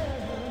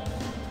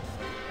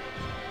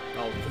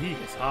 Oh, he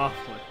is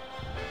awful.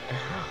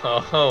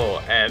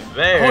 Oh, and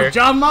there. Oh,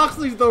 John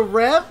Moxley's the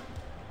ref?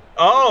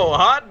 Oh,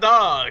 hot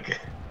dog.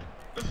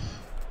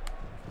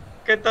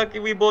 Kentucky,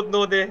 we both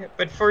know that,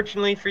 but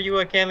fortunately for you,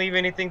 I can't leave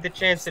anything to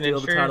chance and Steal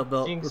the ensure title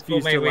belt, things go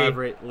refuse my to way.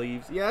 elaborate,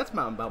 leaves. Yeah, that's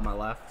about my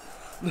life.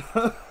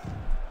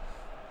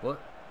 What?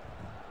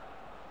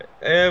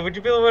 Would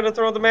you be able to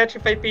throw the match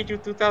if I paid you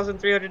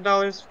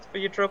 $2,300 for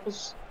your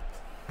troubles?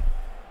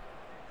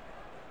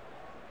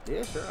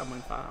 Yeah, sure. I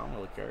mean, fine. I don't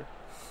really care.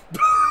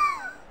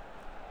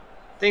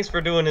 Thanks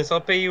for doing this.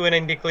 I'll pay you when I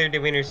declare the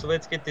winner, so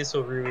let's get this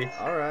over with.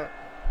 All right.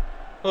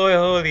 Holy,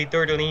 holy,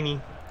 tortellini.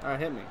 All right,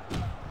 hit me.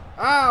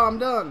 Ow, I'm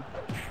done.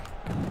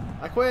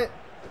 I quit.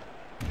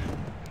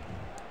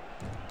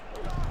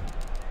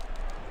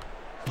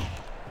 Now,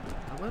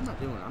 what am I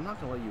doing? I'm not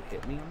gonna let you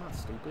hit me. I'm not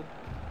stupid.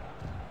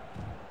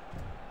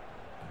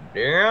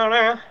 Down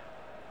there.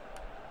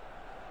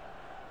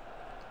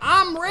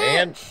 I'm rich.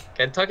 And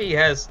Kentucky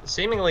has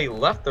seemingly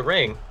left the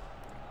ring.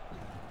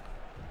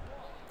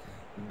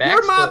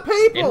 You're my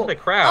people. In the I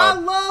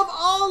crowd. love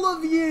all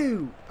of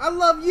you. I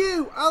love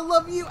you. I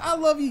love you. I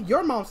love you.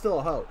 Your mom's still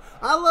a hoe.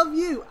 I love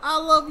you. I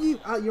love you.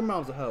 Your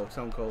mom's a hoe.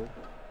 Stone Cold.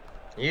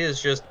 He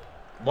is just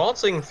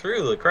waltzing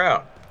through the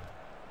crowd.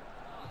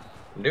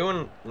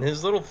 Doing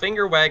his little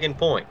finger wagging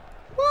point.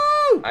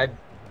 Woo! I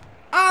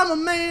I'm a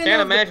man.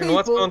 can't of the imagine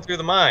what's people. going through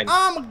the mind.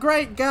 I'm a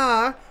great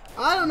guy.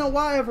 I don't know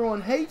why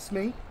everyone hates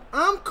me.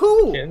 I'm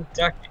cool.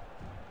 Kentucky.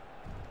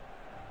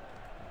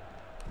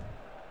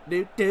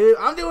 Dude,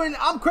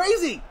 I'm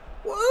crazy.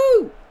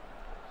 Woo!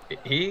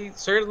 He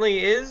certainly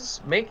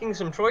is making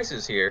some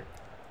choices here.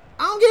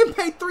 I'm getting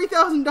paid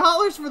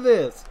 $3,000 for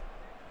this.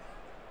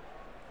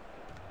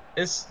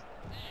 This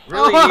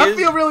really I is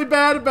feel really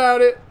bad about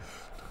it.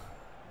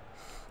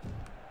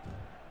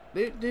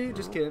 Dude,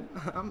 just kidding.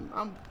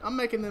 I'm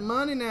making the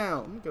money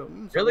now.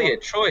 really a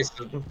choice.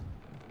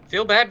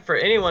 Feel bad for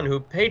anyone who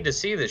paid to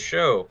see the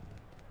show.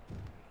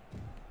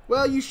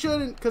 Well, you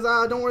shouldn't, because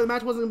don't worry, the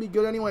match wasn't going to be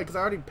good anyway, because I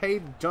already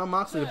paid John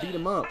Moxley to beat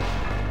him up.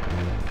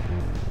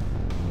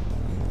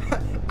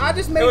 I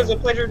just made... It was a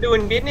pleasure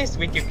doing business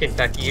with you,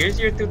 Kentucky. Here's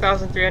your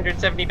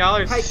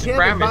 $2,370. Hey,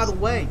 Kevin, by the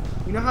way,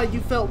 you know how you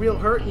felt real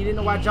hurt and you didn't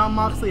know why John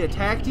Moxley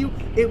attacked you?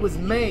 It was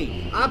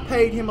me. I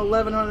paid him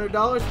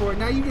 $1,100 for it.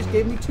 Now you just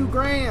gave me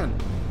 $2,000.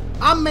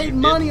 I made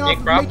money off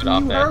of making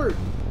you hurt.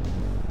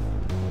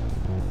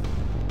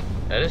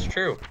 That is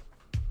true.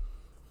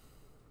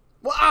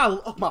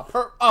 Well,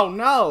 oh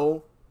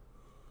no.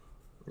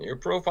 Your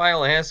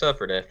profile has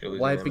suffered after losing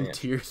that Wiping match.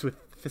 tears with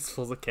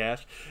fistfuls of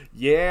cash.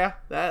 Yeah,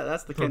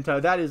 that's the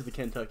Kentucky. That is the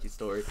Kentucky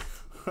story.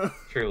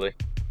 Truly.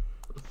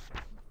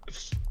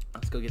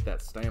 Let's go get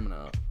that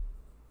stamina up.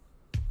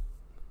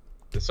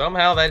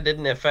 Somehow that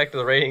didn't affect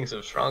the ratings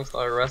of Strong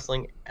Style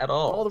Wrestling at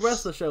all. Well, the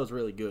rest of the show is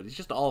really good. It's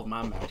just all of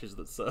my matches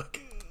that suck.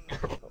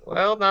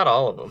 Well, not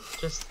all of them.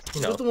 Just, you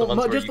know,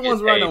 Just the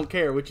ones where I don't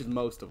care, which is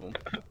most of them.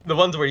 The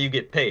ones where you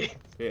get paid.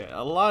 Yeah,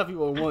 a lot of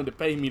people are willing to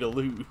pay me to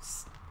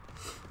lose.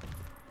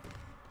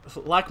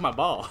 Like my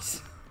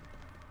boss.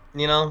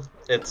 You know,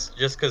 it's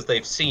just because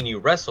they've seen you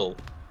wrestle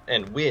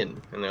and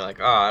win. And they're like,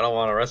 oh, I don't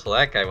want to wrestle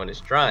that guy when he's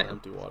trying.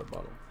 Empty water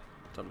bottle.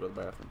 Time to go to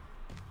the bathroom.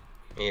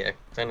 Yeah,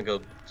 time to go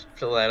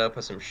fill that up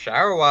with some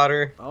shower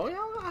water. Oh, yeah,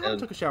 I haven't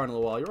took a shower in a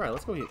little while. You're right,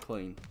 let's go get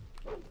clean.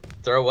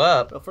 Throw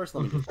up. Well, first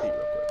let me just pee real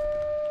quick.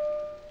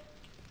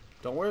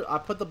 Don't worry, I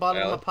put the bottle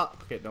in my pot.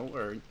 Okay, don't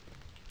worry.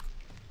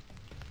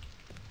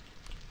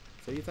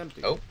 See, it's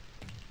empty. Oh.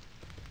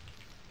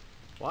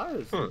 Why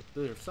is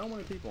there so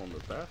many people in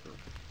this bathroom?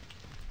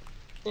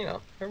 You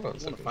know,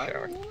 everyone's looking to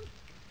shower.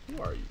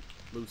 Who are you?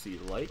 Lucy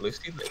Lake?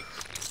 Lucy Lake.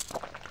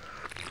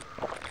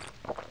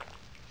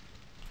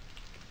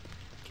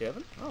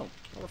 Kevin? Oh, well,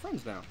 we're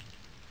friends now.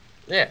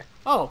 Yeah.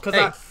 Oh,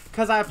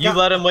 because I've You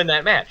let him win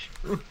that match.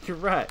 You're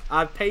right.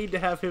 I paid to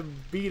have him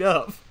beat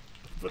up.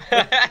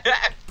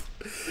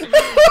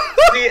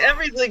 See,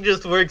 everything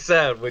just works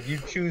out when you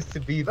choose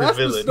to be the villain.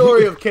 That's the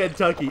story of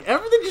Kentucky.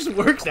 Everything just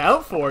works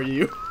out for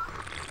you.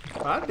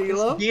 Hi,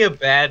 D-Lo. Be a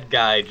bad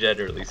guy,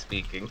 generally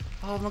speaking.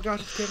 Oh my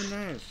gosh, it's Kevin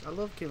Nash. I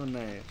love Kevin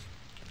Nash.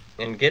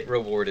 And get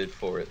rewarded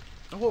for it.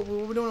 Oh, what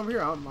are we doing over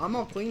here? I'm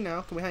all clean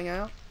now. Can we hang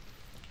out?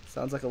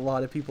 Sounds like a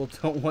lot of people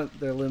don't want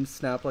their limbs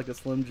snapped like a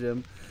Slim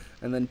Jim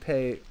and then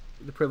pay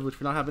the privilege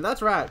for not having.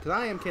 That's right, because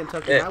I am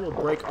Kentucky and I will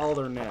break all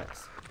their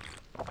necks.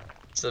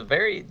 It's a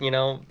very, you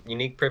know,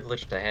 unique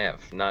privilege to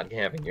have, not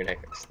having your neck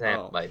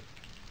snapped by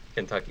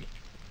Kentucky.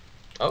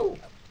 Oh,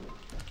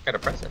 got a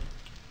present.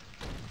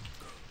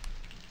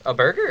 A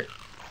burger.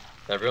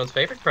 Everyone's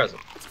favorite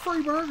present. It's a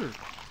free burger.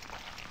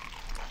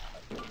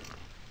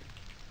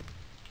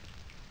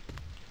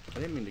 I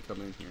didn't mean to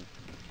come in here.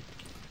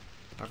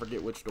 I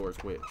forget which door is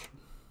which.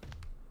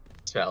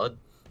 It's valid.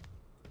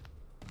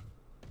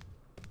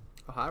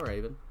 Oh, hi,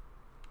 Raven.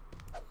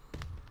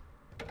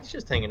 He's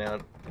just hanging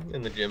out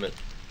in the gym at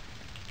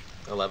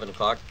 11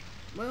 o'clock.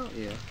 Well,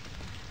 yeah.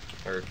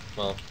 Or,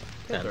 well,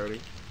 10:30.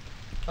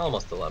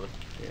 Almost 11.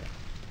 Yeah.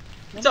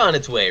 It's on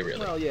its way,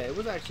 really. Well, yeah, it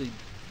was actually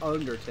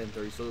under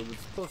 10:30, so it was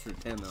closer to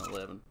 10 than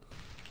 11.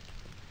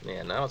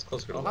 Yeah, now it's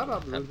closer to 11. Oh, how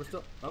about Rude? We're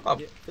still... Oh, Oh.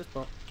 yeah, fist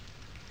bump.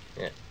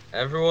 Yeah.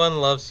 Everyone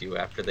loves you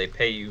after they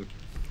pay you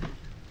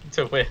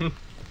to win.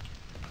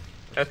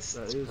 That's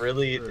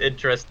really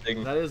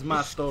interesting. That is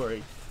my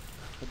story.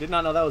 I did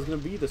not know that was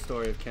going to be the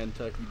story of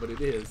Kentucky, but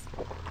it is.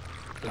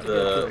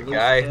 The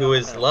guy who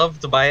is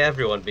loved by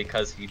everyone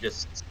because he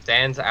just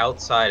stands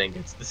outside and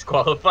gets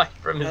disqualified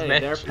from his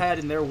match. They're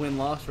padding their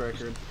win-loss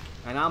record,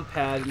 and I'm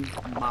padding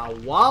my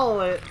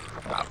wallet.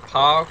 My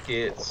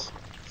pockets.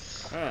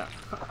 Yeah.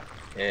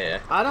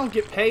 Yeah. I don't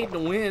get paid to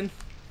win.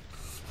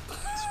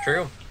 It's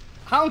true.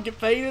 I don't get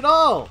paid at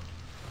all.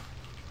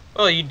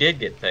 Well, you did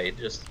get paid,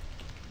 just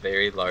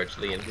very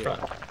largely in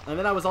front. And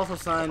then I was also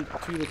signed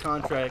to the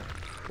contract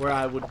where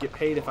I would get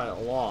paid if I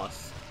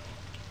lost,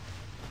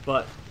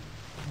 but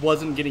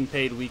wasn't getting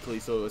paid weekly,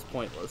 so it was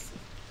pointless.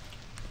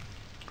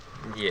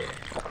 Yeah.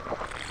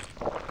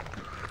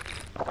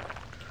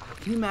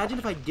 Can you imagine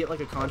if I get like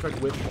a contract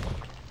with...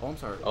 Oh, I'm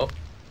sorry. Oh.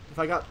 If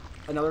I got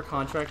another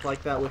contract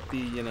like that with the,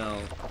 you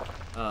know,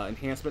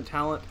 enhancement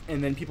talent,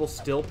 and then people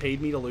still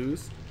paid me to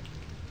lose?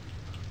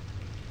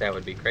 That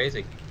would be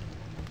crazy.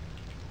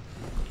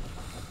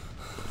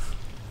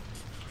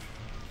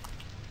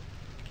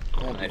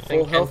 I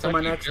full health for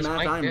my next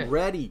match. I'm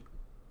ready.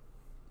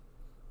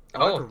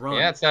 Oh,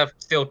 yeah, it's a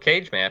steel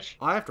cage match.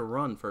 I have to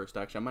run first,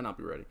 actually. I might not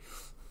be ready.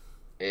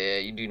 Yeah,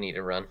 you do need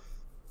to run.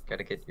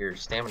 Gotta get your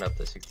stamina up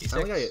to 66. I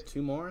only gotta get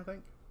 2 more, I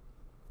think.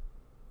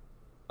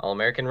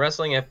 All-American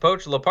Wrestling have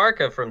poached La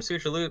Parka from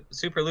Super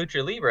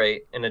Lucha Libre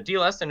in a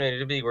deal estimated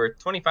to be worth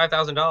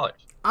 $25,000.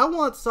 I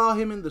once saw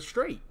him in the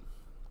straight.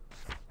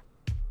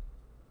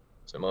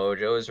 Samoa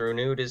Joe has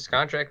renewed his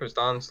contract with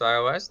Strong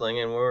Style Wrestling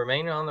and will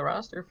remain on the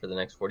roster for the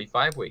next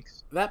 45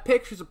 weeks. That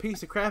picture's a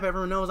piece of crap.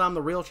 Everyone knows I'm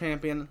the real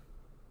champion.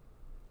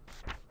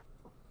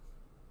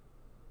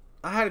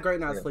 I had a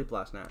great night's sleep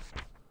last night.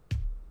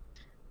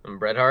 And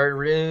Bret Hart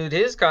renewed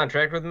his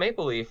contract with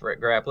Maple Leaf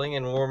Grappling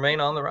and will remain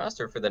on the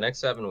roster for the next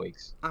 7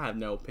 weeks. I have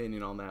no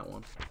opinion on that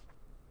one.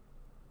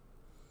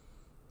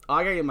 Oh,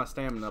 I gotta get my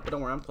stamina up, but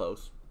don't worry, I'm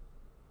close.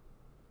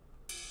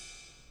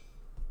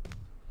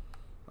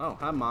 Oh,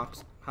 hi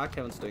Mox. Hi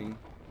Kevin Steen.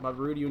 Bobby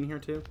Roode, you in here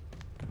too?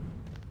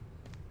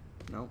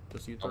 No,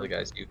 just you three. All the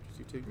guys you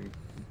two.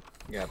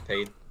 got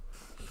paid.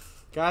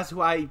 Guys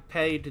who I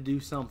paid to do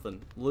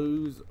something.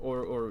 Lose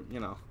or you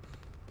know,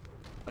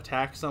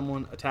 attack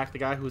someone, attack the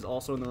guy who is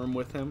also in the room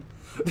with him.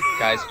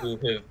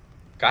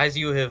 guys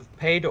you have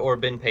paid or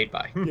been paid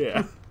by.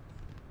 Yeah.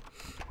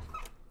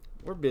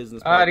 We're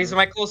business partners. These are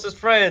my closest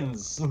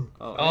friends.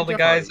 Oh, all the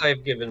guys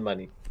I've given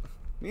money.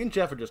 Me and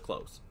Jeff are just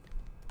close.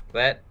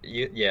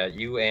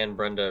 You and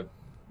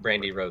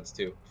Brandy Rhodes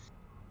too.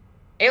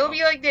 I hope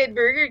you like that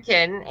burger,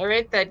 Ken. I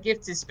wrote that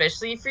gift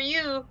especially for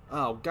you.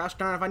 Oh, gosh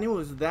darn, if I knew it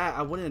was that,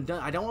 I wouldn't have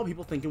done. I don't want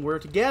people thinking we're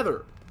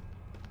together.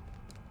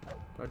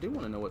 But I do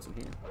want to know what's in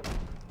here.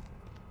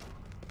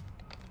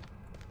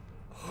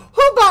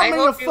 Who bought me a phone?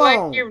 I hope you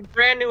like your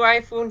brand new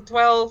iPhone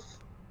 12.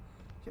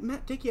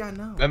 Matt Dickey, I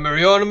know. Remember,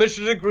 you're on a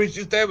mission to increase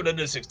your stamina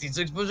to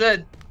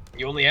 66%.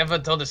 You only have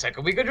until the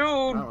second week of June.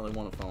 I don't really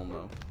want a phone,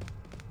 though.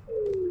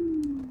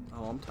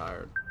 Oh, I'm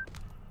tired.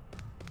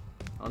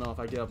 I don't know if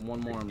I get up one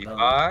more, I'm done.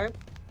 55.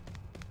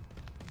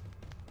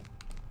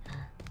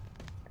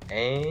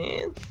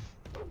 And...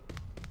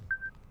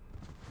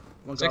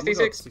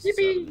 66.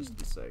 Yippee! Just to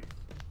be safe.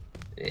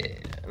 Yeah,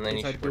 and then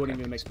you I should do it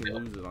even makes me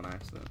lose it on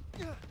accident.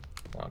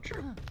 Oh,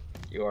 true.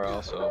 You are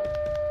also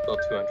still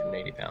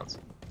 280 pounds.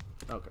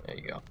 Okay. There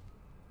you go.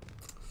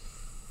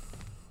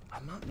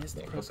 I'm not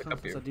missing the Yeah, press go pick up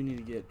conference. your- I do need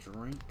to get a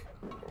drink.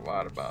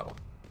 Water bottle.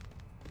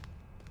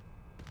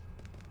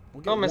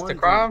 We'll Don't miss one the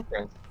drink.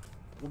 conference.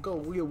 We'll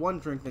get one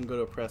drink, then go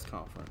to a press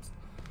conference.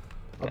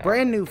 A Yeah.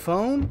 brand new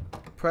phone?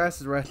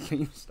 Press is red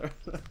team start.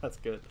 That's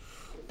good.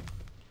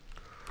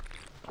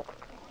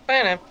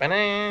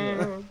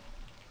 Ba-da-ba-da.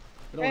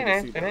 We don't want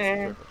to see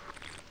that.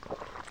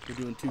 You're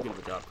doing too good of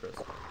a job, Chris.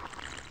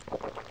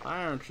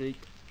 Iron Cheek.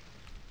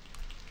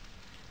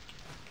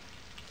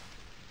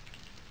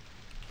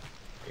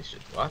 You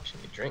should watch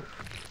me drink.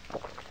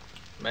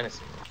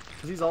 Menacingly.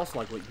 Because he's also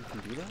like, wait, you can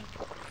do that?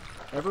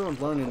 Everyone's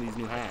learning these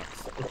new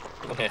hacks.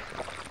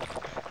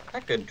 I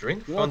could drink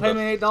You from want to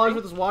pay me $8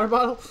 for this water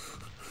bottle?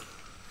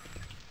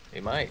 He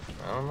might.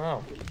 I don't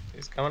know.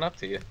 He's coming up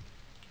to you.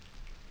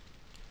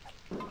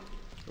 You're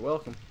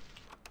welcome.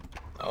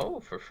 Oh,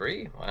 for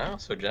free. Wow,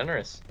 so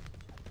generous.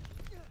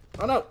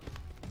 Oh no!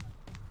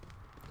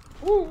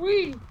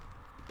 Woo-wee!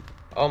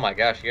 Oh my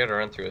gosh, you gotta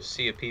run through a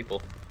sea of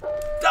people.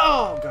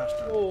 Oh gosh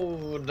darn.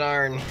 Oh,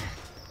 darn.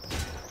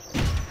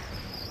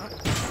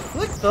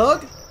 Flick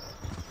thug!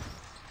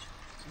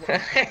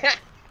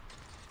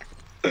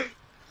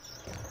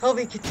 Hold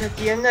me,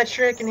 Kentucky. I'm not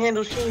sure I can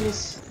handle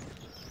Sheamus.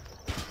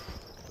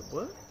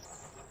 What?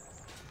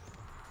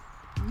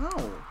 No.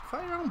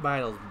 Fight your own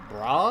battles,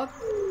 broad.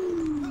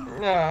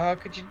 No, how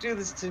could you do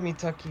this to me,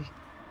 Tucky?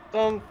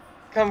 Don't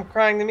come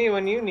crying to me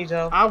when you need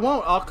help. I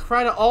won't. I'll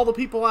cry to all the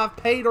people I've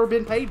paid or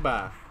been paid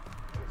by.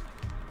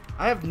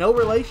 I have no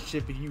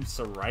relationship with you,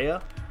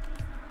 Saraya.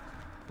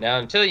 Now,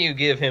 until you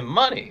give him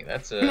money,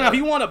 that's a... Now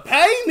you want to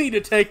pay me to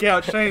take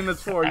out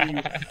Sheamus for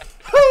you.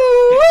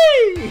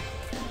 Hoo-wee!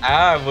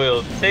 I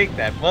will take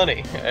that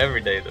money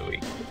every day of the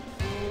week.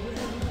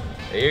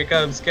 Here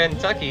comes Ken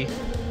Tucky.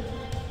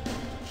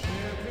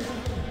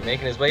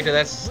 Making his way to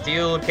that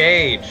steel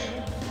cage.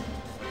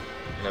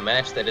 In a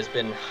match that has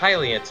been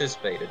highly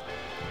anticipated.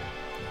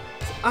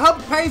 I hope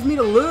it pays me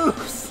to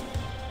lose.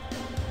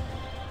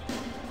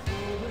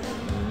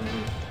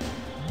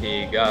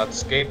 He got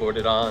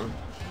skateboarded on.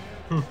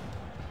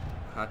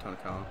 Hi, Tony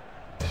Khan.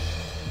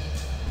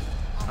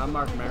 I'm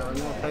Mark Marrow.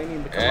 You want to pay me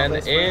and become my And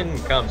best in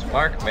friend? comes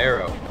Mark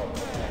Marrow.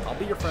 I'll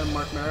be your friend,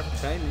 Mark Marrow, if you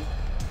pay me.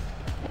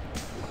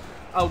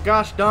 Oh,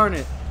 gosh darn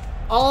it.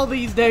 All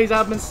these days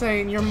I've been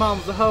saying your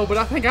mom's the hoe, but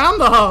I think I'm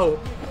the hoe.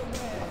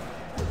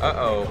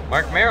 Uh-oh.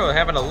 Mark Marrow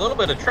having a little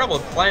bit of trouble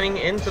climbing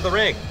into the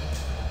ring.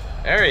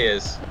 There he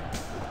is.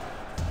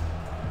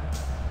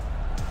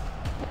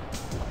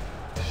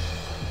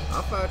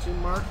 I'll fight you,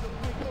 Mark.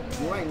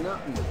 You ain't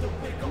nothing.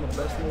 I'm the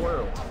best in the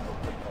world.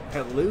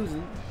 At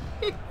losing.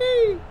 You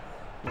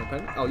wanna pay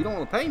me? Oh, you don't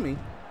want to pay me?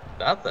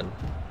 Nothing.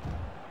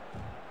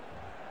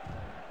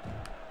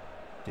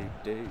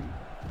 Dude.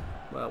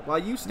 Well, while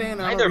you stand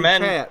there, Neither I'm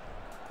men- chat,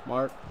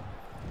 Mark.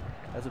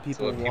 That's what That's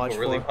people what people watch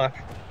really for. watch.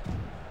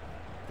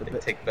 The They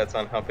bit- take bets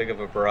on how big of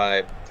a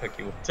bribe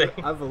Tucky will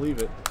take. I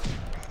believe it.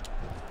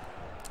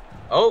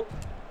 Oh!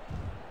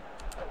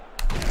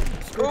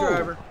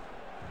 Screwdriver.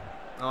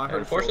 Oh, I heard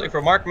Unfortunately a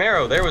for Mark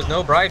Marrow, there was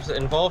no bribes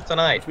involved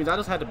tonight. which means I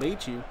just had to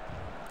beat you.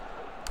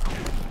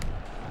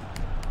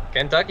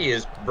 Kentucky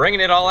is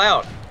bringing it all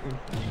out.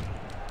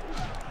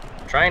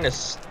 Trying to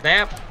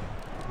snap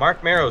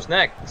Mark Marrow's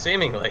neck,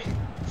 seemingly.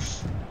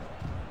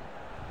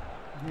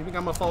 You think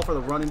I'm gonna fall for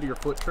the run into your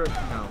foot trick?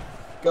 No.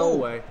 Go Ooh.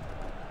 away.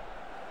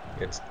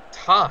 Gets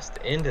tossed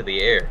into the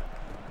air.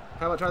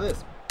 How about try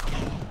this?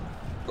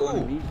 Ooh,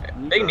 Knee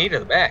big drop. knee to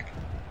the back.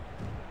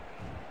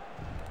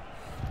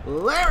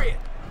 Lariat!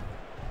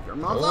 Your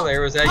mom's Oh,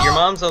 there was that. Your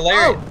mom's a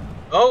lariat.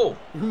 Oh!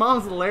 Your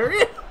mom's a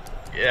lariat?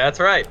 Yeah, that's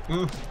right.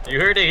 You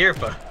heard it here,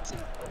 folks.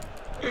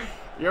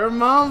 Your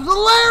mom's a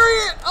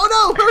lariat!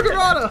 Oh no! Hurricane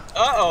Rana!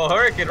 Uh-oh,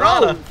 Hurricane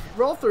Rana.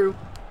 Roll through.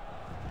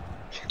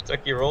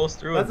 Kentucky rolls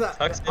through and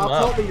tucks him I'll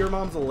up. call it your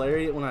mom's a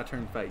lariat when I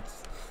turn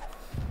face.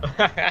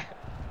 I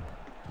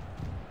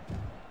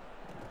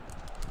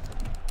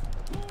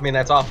mean,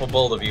 that's awful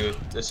bold of you,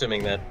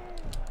 assuming that,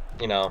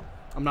 you know...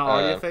 I'm not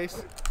already a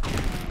face?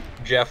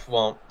 Jeff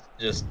won't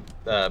just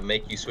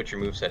make you switch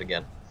your moveset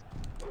again.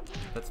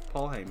 That's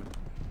Paul Heyman.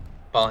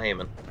 Paul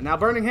Heyman. And now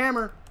Burning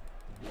Hammer.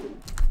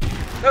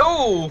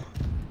 No!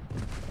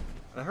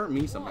 That hurt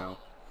me somehow.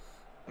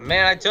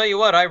 Man, I tell you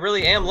what, I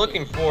really am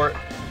looking for...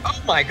 Oh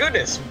my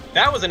goodness!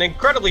 That was an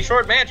incredibly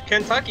short match.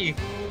 Kentucky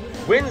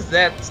wins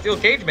that steel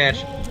cage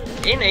match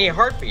in a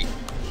heartbeat.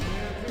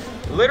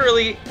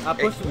 Literally a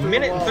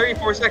minute and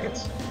 34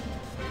 seconds.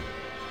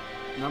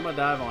 And I'm gonna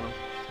dive on him.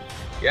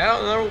 Yeah, I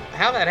don't know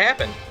how that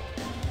happened.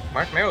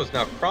 Mark Merrow's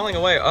now crawling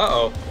away.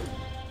 Uh-oh.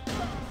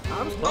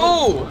 I was close,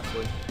 Oh!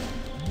 honestly.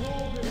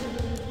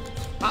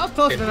 I was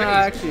closer than I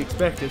actually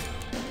expected.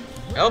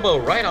 Elbow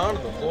right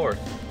onto the floor.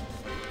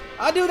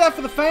 I do that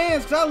for the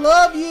fans, because I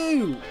love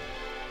you.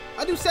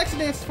 I do sexy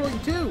dances for you,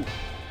 too.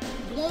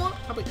 You want one?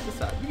 How about this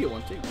side? You get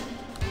one, too.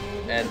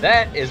 And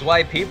that is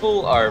why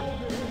people are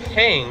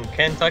paying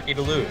Kentucky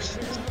to lose.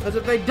 Because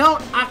if they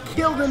don't, I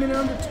kill them in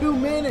under 2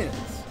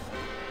 minutes.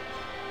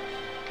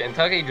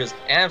 Kentucky just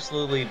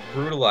absolutely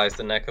brutalized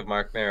the neck of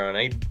Mark Merrow, and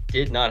he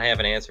did not have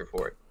an answer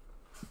for it.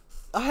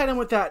 I had him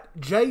with that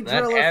J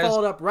Driller has-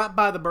 followed up right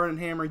by the Burning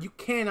Hammer. You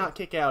cannot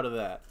kick out of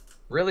that.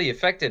 Really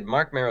affected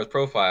Mark Merrow's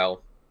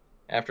profile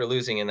after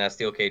losing in that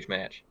steel cage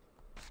match.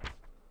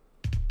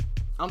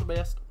 I'm the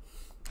best.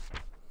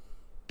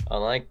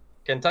 Unlike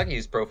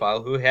Kentucky's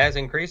profile, who has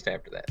increased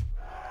after that.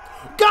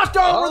 Gosh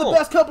darn, we're the Oh.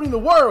 best company in the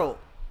world.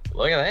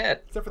 Look at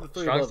that. Except for the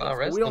three Strong above Style us, but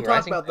Wrestling we don't talk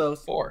Rising about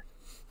those. 4.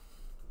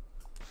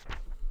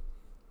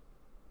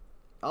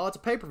 Oh, it's a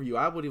pay-per-view.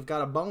 I would have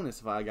got a bonus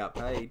if I got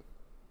paid.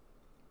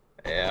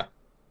 Yeah.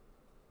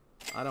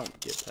 I don't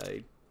get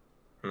paid.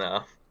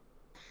 No.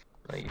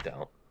 No, you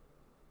don't.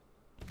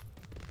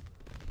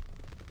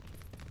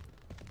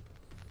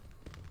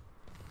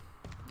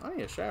 I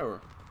need a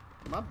shower.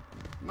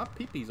 My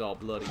pee-pee's all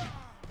bloody.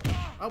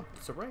 Oh,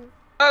 it's a red.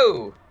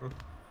 Oh!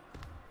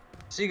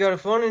 So you got a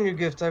phone in your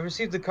gift. I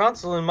received a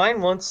console in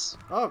mine once.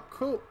 Oh,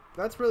 cool.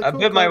 That's really I cool.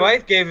 bet my Cody.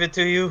 wife gave it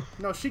to you.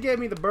 No, she gave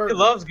me the She burger.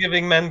 loves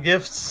giving men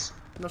gifts.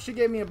 No, she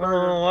gave me a I don't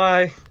burger. know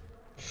why.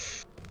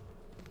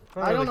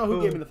 I don't know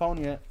who gave me the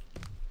phone yet.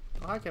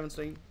 Oh, hi, Kevin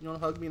Steen. You want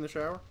to hug me in the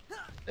shower?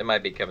 It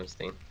might be Kevin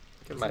Steen.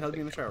 Kevin Might Steen, hug be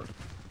me in the shower.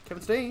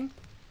 Kevin Steen?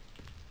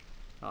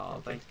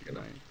 Oh, thank you,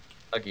 man.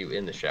 Hug you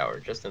in the shower,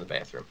 just in the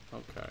bathroom.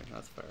 Okay,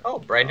 that's fair. Oh,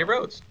 Brandy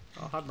Rhodes.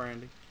 Oh, hi,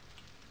 Brandy.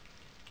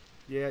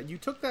 Yeah, you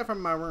took that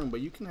from my room,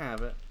 but you can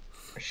have it.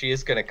 She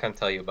is gonna come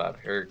tell you about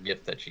her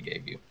gift that she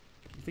gave you.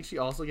 You think she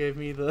also gave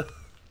me the...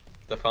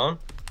 The phone?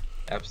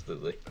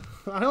 Absolutely.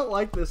 I don't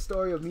like this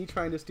story of me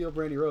trying to steal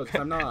Brandy Rhodes,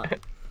 'cause I'm not.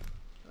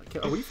 Okay,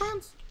 are we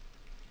friends?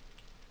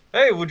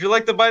 Hey, would you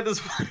like to buy this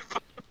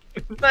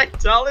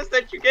 $9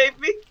 that you gave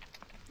me?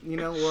 You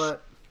know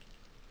what?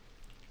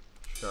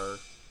 Sure.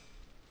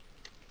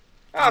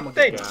 Ah, I'm a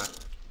good thanks. guy.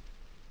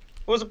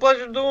 It was a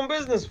pleasure doing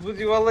business with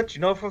you. I'll let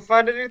you know if I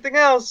find anything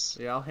else.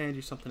 Yeah, I'll hand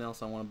you something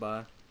else I want to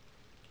buy.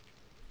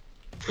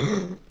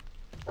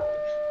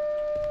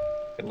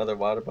 Another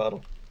water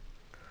bottle.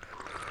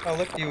 Oh,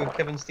 look, you and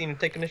Kevin Steen are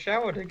taking a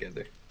shower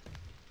together.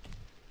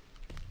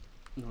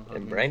 You wanna hug me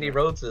And in the Brandy shower?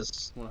 Rhodes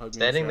is Wanna hug me in the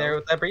standing there shower?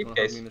 with that You wanna hug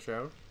briefcase. me in the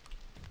shower?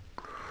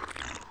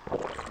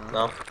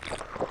 No.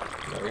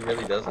 No, he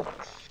really doesn't.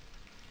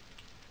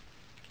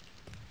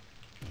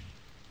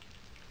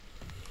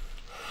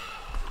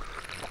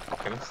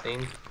 Kevin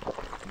Steen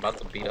about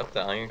to beat up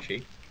the Iron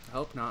Sheik. I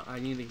hope not. I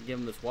need to give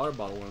him this water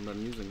bottle when I'm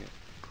done using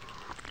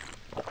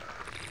it.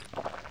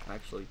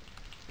 Actually,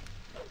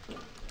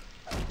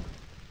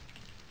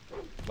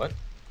 What?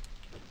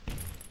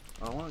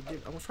 I want to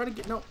get. I was trying to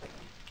get. No.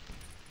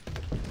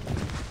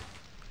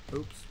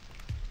 Oops.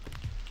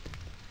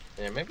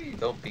 Yeah, maybe you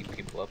don't beat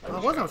people up. I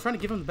wasn't. I was trying to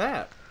give him the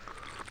bat.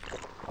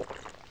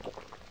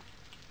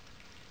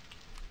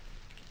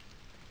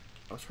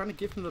 I was trying to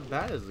give him the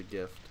bat as a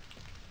gift.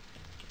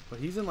 But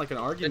he's in like an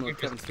argument you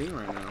with Kevin Steen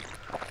right now.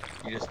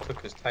 You just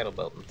took his title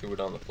belt and threw it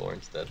on the floor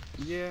instead.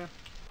 Yeah.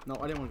 No,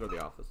 I didn't want to go to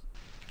the office.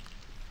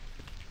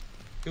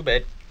 Too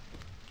bad.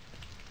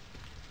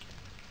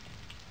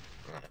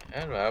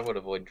 I would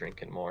avoid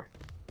drinking more.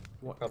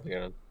 What? Probably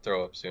gonna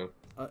throw up soon.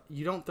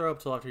 You don't throw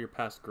up till after you're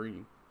past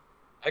green.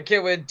 I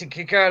can't wait to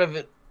kick out of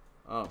it.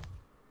 Oh.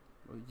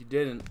 Well, you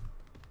didn't.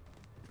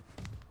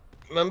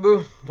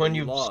 Remember when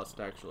you lost,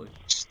 actually.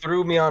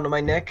 threw me onto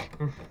my neck?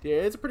 Yeah,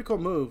 it's a pretty cool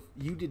move.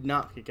 You did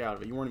not kick out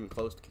of it. You weren't even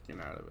close to kicking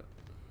out of it.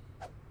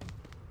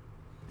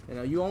 You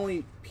know, you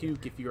only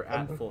puke if you're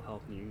at full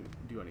health and you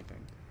do anything.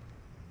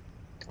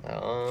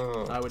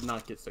 Oh. I would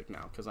not get sick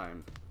now because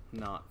I'm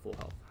not full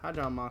health. Hi,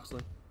 John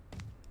Moxley.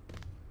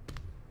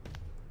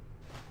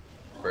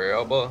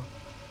 Bravo.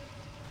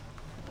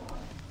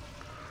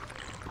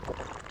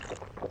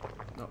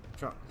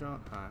 John,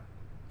 hi.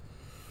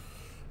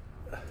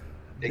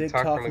 Big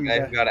talk from a guy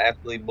who got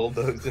absolutely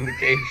bulldozed in the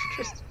cage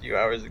just a few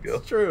hours ago.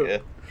 It's true. Yeah,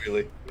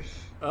 really.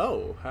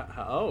 Oh,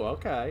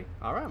 okay.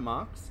 All right,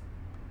 Mox.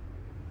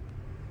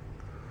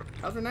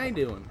 How's Renee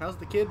doing? How's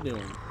the kid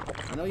doing?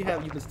 I know you've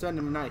been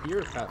spending the night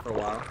here, Pat, for a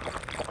while.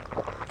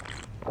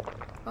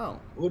 Oh.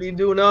 What are you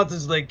doing out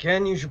this late,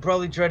 Ken? You should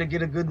probably try to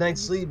get a good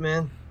night's sleep,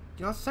 man.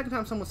 You know, it's the second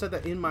time someone said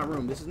that in my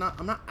room.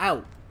 I'm not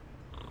out.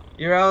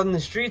 You're out in the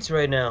streets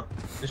right now.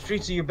 The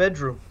streets of your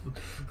bedroom.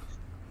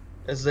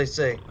 As they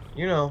say.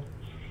 You know.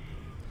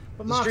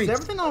 But Mox, is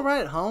everything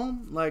alright at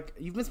home? Like,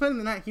 you've been spending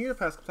the night here the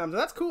past couple times.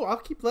 That's cool. I'll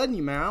keep letting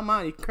you, man. I don't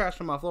mind. You can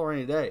crash on my floor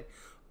any day.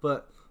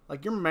 But,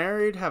 like, you're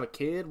married, have a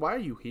kid. Why are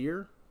you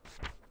here?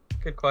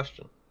 Good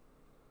question.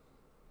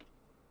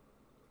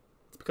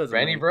 It's because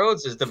Randy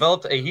Rhodes has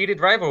developed a heated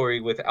rivalry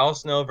with Al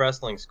Snow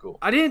Wrestling School.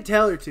 I didn't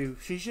tell her to.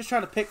 She's just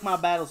trying to pick my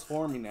battles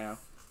for me now.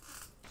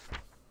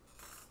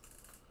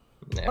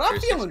 But I'm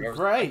feeling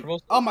great.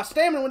 Oh, my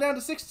stamina went down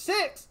to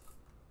 66.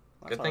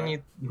 Good thing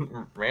you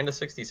ran to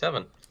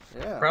 67.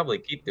 Yeah. Probably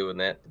keep doing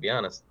that, to be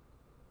honest.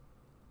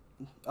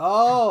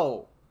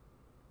 Oh.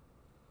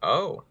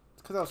 Oh.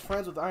 It's because I was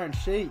friends with Iron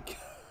Sheik.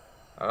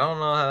 I don't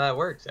know how that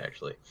works,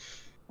 actually.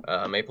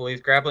 Maple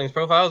Leaf Grappling's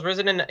profile has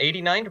risen in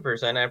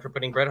 89% after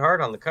putting Bret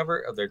Hart on the cover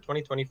of their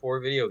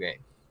 2024 video game.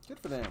 Good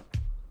for them.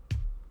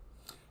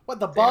 What,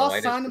 the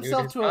boss signed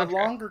himself to a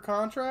longer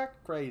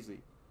contract? Crazy.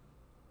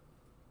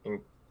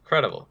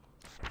 Incredible.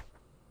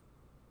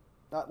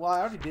 Well, I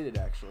already did it,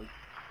 actually.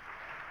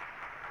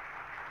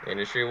 The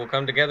industry will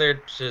come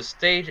together to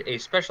stage a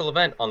special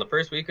event on the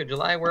first week of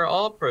July where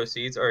all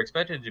proceeds are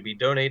expected to be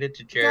donated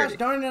to charity. Gosh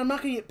darn it, I'm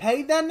not going to get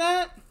paid that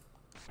night?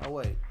 Oh,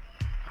 wait.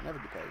 I never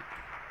get paid.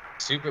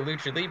 Super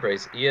Lucha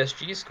Libre's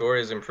ESG score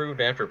is improved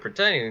after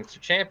pretending to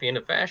champion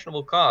a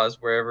fashionable cause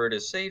wherever it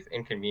is safe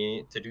and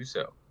convenient to do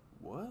so.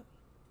 What?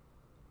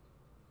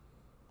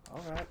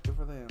 Alright, good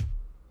for them.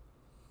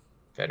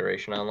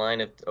 Federation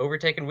Online have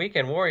overtaken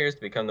Weekend Warriors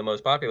to become the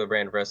most popular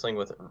brand of wrestling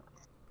with...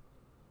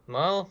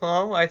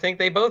 Well, I think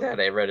they both had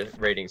a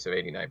ratings of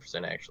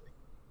 89%, actually.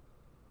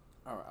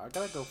 Alright, I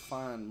gotta go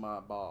find my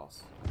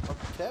boss. Oh,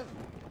 Kevin.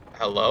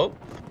 Hello?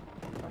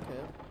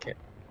 Okay.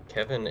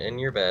 Kevin in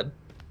your bed.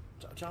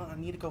 John, I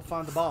need to go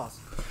find the boss.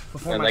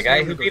 And the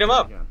guy who beat him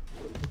up. Again.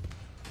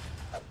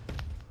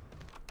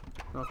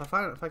 No, if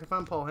I can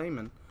find Paul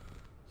Heyman,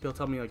 he'll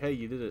tell me, like, hey,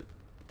 you did it.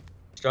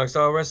 Strong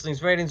Style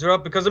Wrestling's ratings are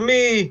up because of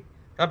me!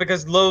 Not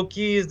because Low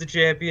Key is the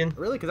champion.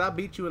 Really? Because I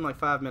beat you in, like,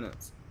 5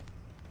 minutes.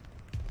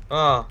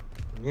 Oh,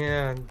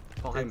 yeah.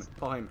 Paul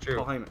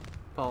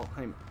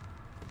Heyman.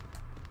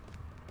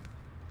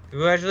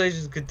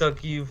 Congratulations,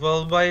 Kentucky. You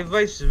followed my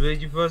advice and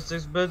made your first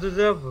 6 better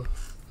than ever.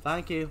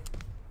 Thank you.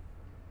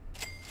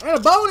 And a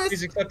bonus!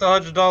 Please accept the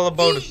 $100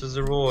 bonus as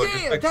a reward.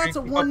 Yeah, that's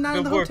a 1 night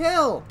in the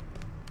hotel.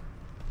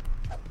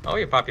 Oh,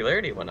 your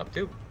popularity went up,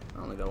 too. I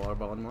don't need that water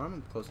bottle anymore.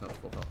 I'm close enough to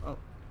full health. Oh,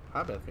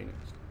 hi, Beth Phoenix.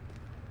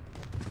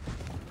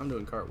 I'm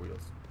doing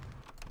cartwheels.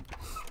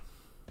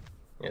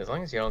 Yeah, as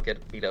long as you don't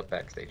get beat up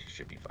backstage, you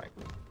should be fine.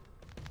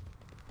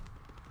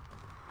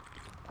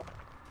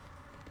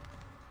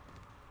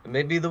 I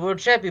may be the world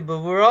champion, but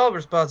we're all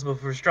responsible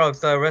for Strong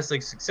Style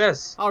Wrestling's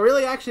success. Oh,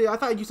 really? Actually, I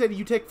thought you said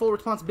you take full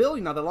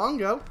responsibility not that long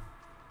ago.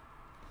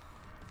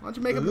 Why don't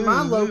you make up your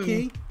mind, Low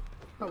Key?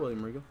 Hi,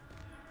 William Regal.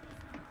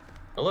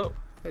 Hello.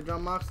 Hey,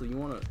 John Moxley, you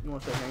wanna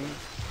say hands?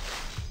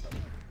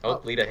 Oh,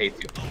 Lita hates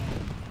you.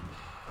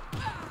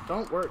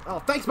 Don't worry. Oh,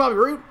 thanks, Bobby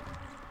Roode.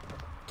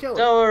 Kill it.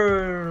 Don't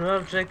worry,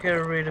 I'll take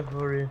care of Rita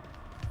for you.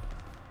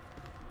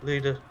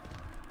 Lita.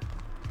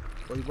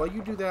 While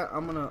you do that,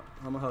 I'm gonna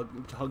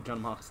hug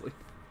John Moxley.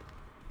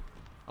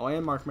 Oh,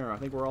 and Mark Mero. I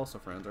think we're also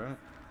friends, right?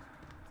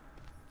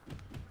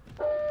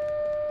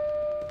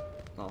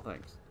 Oh,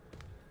 thanks.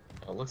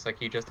 Well, it looks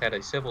like you just had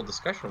a civil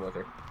discussion with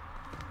her.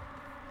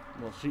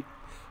 Well,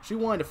 she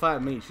wanted to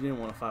fight me. She didn't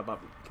want to fight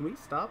Bobby. Can we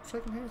stop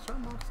shaking hands,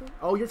 John Moxley?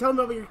 Oh, you're telling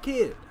me about your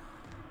kid.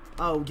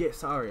 Oh, yeah,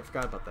 sorry. I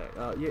forgot about that.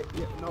 Yeah,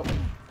 no.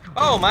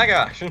 Oh, my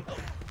gosh.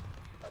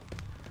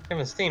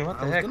 Kevin Steen, what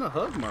the heck? I was going to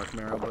hug Mark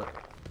Mero, but...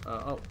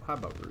 oh, hi,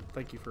 Bobby Roode.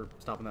 Thank you for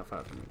stopping that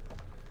fight for me.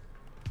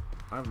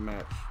 I have a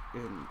match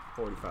in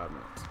 45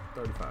 minutes.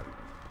 35 minutes.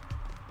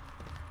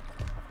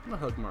 I'm going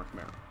to hug Mark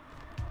Mero.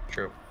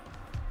 True.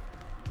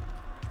 I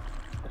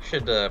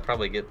should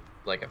probably get,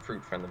 like, a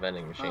fruit from the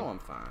vending machine. Oh, I'm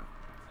fine.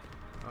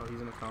 Oh, he's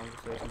in a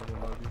conversation with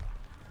one of you.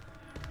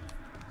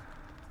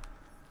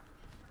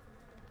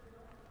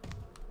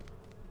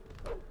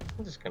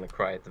 I'm just gonna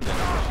cry at the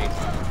vending machine.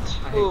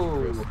 I hate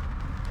you, Chris.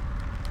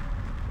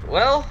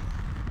 Well,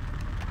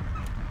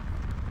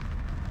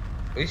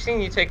 we've seen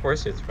you take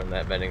worse hits from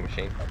that vending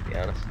machine, to be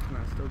honest. Can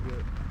I still get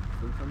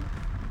food from it?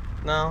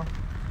 No,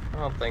 I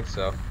don't think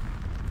so.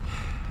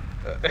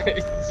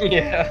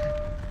 Yeah,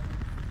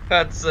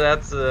 that's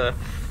a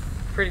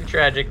pretty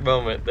tragic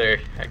moment there.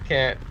 I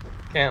can't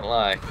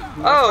lie.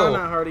 Oh,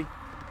 Matt Hardy.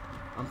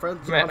 I'm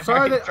friends. Matt I'm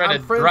sorry Hardy that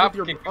I'm friends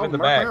with your. Oh,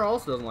 Mark Mero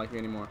also doesn't like me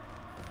anymore.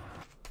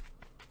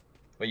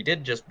 Well, you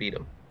did just beat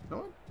him.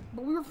 No,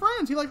 but we were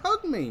friends. He like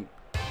hugged me.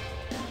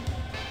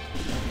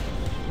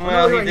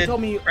 Well, no, he did.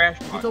 told me Crash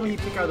he told me he'd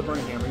pick out the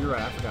burning hammer. You're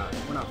right. I forgot.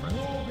 We're not friends.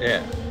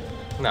 Yeah.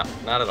 No,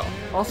 not at all.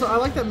 Also, I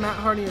like that Matt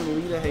Hardy and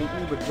Lita hate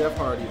me, but Jeff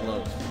Hardy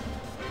loves me.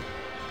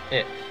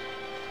 Yeah.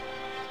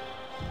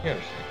 You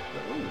understand.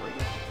 Ooh, right.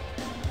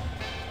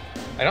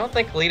 I don't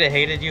think Lita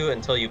hated you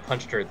until you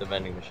punched her at the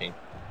vending machine.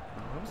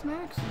 What was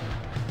next?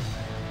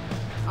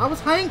 I was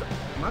hanged.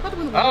 Am I about to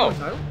win the Oh.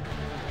 title?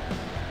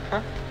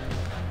 Huh?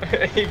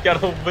 You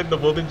gotta win the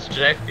women's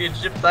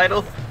championship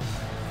title?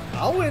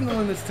 I'll win the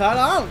women's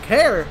title. I don't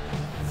care.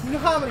 You know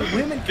how many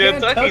women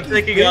Kentucky Kentucky's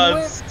taking been on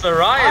with?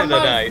 Soraya I might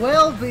tonight. as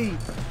well be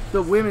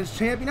the women's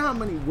champion. You know how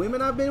many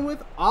women I've been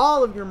with?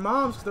 All of your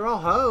moms, because they're all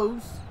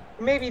hoes.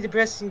 Maybe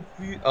depressing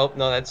for you. Oh,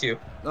 no, that's you.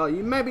 Oh,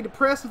 you may be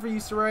depressing for you,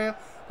 Soraya,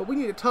 but we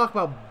need to talk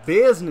about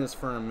business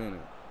for a minute.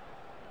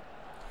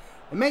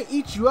 It may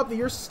eat you up that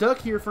you're stuck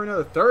here for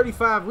another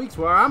 35 weeks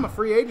while I'm a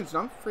free agent. So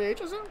I'm a free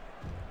agent soon?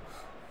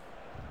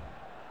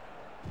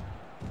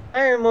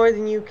 I earn more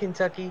than you,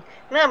 Kentucky,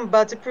 and I'm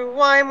about to prove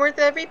why I'm worth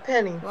every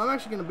penny. Well, I'm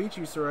actually going to beat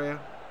you, Soraya.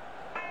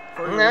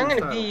 I'm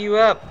gonna beat you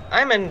up.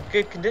 I'm in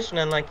good condition,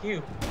 unlike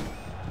you.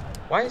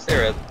 Why is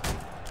there a...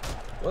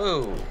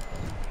 Whoa.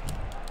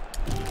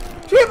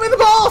 She hit me in the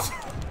balls!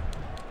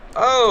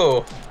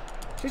 Oh!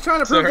 She's trying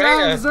to prove that I Soraya.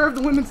 don't deserve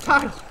the women's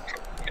title.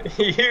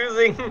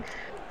 Using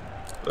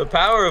the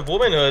power of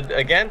womanhood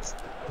against,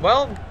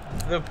 well,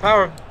 the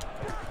power of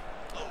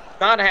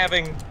not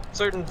having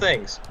certain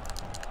things.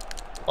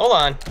 Hold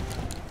on.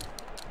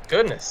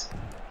 Goodness.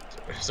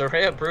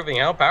 Soraya proving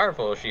how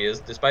powerful she is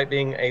despite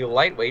being a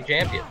lightweight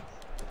champion.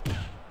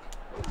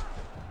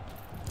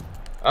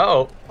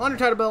 Uh-oh. On her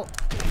title belt.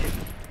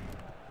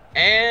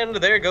 And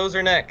there goes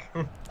her neck.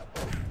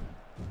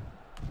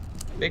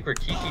 Big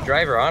Rikishi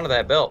driver onto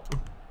that belt.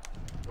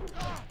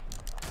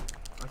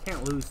 I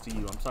can't lose to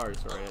you. I'm sorry,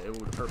 Soraya. It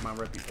would hurt my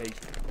reputation.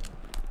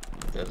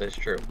 That is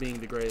true. Of being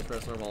the greatest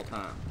wrestler of all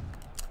time.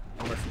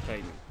 Unless you pay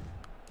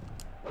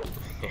me.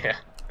 Yeah.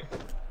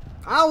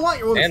 I don't want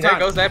your women's And there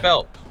title. goes that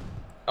belt.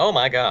 Oh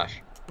my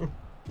gosh.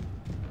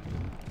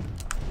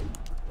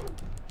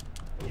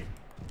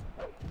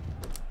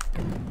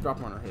 Drop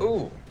him on her head.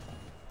 Ooh.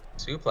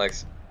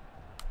 Suplex.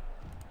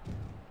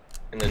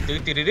 And the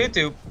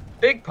doo-doo-doo-doo-doo.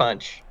 Big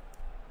punch.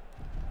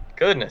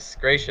 Goodness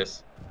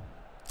gracious.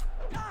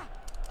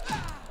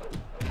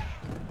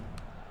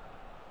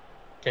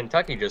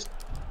 Kentucky just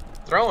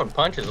throwing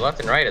punches left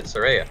and right at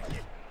Soraya.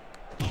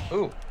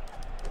 Ooh.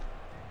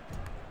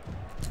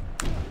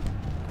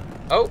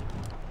 Oh.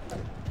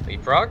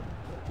 Leapfrog.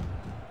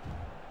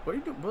 What are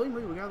you doing? William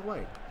Regal, get out of the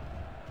way.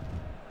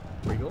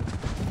 Regal.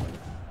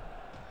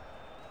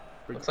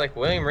 Looks like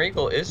William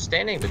Regal is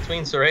standing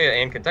between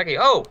Soraya and Kentucky.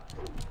 Oh!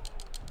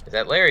 Is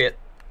that lariat?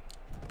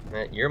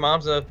 Your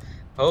mom's a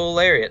whole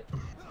lariat.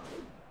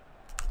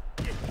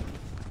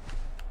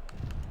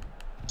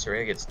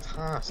 Soraya gets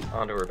tossed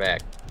onto her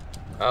back.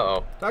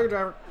 Uh-oh. Tiger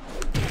driver.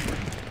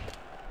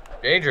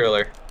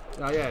 J-Driller.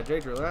 Oh yeah, J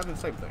Driller. I did the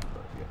same thing,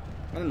 but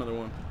yeah. And another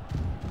one.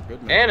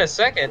 Good man. And a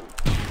second.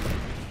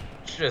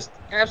 Just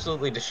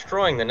absolutely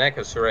destroying the neck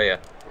of Soraya.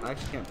 I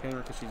actually can't pin her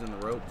because she's in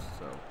the ropes,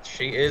 so.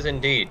 She is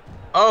indeed.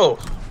 Oh!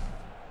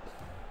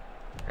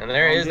 And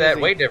there I'm is that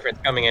dizzy. weight difference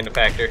coming into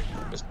factor.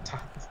 Just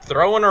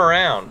throwing her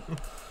around.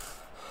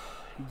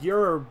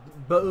 You're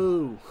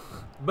boo.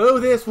 Boo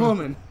this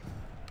woman.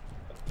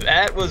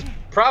 That was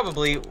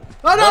probably.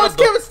 Oh no, it's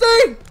Kevin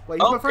Steen! Wait,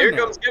 he's Oh, my friend here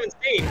now. comes Kevin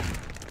Steen.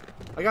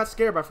 I got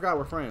scared, but I forgot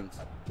we're friends.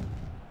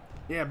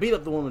 Yeah, beat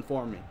up the woman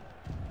for me.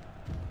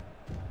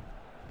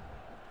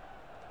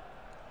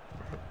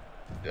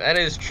 That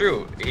is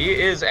true. He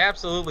is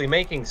absolutely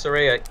making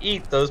Soraya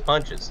eat those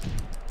punches.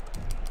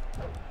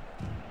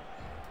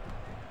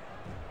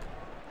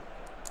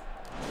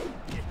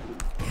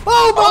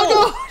 Oh my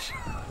Oh! gosh!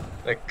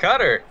 The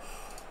cutter.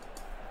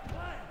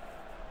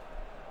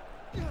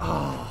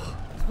 Oh.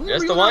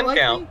 Just Regal the one not like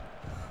count. me?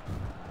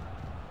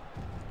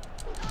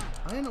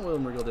 I didn't know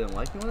William Regal didn't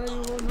like me. What did I do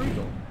with William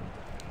Regal?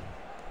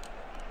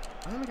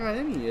 I haven't got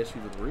any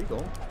issues with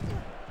Regal.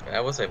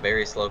 That was a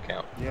very slow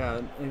count. Yeah,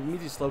 it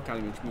means he's slow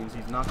counting me, which means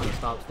he's not going to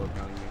stop slow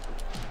counting me.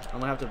 I'm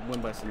going to have to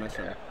win by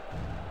submission.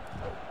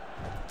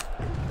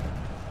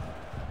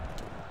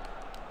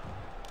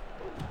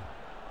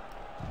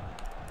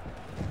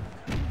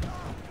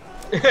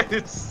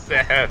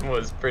 That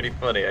was pretty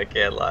funny, I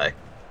can't lie.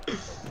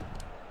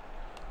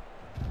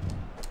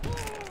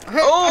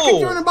 I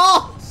kicked her in the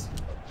balls!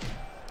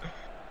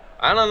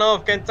 I don't know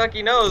if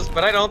Kentucky knows,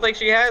 but I don't think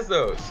she has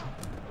those.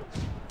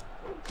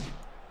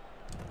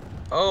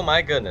 Oh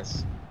my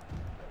goodness.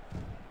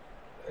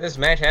 This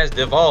match has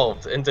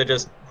devolved into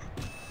just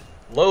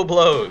low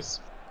blows.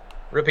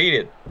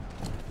 Repeated.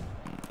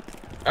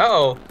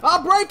 Uh-oh.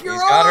 I'll break your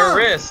He's arm! got her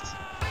wrist.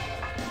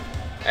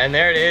 And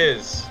there it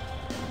is.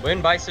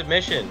 Win by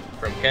submission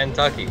from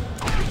Kentucky.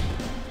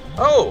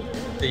 Oh!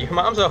 Your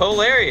mom's a whole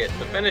lariat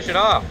to finish it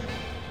off.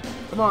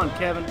 Come on,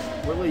 Kevin.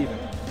 We're leaving.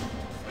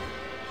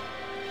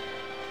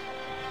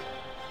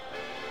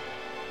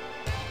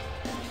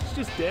 She's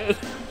just dead.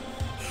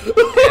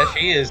 Yeah,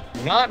 she is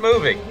not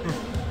moving.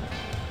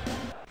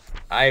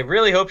 I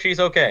really hope she's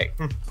okay.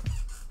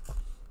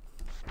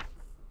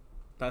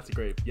 That's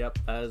great. Yep,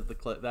 that is the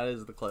clip. That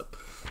is the clip.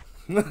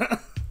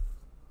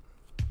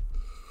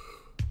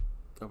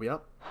 Are we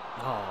up?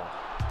 Oh.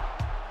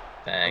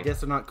 Dang. I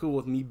guess they're not cool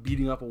with me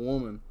beating up a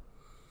woman.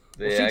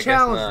 Yeah, Well, she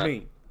challenged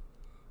me.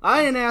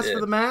 I didn't ask for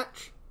the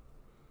match.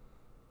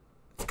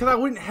 It's because I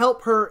wouldn't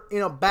help her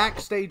in a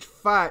backstage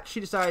fight. She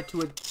decided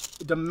to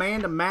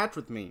demand a match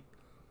with me.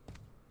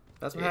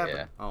 That's what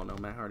happened. Oh no,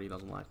 Matt Hardy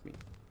doesn't like me.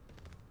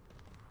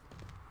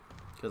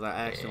 Because I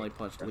accidentally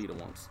punched Lita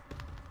once.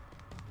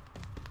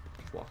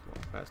 Just walk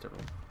along past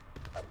everyone.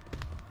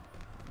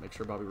 Make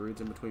sure Bobby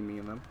Roode's in between me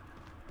and them.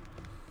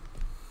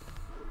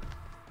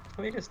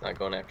 Lita's not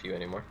going after you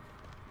anymore.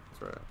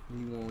 That's right.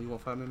 You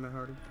want 5 minutes, Matt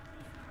Hardy?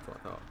 That's what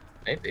I thought.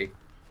 Maybe.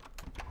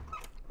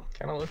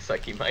 Kind of looks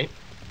like he might.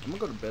 I'm gonna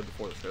go to bed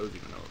before the show's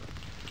even over.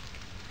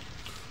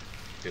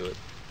 Do it.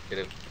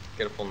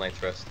 Get a full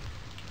night's rest.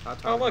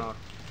 Oh look, Hawk.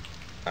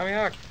 Tommy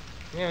Hawk.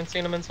 You haven't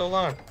seen him in so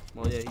long.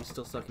 Well, yeah, he's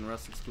still stuck in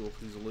wrestling school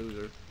because he's a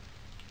loser.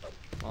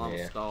 Well, I'm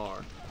a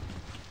star.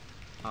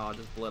 Oh, I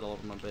just bled all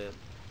over my bed.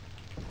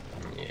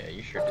 Yeah,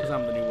 you sure did. Because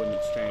I'm the new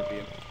women's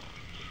champion.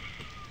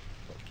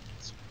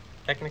 It's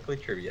technically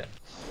true, yeah.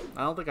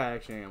 I don't think I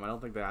actually am. I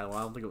don't think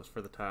it was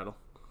for the title.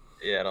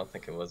 Yeah, I don't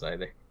think it was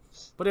either.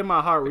 But in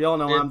my heart, we all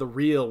know I'm the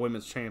real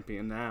women's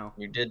champion now.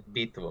 You did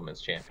beat the women's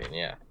champion,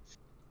 yeah.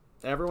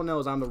 Everyone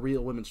knows I'm the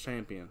real women's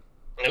champion.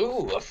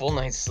 Ooh, a full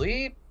night's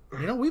sleep.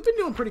 You know, we've been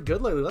doing pretty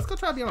good lately. Let's go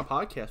try to be on a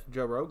podcast with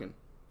Joe Rogan.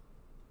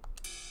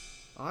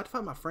 Oh, I had to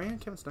find my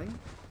friend, Kevin Stain.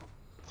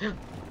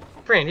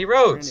 Brandy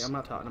Rhodes.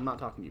 Brandy, I'm not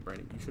talking to you,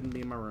 Brandy. You shouldn't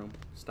be in my room.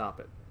 Stop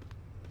it.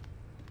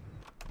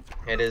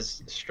 It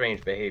is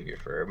strange behavior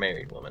for a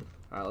married woman.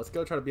 Alright, let's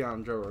go try to be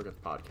on Joe Rogan's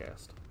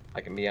podcast.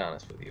 I can be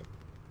honest with you.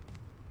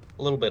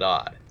 A little bit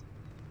odd.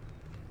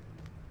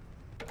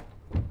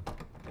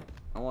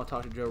 I want to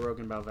talk to Joe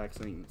Rogan about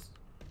vaccines.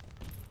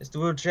 As the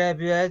world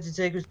champion, I have to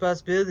take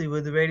responsibility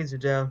when the ratings are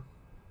down.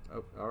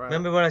 Oh, alright.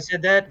 Remember when I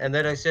said that? And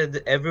then I said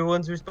that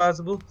everyone's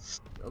responsible?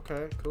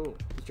 Okay, cool.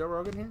 Is Joe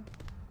Rogan here?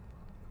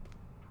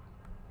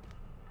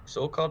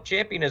 So-called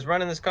champion is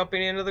running this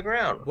company into the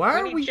ground. Why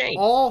are we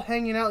all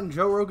hanging out in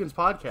Joe Rogan's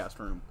podcast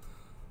room?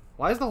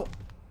 Why is the whole...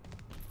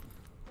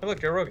 Hey, look,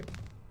 Joe Rogan.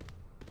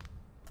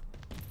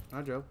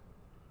 Hi, Joe.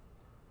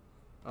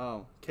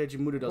 Oh, Keiji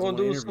Muto doesn't We'll want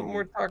to do interview something me.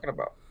 we're talking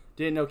about.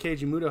 Didn't know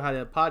Keiji Muto had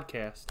a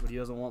podcast, but he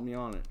doesn't want me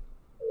on it.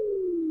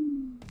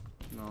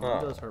 No,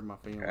 it does hurt my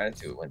feelings. That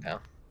too went down.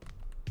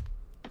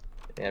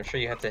 Yeah, I'm sure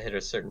you have to hit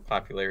a certain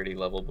popularity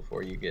level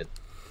before you get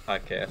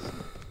podcasts.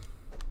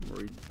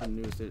 Read the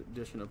newest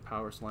edition of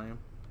Power Slam.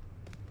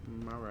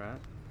 Alright.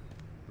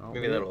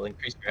 Maybe that'll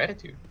increase your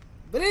attitude.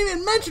 They didn't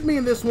even mention me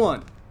in this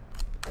one!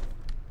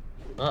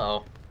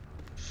 Uh-oh.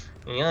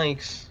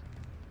 Yikes.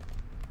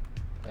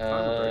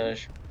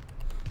 Should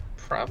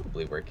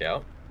probably work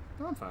out.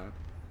 No, I'm fine.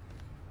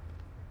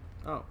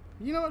 Oh,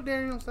 you know what,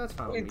 Daniel? That's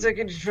fine. We're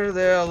taking you through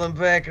the hell and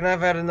back, and I've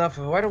had enough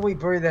of it. Why don't we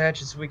bury the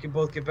hatchet so we can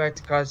both get back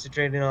to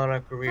concentrating on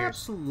our careers?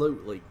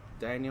 Absolutely,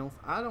 Daniel.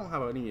 I don't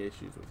have any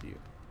issues with you.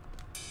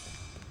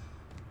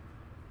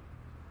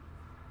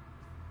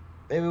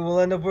 Maybe we'll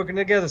end up working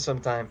together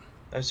sometime.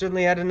 I've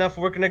certainly had enough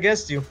working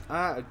against you.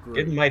 I agree.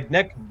 Getting my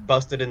neck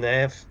busted in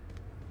half.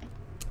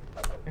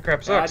 That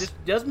crap sucks.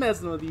 Just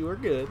messing with you. We're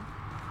good.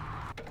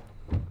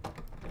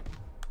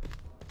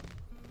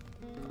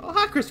 Oh,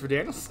 hi, Christopher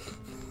Daniels.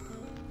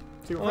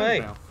 See, we're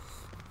friends now.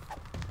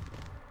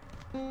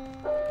 I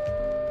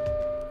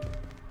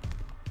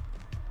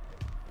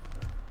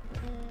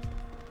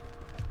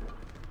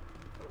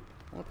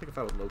want to pick a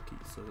fight with Loki,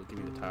 so he'll give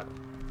me the title.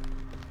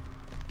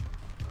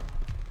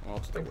 I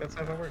think that's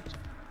how that works.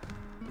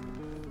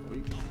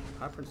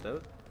 Hi, Prince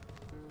David.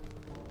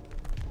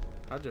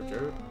 Hi, Jeff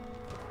Jarrett.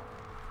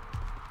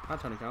 Hi,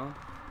 Tony Khan.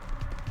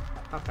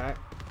 Hi, Pat.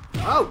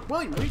 Oh,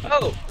 William Reed.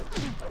 Oh!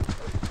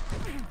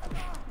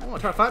 You want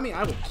to try to fight me?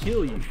 I will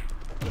kill you.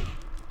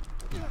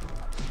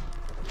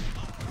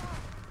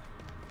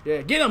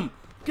 Yeah, get him!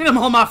 Get him,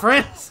 all my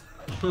friends!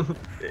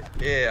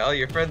 Yeah, all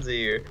your friends are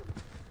here.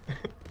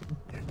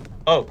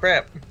 Oh,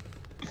 crap.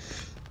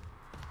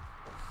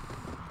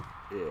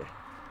 Yeah.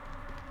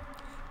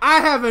 I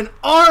have an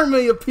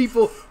army of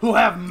people who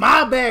have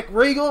my back,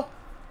 Regal.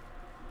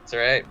 That's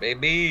right,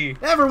 baby.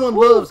 Everyone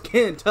loves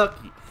Ken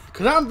Tucky,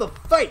 because I'm the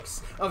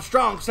face of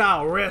strong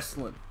style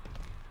wrestling.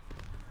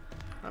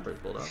 I'm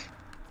British Bulldog.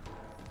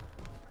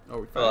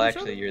 Oh, well,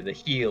 actually, you're the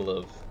heel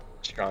of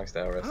strong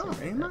style wrestling.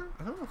 Oh, am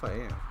I? I don't know if I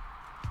am.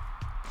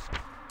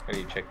 How do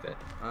you check that?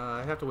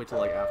 I have to wait till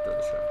like after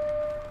the show.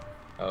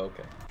 Oh,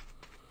 okay.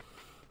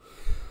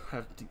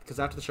 Because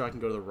after the show, I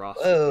can go to the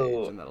roster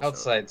page, and that'll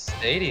outside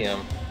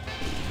stadium.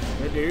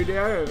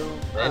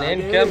 And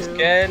in comes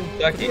Ken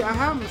Tucky. See, I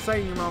haven't been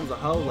saying your mom's a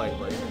hoe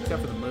lately,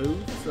 except for the move,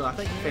 so I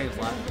think the fans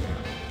like it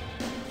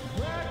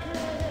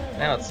now.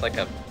 Now it's like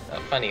a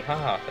funny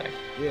haha thing.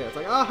 Yeah, it's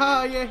like,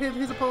 aha, yeah,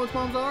 his opponent's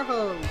moms are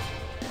hoes.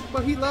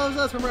 But he loves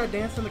us. Remember I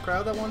danced in the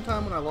crowd that one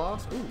time when I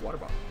lost? Ooh, water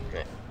bottle.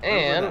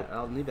 And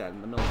I'll need that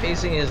in the middle.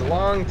 facing his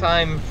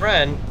longtime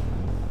friend,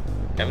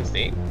 Kevin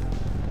Steen.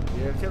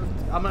 Yeah,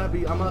 I'm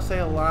gonna say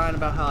a line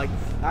about how, like,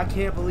 I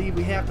can't believe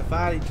we have to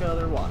fight each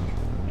other. Watch.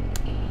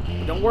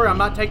 But don't worry, I'm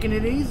not taking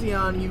it easy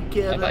on you,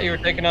 Kevin. I thought you were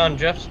taking on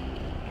Jeff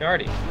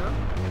Hardy. No,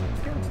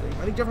 it's Kevin Steen.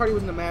 I think Jeff Hardy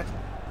was in the match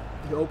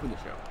to open the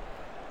show.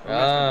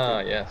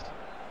 Ah, yes.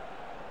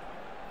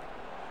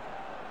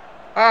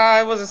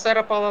 It was a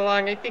setup all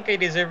along. I think I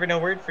deserve an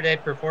award for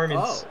that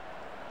performance. Oh.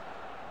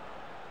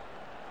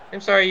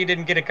 I'm sorry you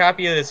didn't get a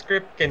copy of the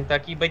script,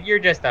 Kentucky, but you're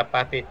just a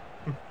puppet.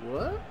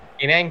 What?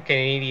 And I'm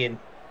Canadian.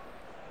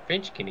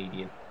 French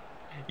Canadian.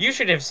 You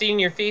should have seen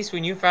your face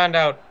when you found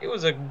out it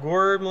was a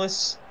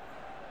gormless.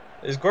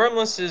 As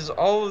gormless as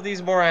all of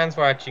these morons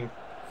watching.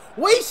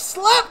 We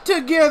slept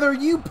together,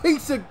 you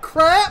piece of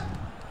crap!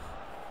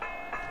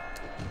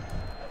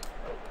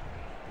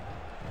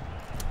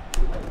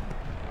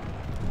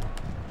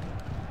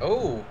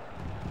 Oh.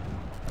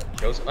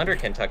 Goes under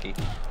Kentucky.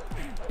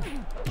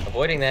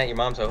 Avoiding that, your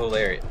mom's a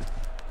hilarious.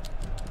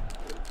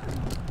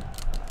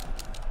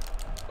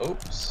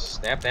 Oops.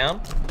 Snap down.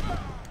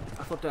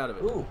 I flipped out of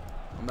it. Ooh.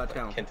 I'm about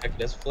down. Kentucky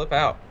does flip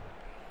out.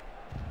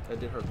 That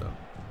did hurt, though.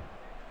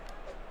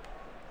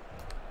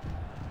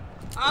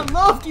 I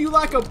loved you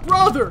like a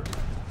brother!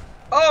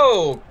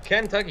 Oh!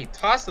 Kentucky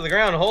tossed to the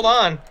ground. Hold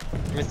on.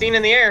 Machine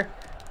in the air.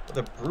 With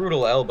a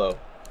brutal elbow.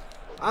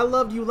 I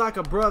loved you like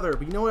a brother,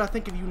 but you know what I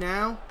think of you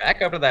now?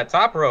 Back up to that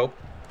top rope.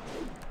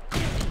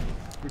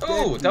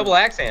 Ooh, double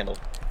axe handle.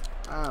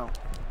 Ow.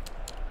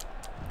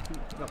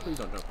 No, please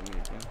don't jump on me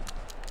again.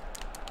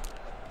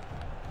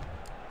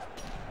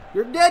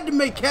 You're dead to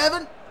me,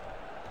 Kevin!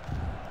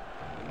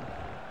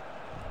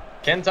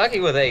 Kentucky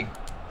with a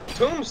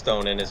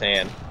tombstone in his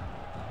hand.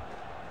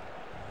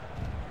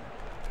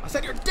 I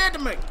said you're dead to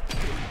me!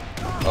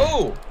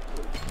 Oh!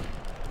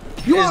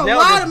 You want to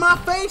lie to my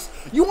face?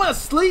 You want to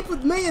sleep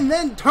with me and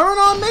then turn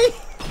on me?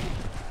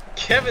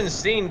 Kevin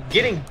Steen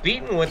getting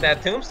beaten with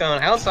that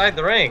tombstone outside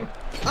the ring.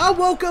 I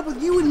woke up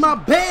with you in my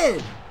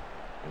bed.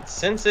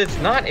 Since it's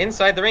not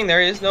inside the ring,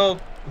 there is no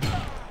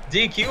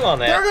DQ on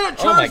that. They're going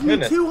to charge me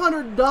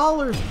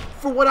 $200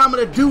 for what I'm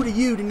going to do to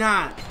you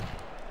tonight.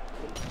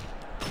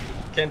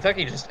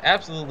 Kentucky just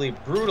absolutely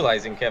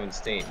brutalizing Kevin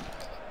Steen.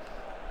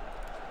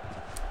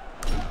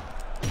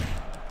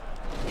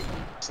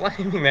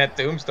 Slamming that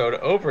tombstone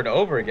over and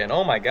over again.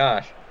 Oh my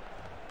gosh.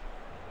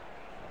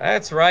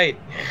 That's right.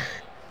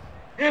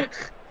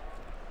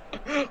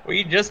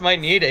 We just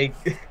might need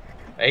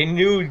a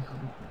new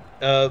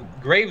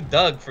grave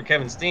dug for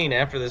Kevin Steen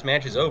after this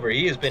match is over.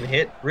 He has been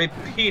hit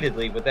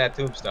repeatedly with that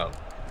tombstone.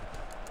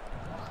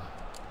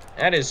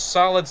 That is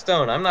solid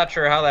stone. I'm not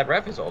sure how that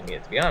ref is holding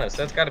it, to be honest.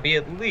 That's got to be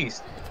at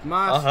least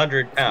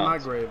 100 pounds. My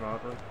grave,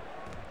 Aubrey.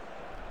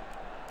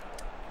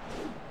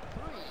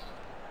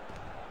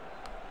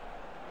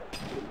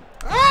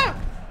 Ah!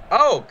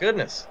 Oh,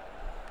 goodness.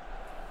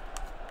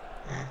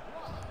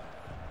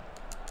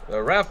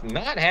 The ref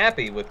not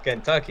happy with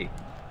Kentucky.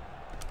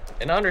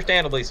 And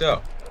understandably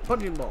so.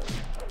 Punching ball.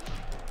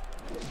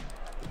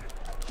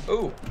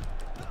 Ooh.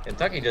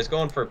 Kentucky just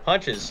going for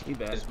punches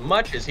as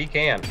much as he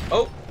can.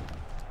 Oh.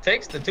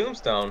 Takes the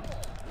tombstone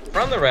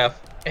from the ref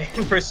and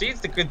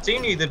proceeds to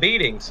continue the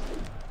beatings.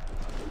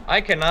 I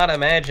cannot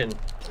imagine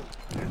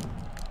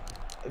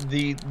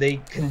the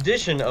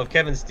condition of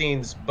Kevin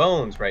Steen's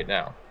bones right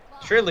now.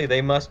 Surely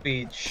they must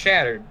be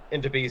shattered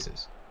into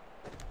pieces.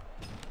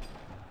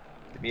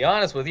 To be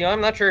honest with you,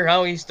 I'm not sure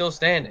how he's still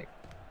standing.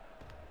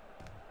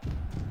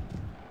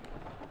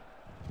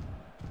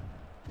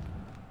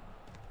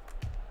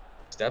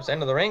 Steps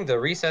into the ring to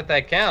reset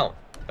that count,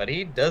 but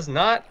he does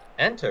not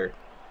enter.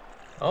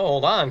 Oh,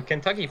 hold on.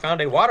 Kentucky found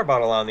a water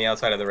bottle on the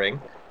outside of the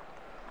ring.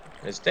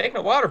 Is taking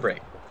a water break.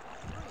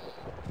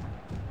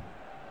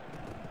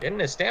 Getting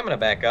his stamina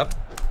back up.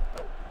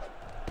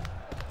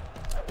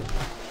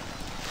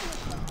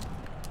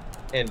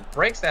 And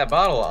breaks that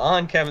bottle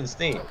on Kevin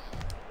Steen.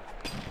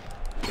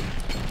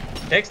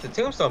 Takes the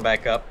tombstone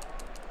back up.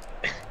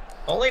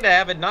 Only to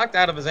have it knocked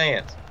out of his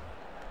hands.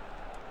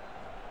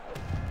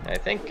 I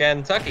think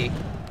Kentucky...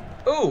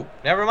 Ooh,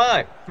 never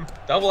mind.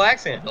 Double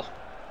axe handle.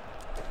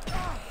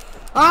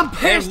 I'm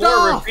pissed and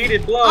more off.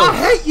 Repeated blows. I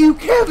hate you,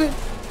 Kevin.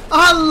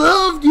 I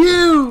loved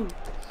you.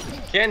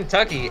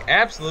 Kentucky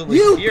absolutely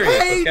furious with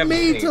Kevin You paid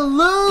me Steen. to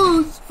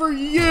lose for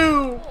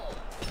you.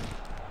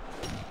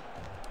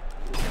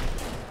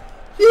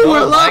 You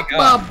were like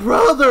my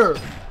brother.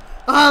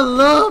 I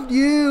loved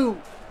you.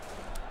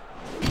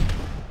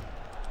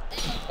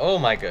 Oh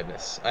my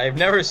goodness. I've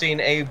never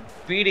seen a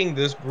beating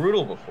this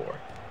brutal before.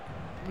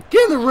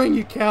 Get in the ring,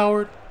 you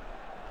coward.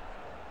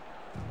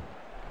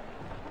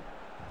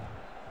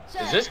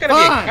 Is this going to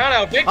be a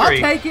count-out victory? I'll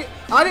take it.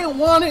 I didn't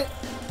want it.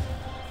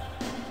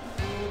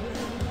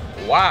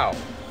 Wow.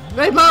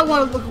 They might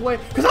want to look away,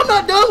 because I'm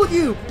not done with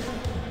you.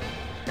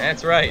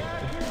 That's right.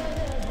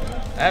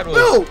 That was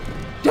No!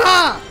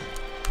 Die!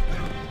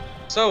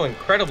 so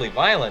incredibly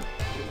violent.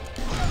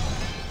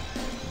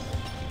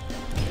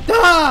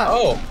 Die!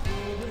 Oh.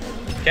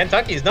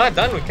 Kentucky's not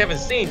done with Kevin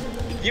Steen.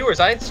 Viewers,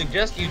 I'd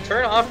suggest you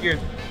turn off your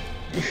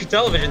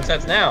television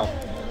sets now.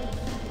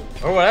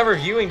 Or whatever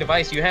viewing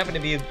device you happen to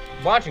be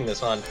watching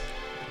this on,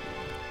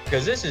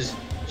 because this is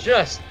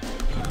just,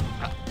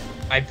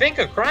 I think,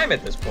 a crime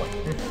at this point.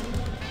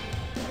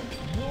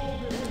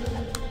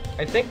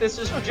 I think this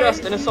is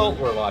just an assault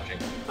we're watching.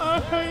 I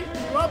hate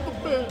you. I'm the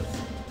best.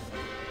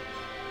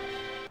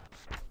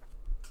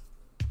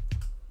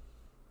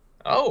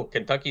 Oh,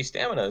 Kentucky's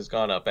stamina has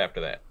gone up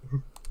after that.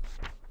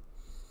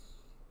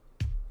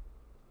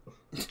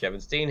 Kevin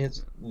Steen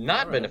has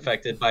not been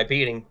affected by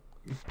beaten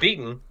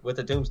with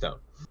a tombstone.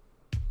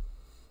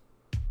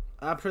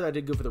 I'm sure that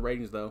did good for the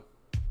ratings, though.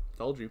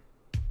 Told you.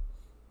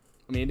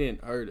 I mean, it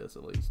didn't hurt us,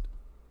 at least.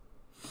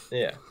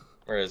 Yeah,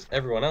 whereas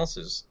everyone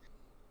else's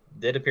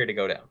did appear to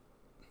go down.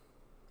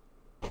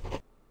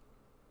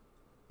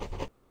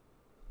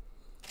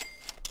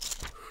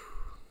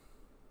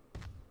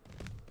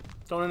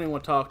 Don't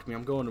anyone talk to me.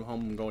 I'm going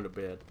home. I'm going to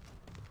bed.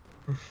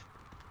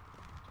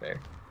 Fair.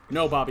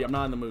 No, Bobby, I'm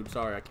not in the mood.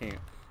 Sorry, I can't.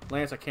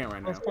 Lance, I can't right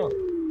now. That's cool.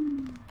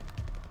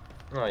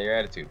 Oh, your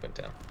attitude went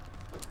down.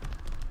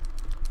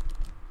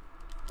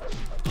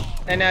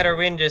 And now our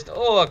win just,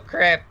 oh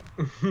crap.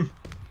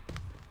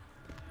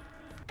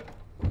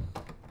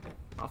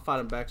 I'll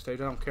fight him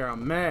backstage. I don't care.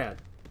 I'm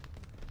mad.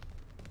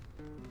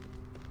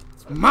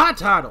 It's my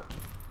title.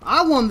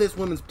 I won this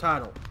women's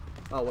title.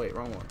 Oh, wait,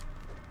 wrong one.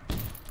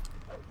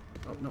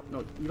 Oh,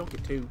 no, you don't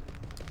get two.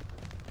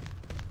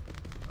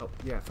 Oh,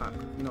 yeah, fine.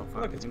 You know,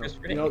 fine. Look,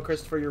 You know,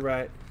 Christopher, you're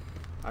right.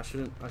 I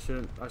shouldn't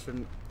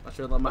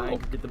let my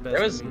anger get the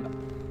best of me.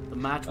 The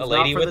match was a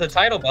lady with a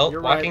title belt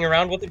walking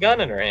around with a gun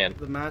in her hand.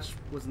 The match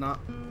was not.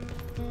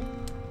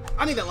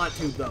 I need that light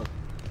tube though.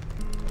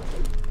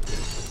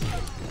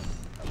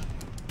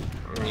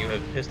 You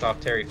have pissed off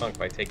Terry Funk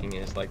by taking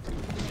his light tube.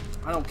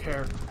 I don't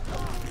care.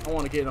 I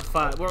want to get in a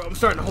fight. I'm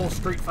starting a whole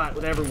street fight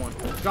with everyone.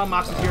 John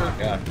Mox is here.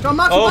 God. John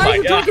Mox, why are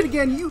you drinking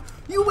again?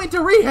 You went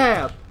to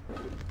rehab.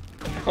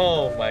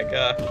 Oh my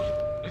god.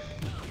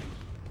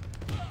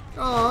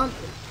 John.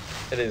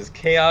 It is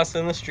chaos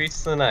in the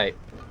streets tonight.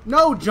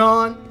 No,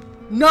 John.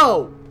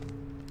 No.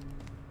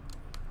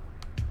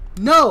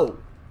 No.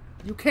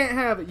 You can't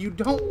have it. You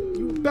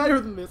better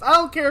than this. I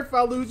don't care if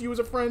I lose you as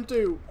a friend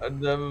too. I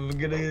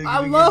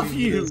love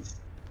you.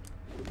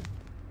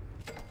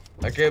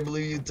 I can't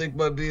believe you took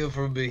my beer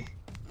from me.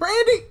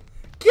 Brandy,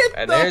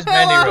 get the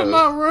hell out of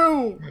my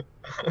room.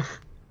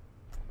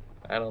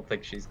 I don't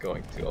think she's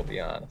going to, I'll be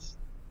honest.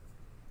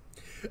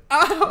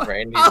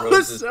 I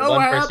was so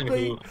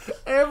happy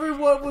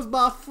everyone was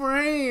my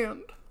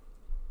friend.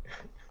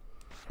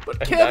 But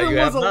Kevin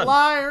was a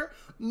liar.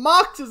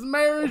 Mocked his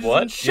marriage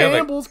in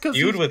shambles because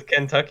you have a feud with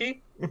Ken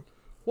Tucky?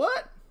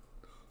 What?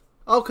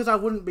 Oh, because I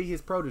wouldn't be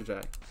his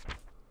protege.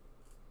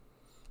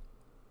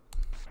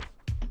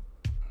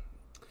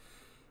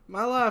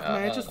 My life,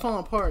 man, it's just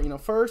falling apart. You know,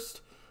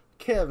 first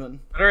Kevin.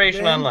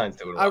 Federation Online's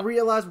doing well. I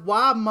realized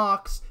why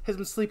Mox has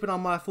been sleeping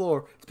on my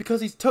floor. It's because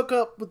he's took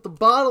up with the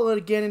bottle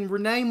again, and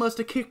Renee must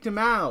have kicked him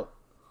out.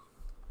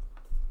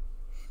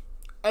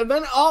 And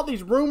then all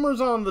these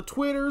rumors on the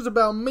Twitters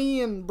about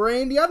me and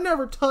Brandy. I've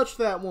never touched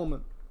that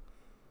woman.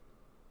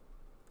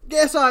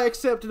 Guess I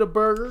accepted a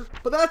burger,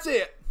 but that's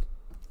it.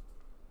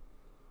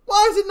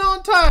 Why is it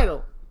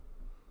non-title?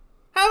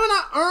 Haven't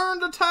I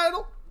earned a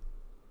title?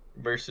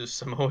 Versus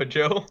Samoa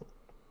Joe.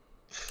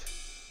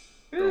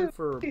 You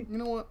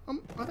know what?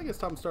 I think it's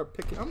time to start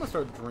picking. I'm gonna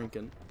start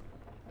drinking.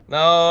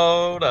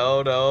 No.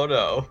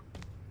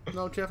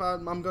 No, Jeff,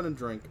 I'm gonna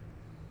drink.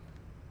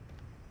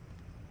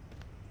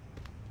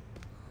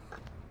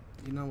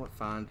 You know what?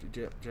 Fine,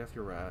 Jeff,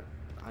 you're right.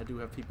 I do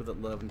have people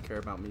that love and care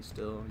about me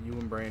still. You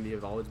and Brandy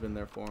have always been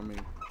there for me.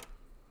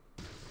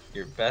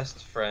 Your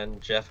best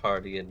friend, Jeff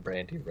Hardy and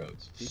Brandy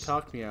Rhodes. You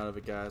talked me out of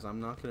it, guys. I'm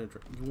not gonna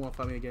drink. You want to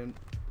fight me again,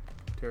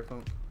 Terry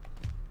Funk?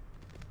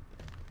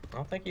 I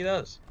don't think he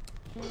does.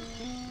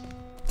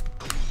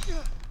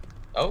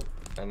 Oh,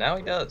 and now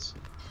he does.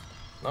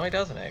 No, he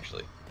doesn't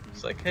actually.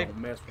 He's like, hey,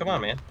 come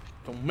on, man.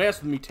 Don't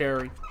mess with me,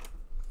 Terry.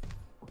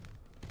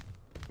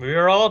 We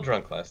were all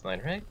drunk last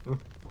night, right?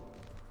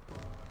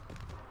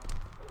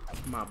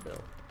 My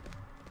belt.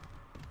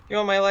 You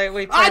want my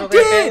lightweight title?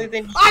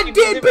 I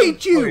did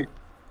beat you!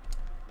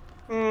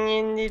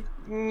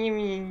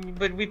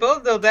 But we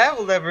both know that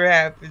will never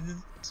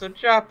happen. So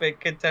drop it,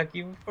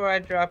 Kentucky, before I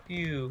drop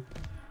you.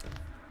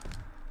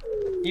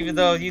 Even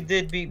though you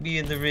did beat me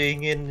in the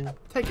ring, and...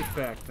 Take it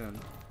back, then.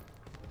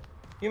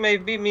 You may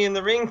beat me in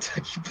the ring,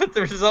 Tucky, but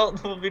the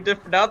result will be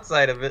different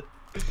outside of it.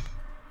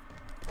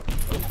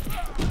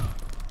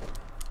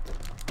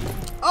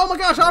 Oh my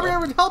gosh, Aubrey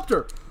already helped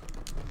her!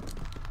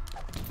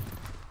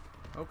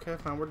 Okay,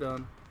 fine, we're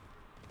done.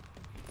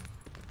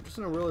 I'm just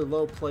in a really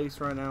low place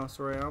right now,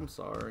 Soraya. I'm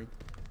sorry.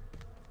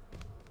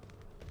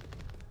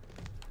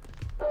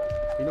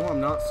 You know what I'm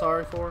not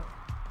sorry for?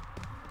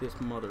 This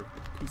mother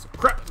piece of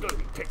crap is gonna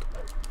be kicked.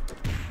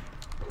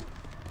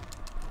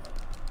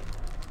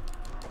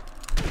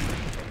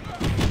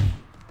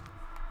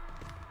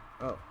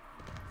 Oh.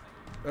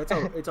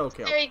 It's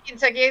okay. Hey,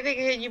 Kentucky, I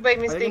think you by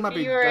mistake.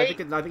 I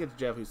think it's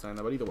Jeff who's saying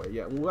that, but either way,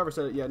 yeah. Whoever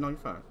said it, yeah, no, you're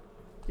fine.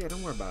 Yeah,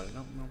 don't worry about it.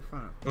 No, we're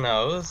fine.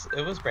 No,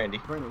 it was Brandy.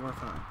 Brandy, we're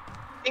fine.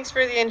 Thanks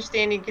for the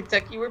understanding,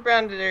 Kentucky. We're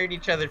bound to hurt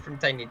each other from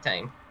time to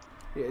time.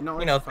 Yeah, no,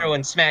 You know, fine.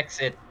 throwing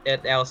smacks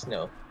at Al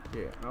Snow.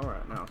 Yeah,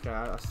 alright, now, okay,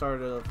 I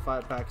started a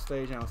 5-pack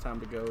stage, now it's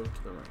time to go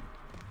to the ring.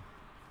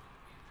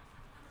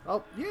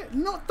 Oh, yeah,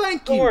 no,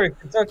 thank you! Don't worry,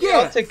 Kentucky,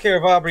 Yes. I'll take care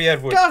of Aubrey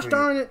Edwards. Gosh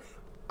darn it!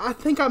 I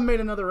think I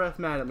made another ref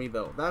mad at me,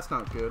 though. That's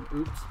not good.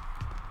 Oops.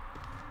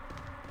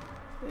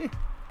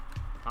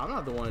 I'm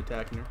not the one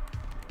attacking her.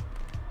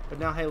 But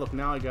now, hey, look,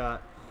 now I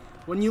got...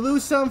 When you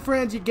lose some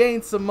friends, you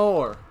gain some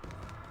more.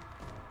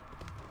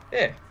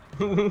 Yeah.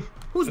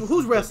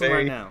 Who's wrestling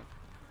right now?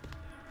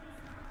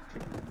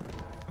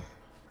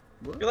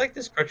 What? You like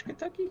this crutch,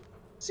 Kentucky?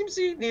 Seems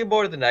you need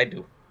more than I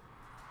do.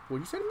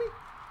 What'd you say to me?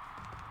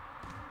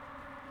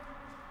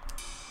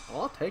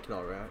 Oh, I'll take it,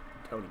 all right,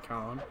 Tony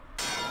Khan.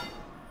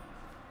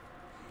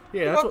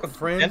 Yeah, that's what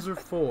friends are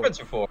for. Friends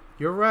are for.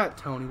 You're right,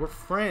 Tony. We're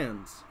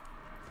friends.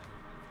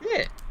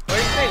 Yeah. Why are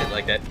you saying it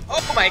like that?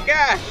 Oh my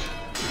gosh!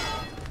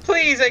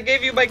 Please, I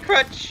gave you my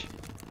crutch.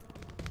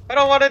 I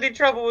don't want any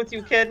trouble with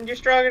you, Ken. You're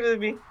stronger than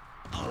me.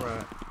 All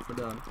right, we're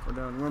done. We're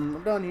done.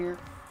 We're done here.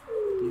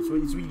 That's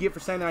what you get for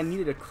saying I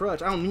needed a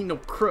crutch. I don't need no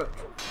crutch.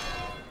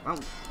 I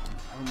don't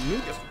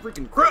need this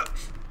freaking crutch.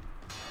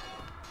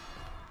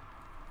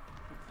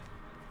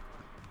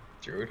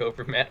 Drew it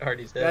over Matt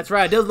Hardy's head. That's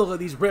right. It does look like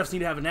these refs need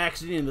to have an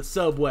accident in the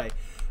subway.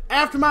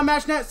 After my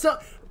match tonight,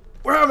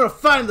 we're having a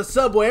fight in the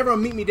subway.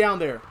 Everyone meet me down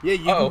there. Yeah,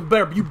 you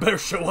better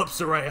show up,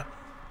 Saraya.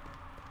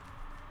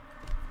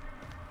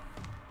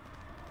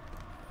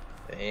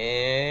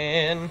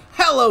 And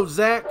hello,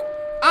 Zach.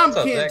 I'm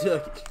Ken Ken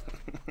Tucky.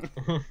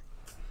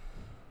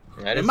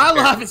 And my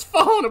life is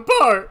falling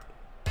apart.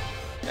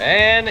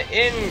 And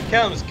in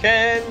comes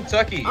Ken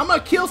Tucky. I'm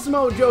gonna kill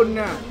Samoa Joe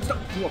tonight.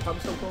 You want to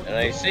Stone Cold? And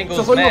a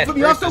singles match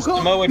versus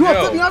Samoa Joe. You want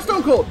to flip me off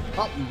Stone Cold?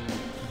 Lucky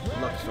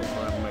Stone Cold.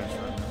 I have a match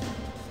right now.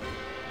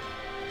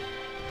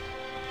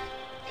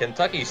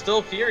 Kentucky's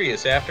still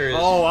furious after his.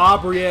 Oh,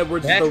 Aubrey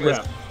Edwards is the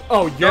ref.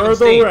 Oh, you're the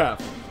Steen. ref.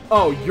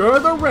 Oh, you're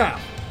the ref.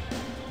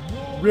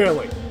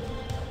 Really?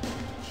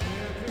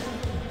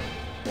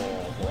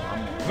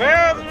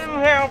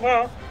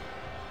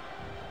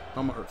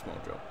 I'm gonna hurt Samoa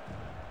Joe.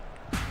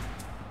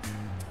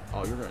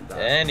 Oh, you're gonna die.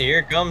 And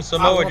here comes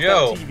Samoa Joe.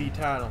 I want that TV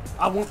title.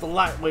 I want the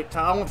lightweight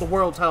title. I want the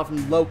world title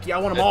from Loki. I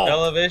want them all.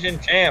 Television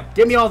champ.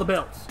 Give me all the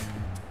belts.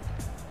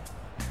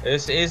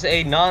 This is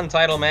a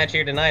non-title match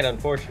here tonight,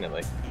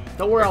 unfortunately.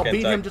 Don't worry, I'll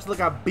beat him just like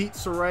I beat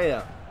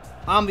Saraya.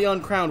 I'm the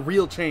uncrowned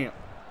real champ.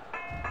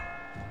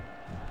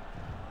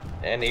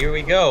 And here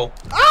we go.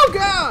 Oh,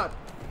 God!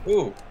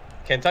 Ooh,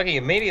 Kentucky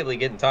immediately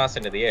getting tossed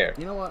into the air.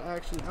 You know what?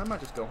 Actually, I might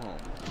just go home.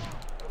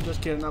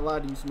 Just kidding. I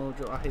lied to you, Samoa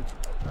Joe. I hate you.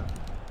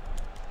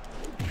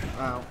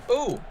 Ow.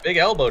 Ooh, big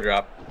elbow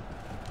drop.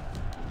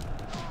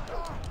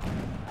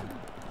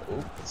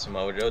 Ooh,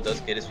 Samoa Joe does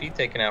get his feet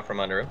taken out from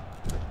under him.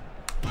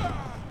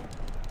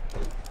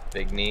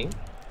 Big knee.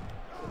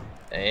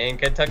 And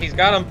Kentucky's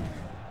got him.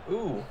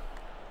 Ooh.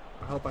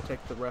 I hope I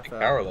take the ref big out.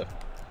 power lift.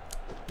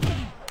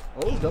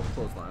 Oh, double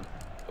clothesline.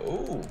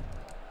 Ooh.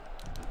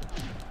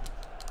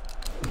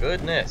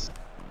 Goodness.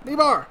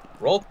 D-bar.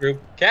 Roll through.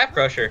 Calf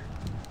crusher.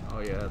 Oh,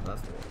 yeah,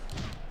 that's the one.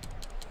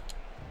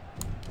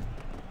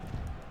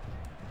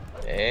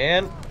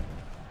 And,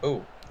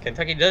 ooh,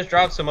 Kentucky does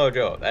drop Samoa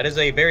Joe. That is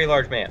a very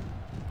large man.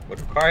 Would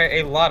require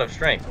a lot of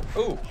strength.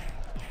 Ooh.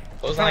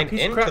 Clothesline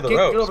into the ropes.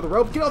 Get over the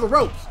ropes. Get over the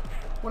ropes.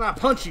 When I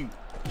punch you.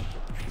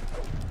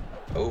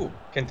 Ooh,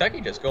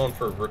 Kentucky just going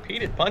for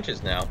repeated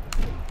punches now.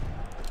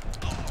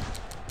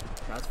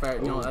 That's fair.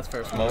 You know, that's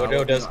fair. Samoa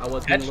Joe does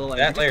catch that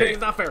lariat.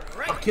 It's not fair.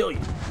 I'll kill you.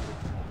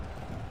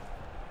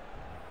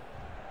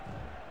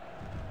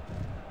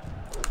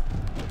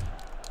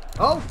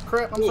 Oh,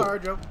 crap. I'm sorry,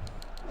 Joe.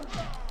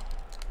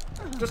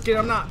 Just kidding.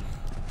 I'm not.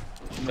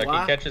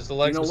 Kentucky catches the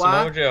legs of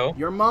Samoa Joe.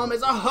 Your mom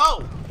is a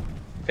hoe.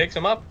 Picks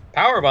him up.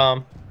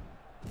 Powerbomb.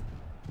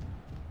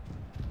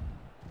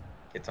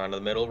 Gets onto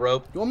the middle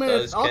rope. You want me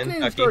to? I'll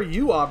transfer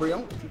you, Aubrey.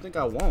 Don't you think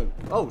I won't?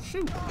 Oh,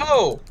 shoot.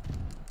 Oh!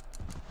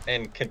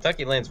 And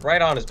Kentucky lands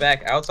right on his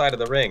back outside of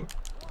the ring.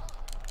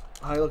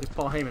 Hey, look, it's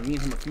Paul Heyman. Me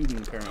and him are feuding,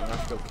 apparently. I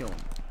should go kill him.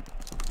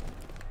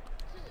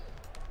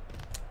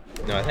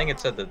 No, I think it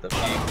said that the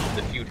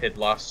feud had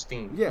lost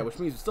steam. Yeah, which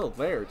means it's still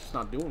there. It's just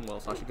not doing well,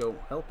 so I should go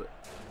help it.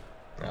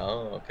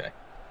 Oh, okay.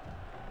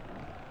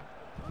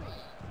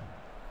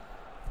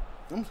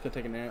 I'm just gonna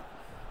take a nap.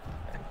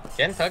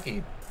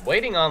 Kentucky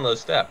waiting on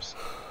those steps.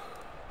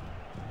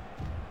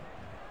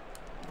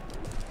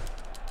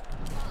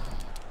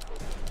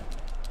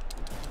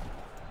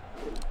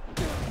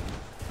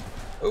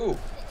 Ooh.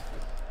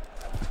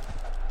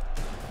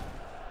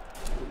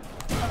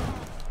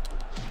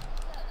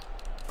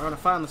 I'm gonna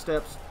find the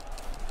steps.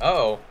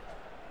 Uh-oh.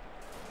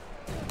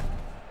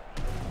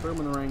 Put him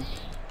in the ring.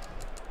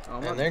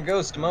 Oh, And there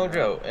goes Samoa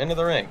Joe into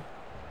the ring.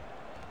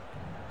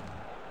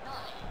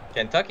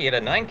 Kentucky at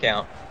a 9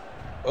 count.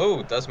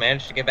 Oh, does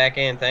manage to get back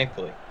in,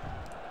 thankfully.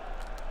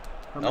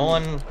 No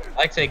one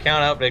likes a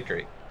count out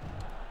victory.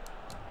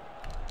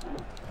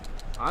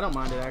 I don't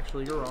mind it,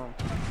 actually. You're wrong.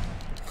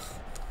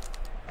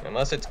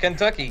 Unless it's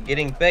Kentucky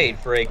getting paid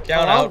for a No,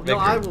 count-out victory.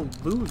 I will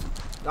lose.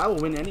 I will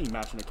win any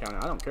match in a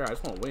count-out. I don't care. I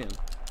just want to win.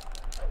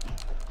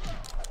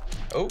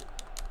 Oh.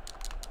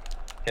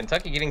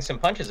 Kentucky getting some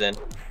punches in.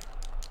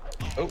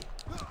 Oh.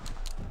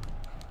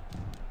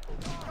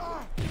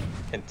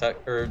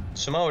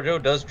 Samoa Joe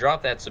does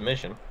drop that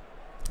submission.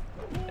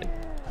 And,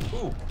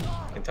 ooh.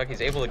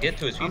 Kentucky's able to get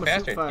to his feet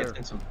faster.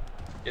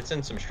 Gets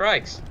in some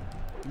strikes.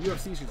 The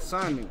UFC should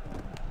sign me.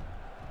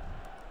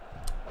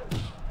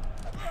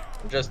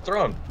 Just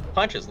throwing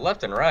punches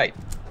left and right.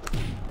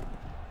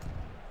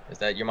 Is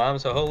that your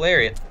mom's a whole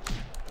area?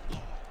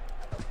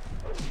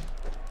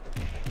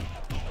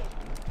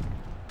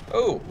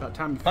 Oh,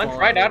 punch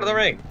right out of the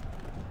ring.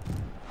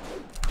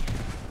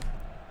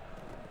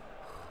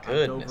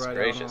 Goodness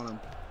gracious.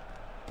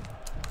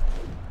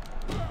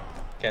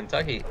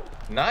 Kentucky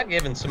not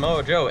giving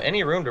Samoa Joe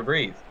any room to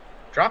breathe.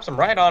 Drops him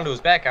right onto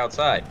his back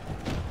outside.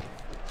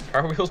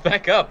 Cartwheels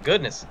back up.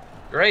 Goodness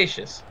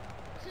gracious.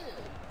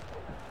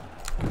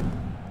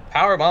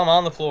 Powerbomb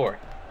on the floor.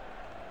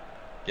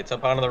 Gets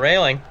up onto the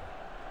railing.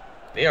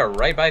 They are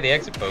right by the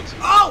exit, folks.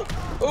 Oh!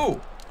 Ooh!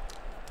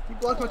 He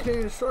blocked my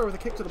Canadian Destroyer with a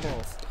kick to the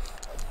balls.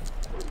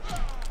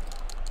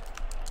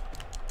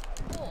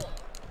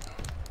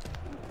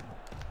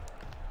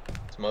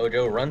 Samoa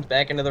Joe runs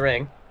back into the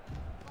ring.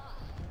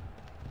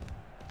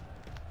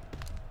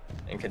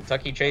 And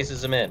Kentucky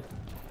chases him in.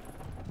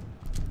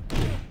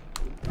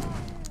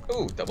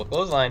 Ooh, double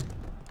clothesline.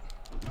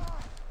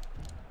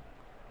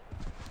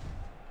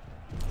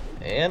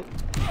 And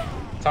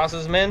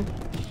tosses him in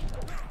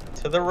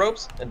to the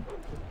ropes and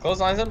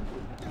clotheslines him.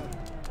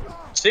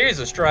 Series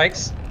of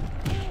strikes.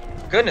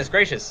 Goodness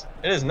gracious.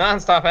 It is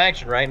non-stop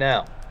action right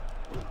now.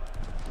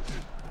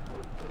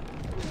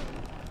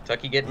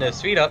 Tucky getting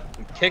his feet up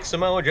and kicks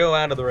Samoa Joe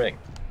out of the ring.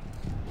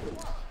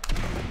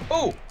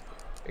 Ooh!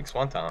 Big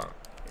swanton.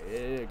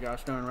 Yeah,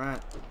 gosh darn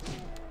right.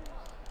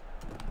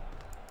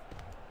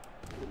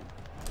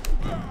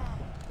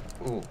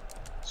 Ooh.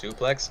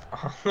 Suplex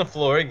on the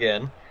floor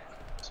again.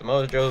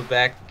 Samoa Joe's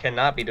back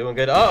cannot be doing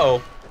good.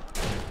 Uh-oh.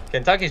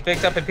 Kentucky's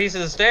picked up a piece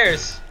of the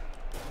stairs.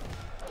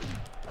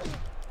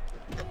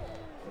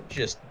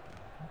 Just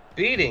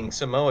beating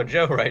Samoa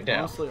Joe right now.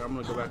 Honestly, I'm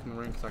going to go back in the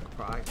ring because I could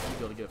probably be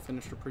able to get a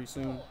finisher pretty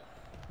soon. And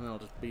then I'll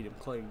just beat him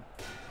clean.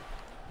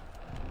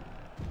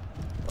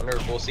 Wonder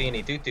if we'll see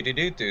any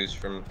doo-doo-doo-doos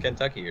from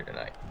Kentucky here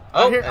tonight.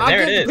 Oh, and I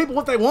there it give is. the people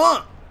what they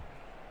want.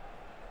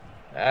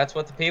 That's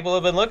what the people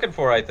have been looking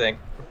for, I think.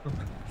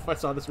 If I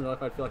saw this in real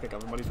life, I'd feel like I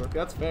got my money's worth.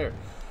 That's fair.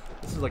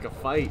 This is like a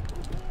fight.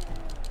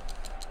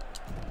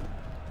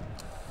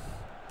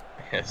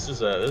 This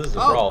is a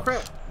Oh, brawl.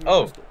 crap.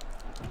 Oh.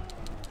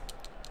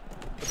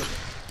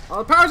 Oh,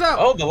 the power's out.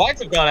 Oh, the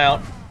lights have gone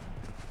out.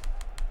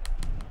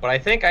 But I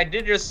think I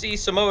did just see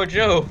Samoa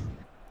Joe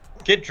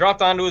get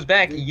dropped onto his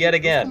back yet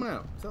again.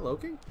 Is that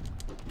Loki?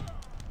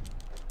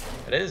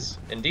 It is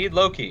indeed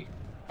Loki,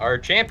 our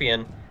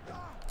champion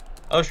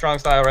of Strong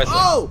Style Wrestling.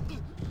 Oh!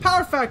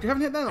 Power Factor.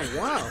 Haven't hit that in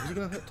a while. Is he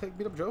going to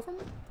beat up Joe for me?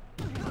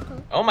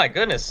 Okay. Oh my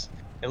goodness.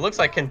 It looks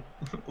like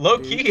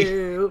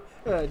Loki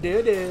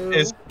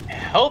is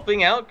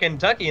helping out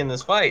Kentucky in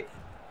this fight.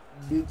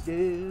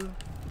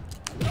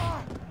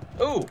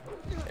 Ooh,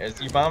 there's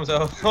your bomb's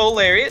a whole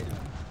lariat.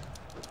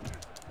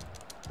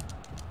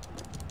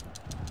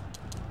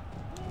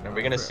 Are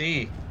we gonna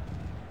see?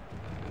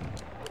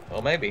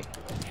 Well, maybe.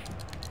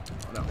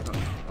 No.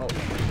 Oh.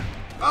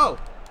 Oh!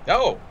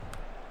 No!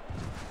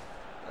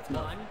 That's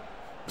no. 1,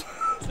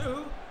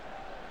 2,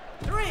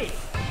 3.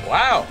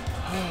 Wow!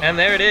 And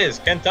there it is.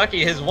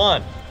 Kentucky has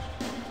won.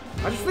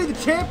 I just beat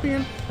the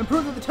champion and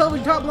proved that the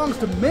television title belongs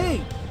to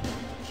me.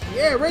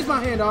 Yeah, raise my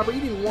hand, Aubrey.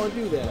 You didn't even want to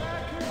do that.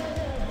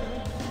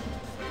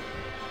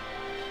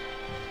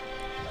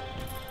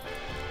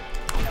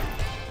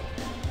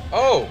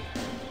 Oh!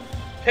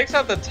 Picks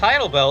up the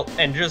title belt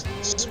and just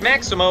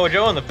smacks Samoa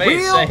Joe in the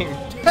face, Real saying,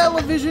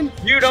 television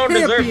 "You don't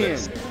champion. deserve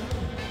this."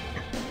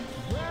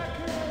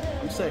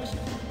 I'm sexy.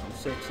 I'm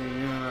sexy,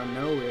 and I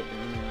know it.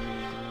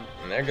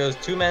 And there goes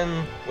two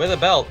men with a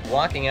belt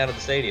walking out of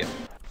the stadium.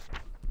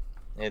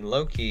 In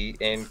Loki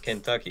and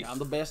Kentucky. I'm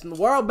the best in the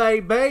world,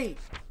 baby.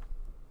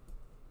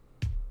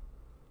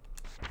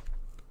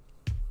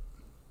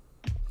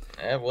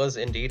 That was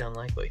indeed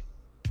unlikely.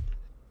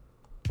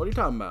 What are you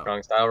talking about?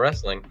 Strong Style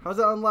Wrestling. How's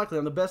that unlikely?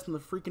 I'm the best in the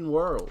freaking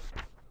world.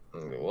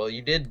 Well,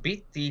 you did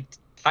beat the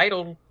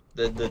title,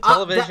 the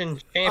television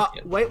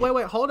champion. Wait,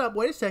 hold up,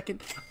 wait a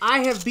second. I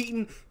have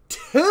beaten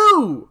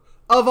 2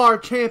 of our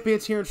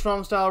champions here in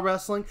Strong Style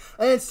Wrestling,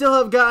 and still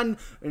have gotten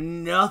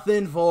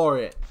nothing for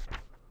it.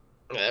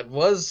 That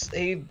was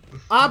a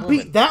I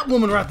beat that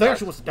woman right there.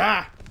 She wants to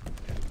die.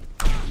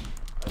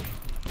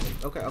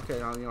 Okay, you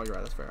know, you're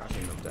right. That's fair. I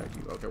shouldn't have attacked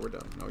you. Okay, we're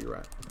done. No, you're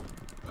right.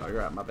 Oh,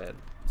 you're right. My bad.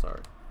 Sorry.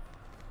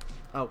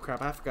 Oh,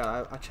 crap. I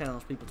forgot. I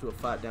challenged people to a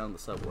fight down in the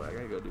subway. I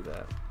gotta go do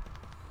that.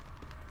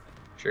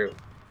 True.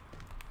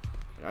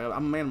 I'm a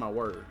man of my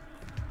word.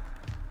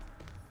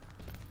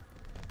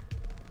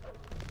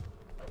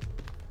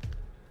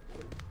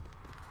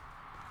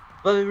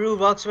 Bobby Roode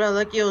walks around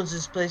like he owns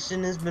this place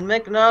and has been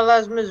making our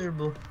lives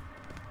miserable.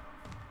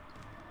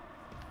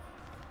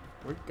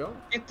 Where'd you go?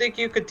 You think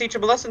you could teach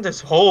him a lesson? There's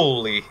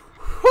holy.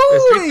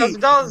 Hooey! There's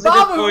 $3,000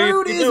 Bobby for you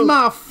Roode to is do.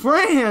 my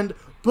friend,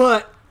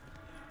 but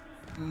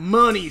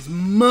money's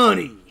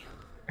money.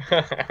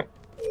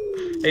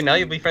 Hey, now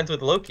you'll be friends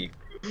with Loki.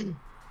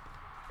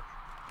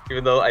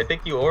 Even though I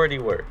think you already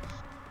were.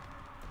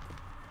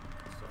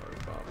 Sorry,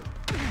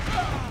 Bobby.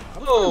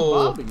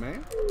 Oh, Bobby,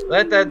 man.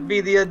 let that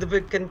be the end of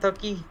it,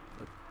 Kentucky.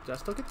 Did I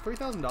still get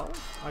 $3,000?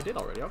 I did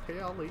already. Okay,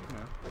 I'll leave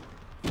now.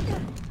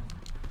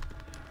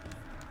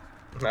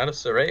 Out of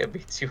Soraya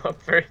beats you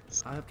up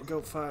first. I have to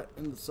go fight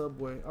in the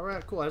subway.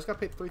 Alright, cool. I just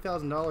got paid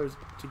 $3,000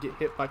 to get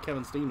hit by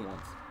Kevin Steen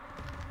once.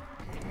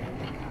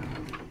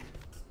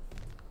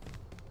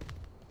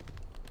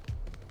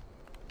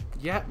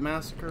 Yap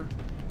massacre.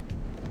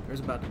 There's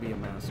about to be a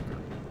massacre.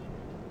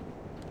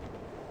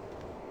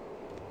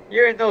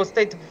 You're in no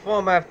state to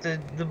perform after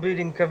the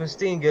beating Kevin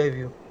Steen gave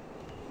you.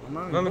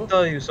 Let me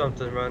tell you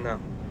something right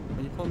now.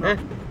 Are you pulling my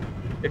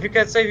If you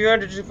can't save your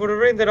energy for the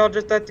ring, then I'll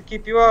just have to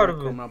keep you out of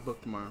pull it. my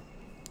book tomorrow?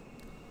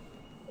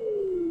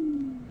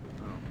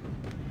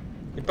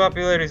 Your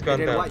popularity's gone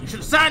down. You should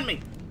have signed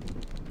me!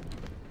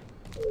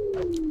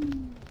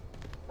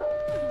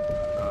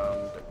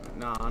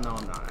 No, I'm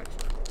not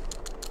actually.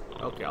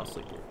 Okay, I'll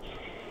sleep here.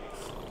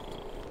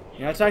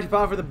 Yeah, I tried to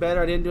file for the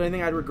better. I didn't do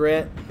anything I'd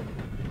regret.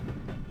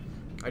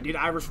 I did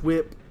Irish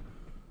whip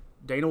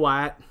Dana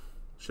White.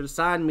 Should have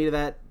signed me to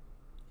that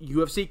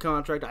UFC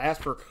contract. I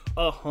asked for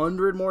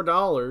 $100 more.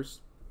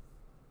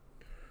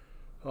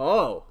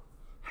 Oh,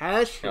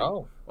 has she?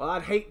 Oh. Well,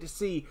 I'd hate to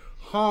see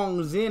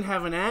Hong Zin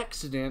have an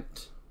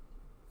accident.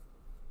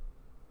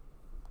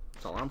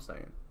 That's all I'm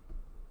saying.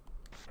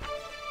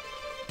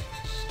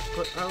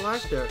 But I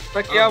like that.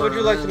 Like, yeah, would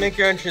you like to make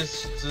your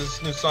entrance to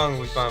this new song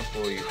we found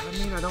for you? I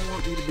mean, I don't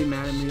want you to be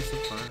mad at me, so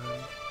fine.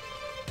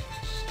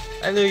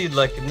 I knew you'd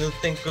like it. New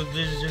think of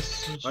it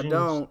just. I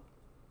don't.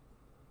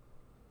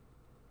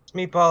 It's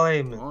me, Paul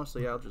Heyman.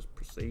 Honestly, I'll just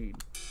proceed.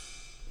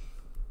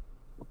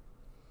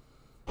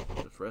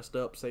 Just rest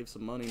up, save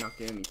some money, not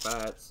get any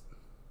fights,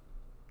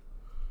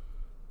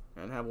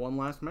 and have one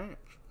last match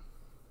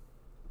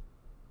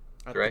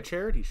at the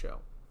charity show.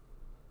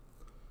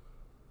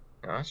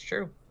 No, that's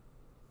true.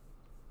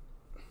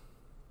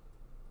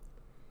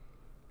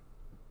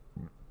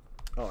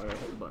 Oh, I gotta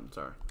hit the button.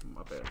 Sorry,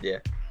 my bad. Yeah.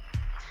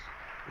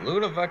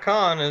 Luna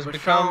Vachon has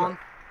become.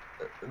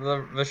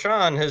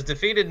 Vachon has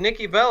defeated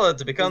Nikki Bella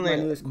to become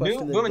the new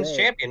women's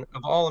champion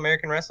of All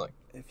American Wrestling.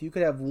 If you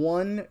could have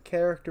one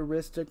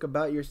characteristic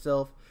about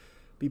yourself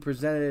be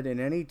presented in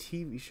any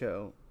TV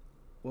show,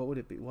 what would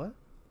it be? What?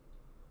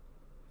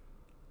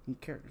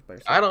 Characters by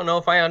yourself. I don't know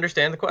if I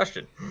understand the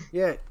question.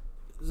 Yeah,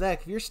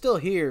 Zach, if you're still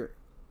here,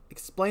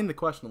 explain the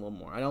question a little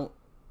more. I don't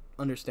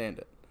understand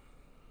it.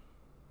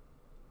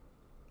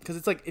 Because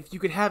it's like, if you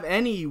could have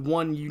any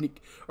one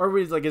unique... Or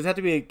it's like, does it have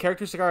to be a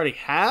characteristic I already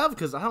have?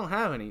 Because I don't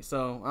have any,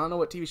 so I don't know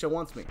what TV show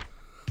wants me.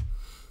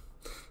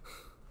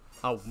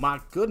 Oh my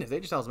goodness,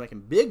 AJ was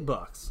making big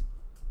bucks.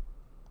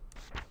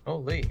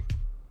 Holy.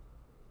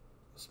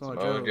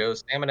 Samoa Joe's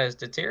stamina has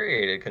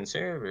deteriorated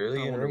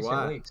considerably in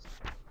recent weeks.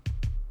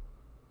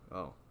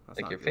 Oh, that's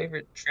like not your good.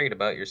 favorite trait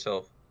about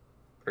yourself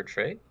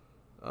portrayed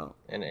Oh.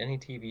 in any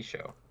TV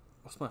show.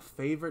 What's my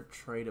favorite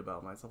trait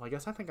about myself? I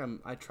guess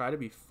I try to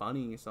be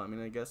funny, so I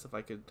mean, I guess if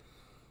I could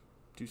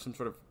do some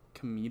sort of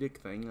comedic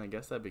thing, I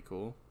guess that'd be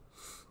cool.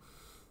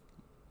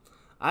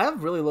 I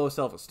have really low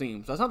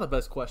self-esteem, so that's not the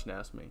best question to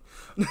ask me.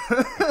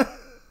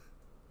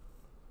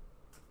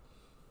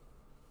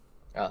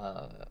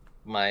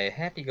 My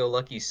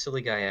happy-go-lucky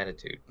silly guy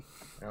attitude.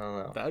 I don't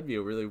know. That'd be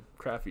a really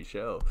crappy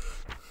show.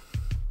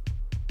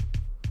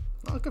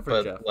 Oh, good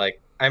for Jeff. But,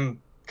 like,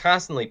 I'm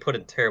constantly put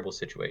in terrible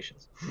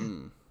situations.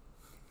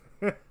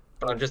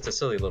 But I'm just a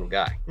silly little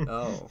guy.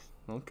 Oh,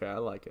 okay, I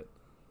like it.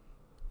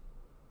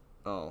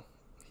 Oh,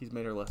 he's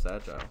made her less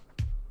agile.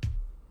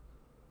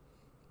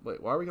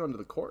 Wait, why are we going to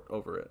the court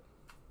over it?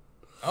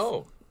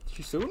 Oh. Is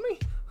she suing me?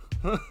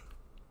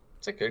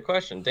 That's a good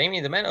question.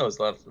 Damien DeMenos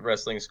left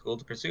wrestling school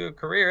to pursue a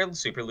career in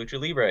Super Lucha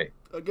Libre.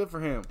 Oh, good for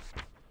him.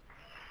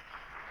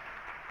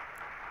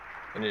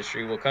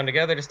 Industry will come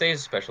together to stage a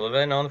special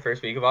event on the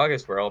first week of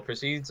August, where all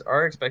proceeds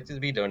are expected to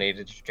be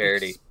donated to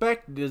charity.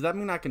 Does that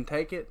mean I can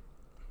take it?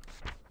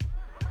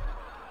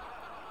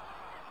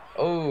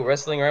 Oh,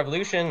 Wrestling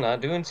Revolution,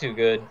 not doing too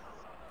good.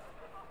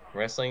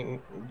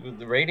 Wrestling,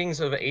 the ratings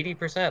of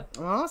 80%.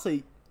 Well,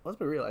 honestly, let's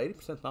be real.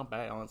 80% is not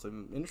bad, honestly.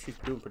 The industry's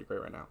doing pretty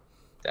great right now.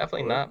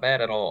 Definitely not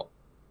bad at all.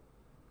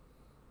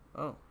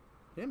 Oh,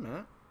 yeah,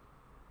 man.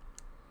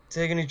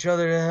 Taking each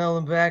other to hell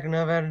and back, and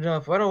I've had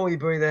enough. Why don't we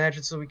bury the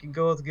hatchet so we can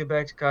go to get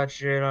back to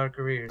concentrating on our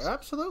careers?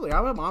 Absolutely.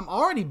 I'm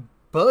already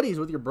buddies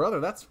with your brother.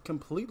 That's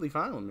completely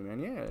fine with me,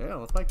 man. Yeah,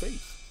 let's make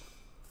these.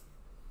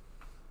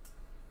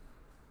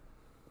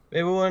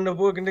 Maybe we'll end up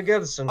working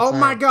together sometime. Oh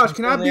my gosh,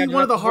 can I be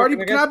one of the Hardy?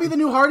 Can I be the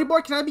new Hardy Boy?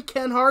 Can I be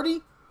Ken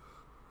Hardy?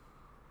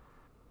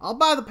 I'll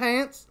buy the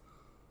pants.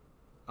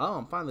 Oh,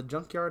 I'm finding the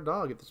Junkyard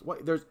Dog at this.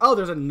 Wait, there's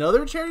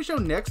another charity show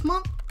next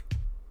month?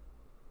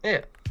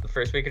 Yeah, the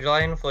first week of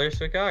July and the first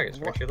week of August.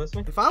 What? Weren't you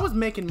listening? If I was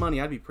making money,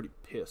 I'd be pretty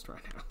pissed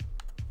right now.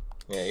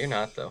 Yeah, you're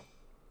not though.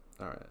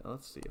 All right,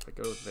 let's see. If I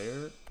go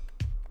there,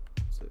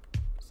 is it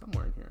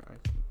somewhere in here?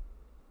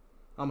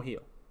 I'm a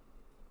heel.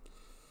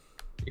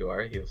 You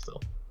are a heel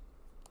still.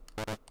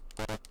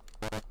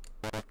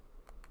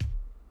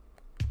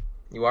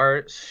 You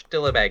are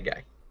still a bad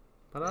guy.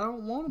 But I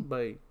don't want to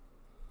be.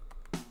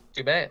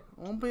 Too bad.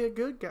 I want to be a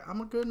good guy. I'm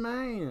a good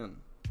man.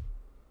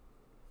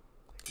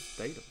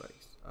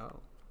 Database. Oh.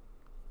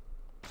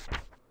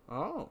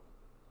 Oh.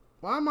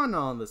 Why am I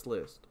not on this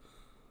list?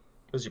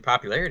 Because your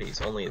popularity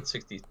is only at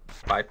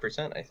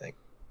 65%, I think.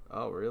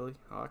 Oh, really?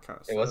 Oh, I kind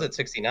of. It was at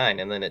 69,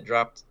 and then it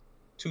dropped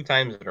 2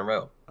 times in a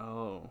row.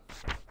 Oh.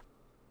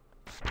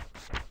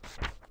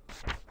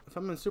 If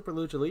I'm in Super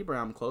Lucha Libre,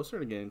 I'm closer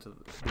to getting to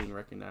being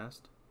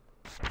recognized.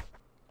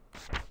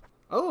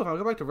 Oh, if I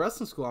go back to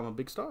wrestling school, I'm a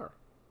big star.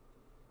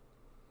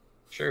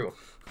 True.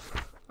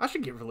 I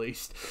should get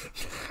released.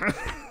 I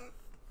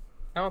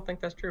don't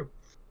think that's true.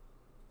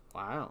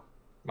 Wow.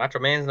 Macho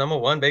Man's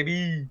 #1,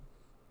 baby.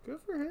 Good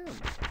for him.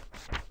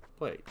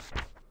 Wait.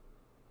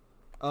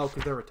 Oh,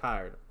 because they're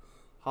retired.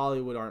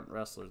 Hollywood aren't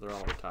wrestlers. They're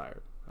all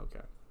retired.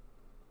 Okay.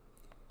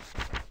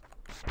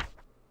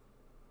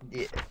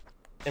 Yeah.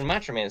 And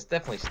Macho Man is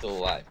definitely still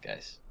alive,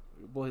 guys.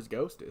 Well, his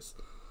ghost is.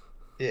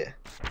 Yeah.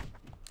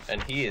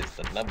 And he is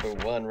the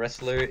 #1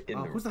 wrestler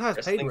in the who's the highest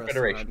paid Wrestling wrestler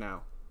Federation. right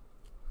now?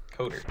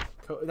 Coder.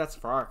 That's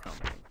for our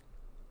company.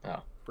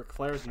 Oh. Ric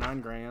Flair's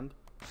 $9 grand.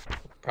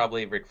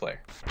 Probably Ric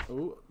Flair.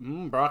 Ooh,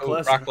 Brock Oh,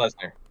 Lesnar. Brock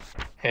Lesnar.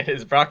 It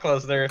is Brock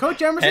Lesnar.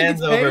 Coach Emerson hands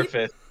gets over paid?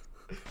 fist.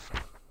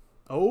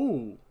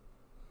 Oh.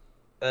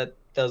 That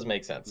does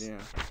make sense.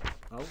 Yeah.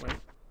 Oh, wait.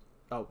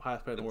 Oh,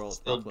 highest paid in the world. It's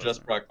still Brock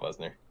just Lesnar. Brock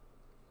Lesnar.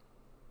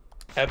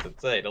 Have to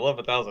say,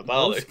 $11,000.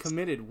 Most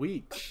committed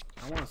weeks.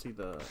 I want to see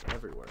the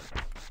everywhere.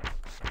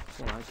 That's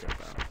what I care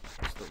about.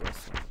 It's the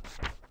wrestling.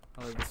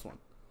 Oh, this one.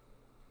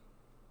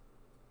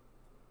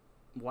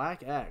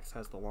 Whack Axe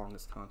has the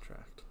longest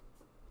contract.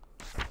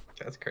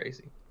 That's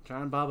crazy.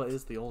 Giant Baba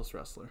is the oldest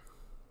wrestler.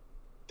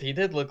 He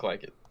did look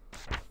like it.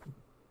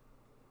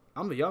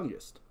 I'm the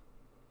youngest.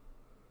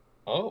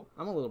 Oh.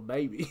 I'm a little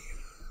baby.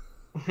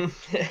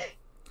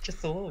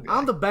 Just a little guy.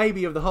 I'm the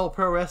baby of the whole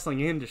pro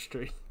wrestling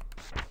industry.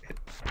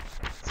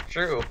 It's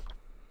true.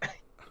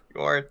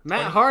 You are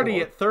Matt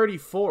Hardy at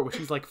 34, which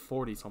he's like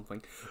 40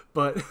 something.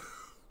 But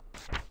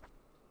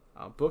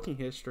booking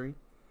history.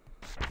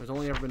 There's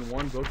only ever been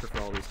one booker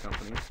for all these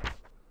companies.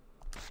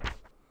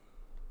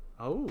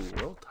 Oh,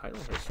 world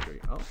title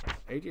history. Oh,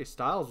 AJ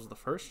Styles was the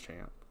first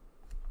champ.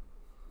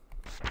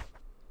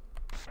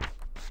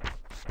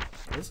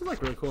 This is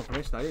like really cool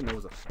information I didn't know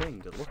was a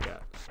thing to look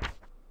at.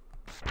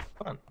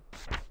 Fun.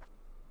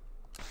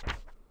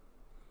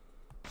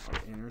 Oh,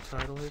 the inner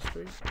title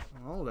history.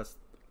 Oh, that's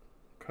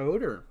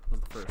Coder was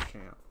the first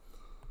champ.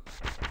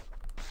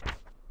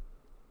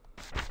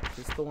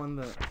 Is this the one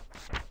that?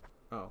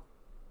 Oh,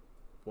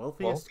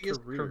 wealthiest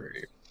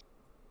careers.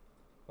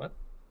 What?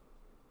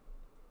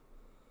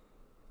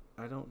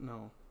 I don't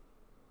know.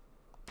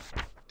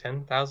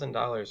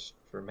 $10,000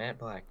 for Matt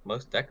Black.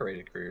 Most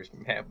decorated careers,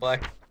 Matt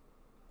Black.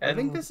 I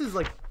think this is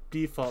like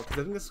default because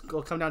I think this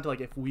will come down to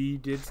like if we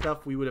did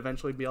stuff, we would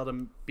eventually be able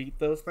to beat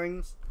those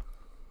things.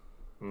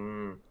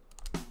 Hmm.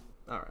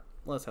 All right,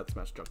 let's have the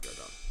Smash Junkyard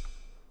Dog.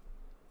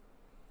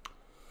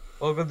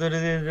 Welcome to the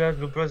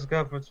International Press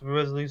Conference for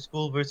Wrestling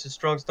School versus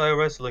Strong Style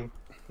Wrestling.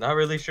 Not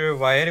really sure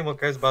why anyone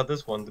cares about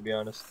this one, to be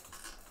honest.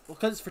 Well,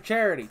 because it's for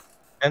charity.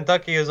 Ken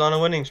Tucky is on a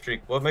winning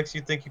streak. What makes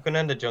you think you can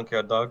end it,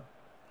 Junkyard Dog?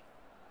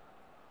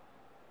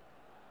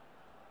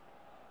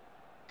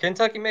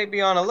 Kentucky may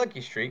be on a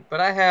lucky streak, but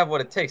I have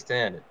what it takes to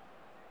end it.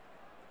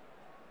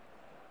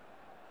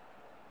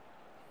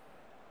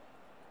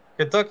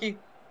 Kentucky,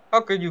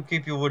 how can you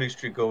keep your winning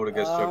streak going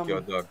against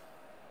Junkyard Dog?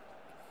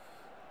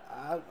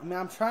 I mean,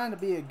 I'm trying to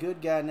be a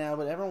good guy now,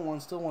 but everyone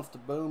still wants to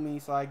boo me,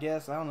 so I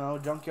guess, I don't know,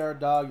 Junkyard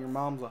Dog, your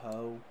mom's a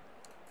hoe.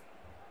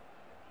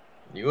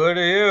 You heard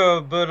it here,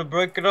 better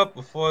break it up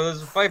before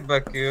there's a fight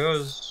back here.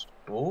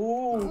 I'm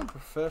Ooh. a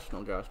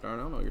professional, gosh darn,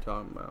 I don't know what you're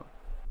talking about.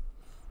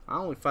 I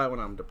only fight when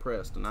I'm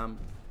depressed, and I'm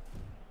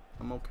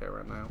okay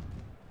right now.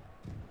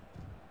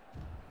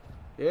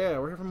 Yeah,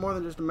 we're here for more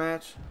than just a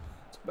match.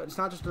 But it's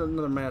not just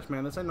another match,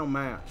 man. This ain't no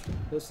match.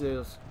 This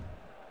is...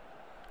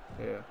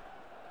 Yeah.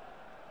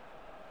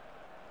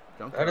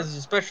 That is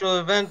a special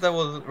event that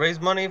will raise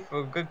money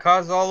for good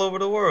causes all over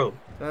the world.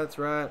 That's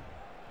right.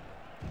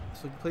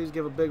 So please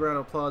give a big round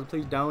of applause.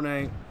 Please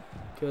donate.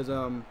 Because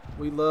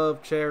we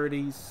love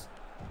charities.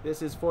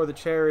 This is for the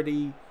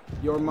charity.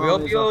 Your mom We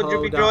hope is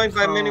you'll be joined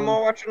by many hoe.com.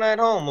 more watching at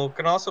home who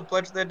can also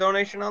pledge their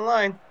donation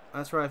online.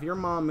 That's right. If your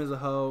mom is a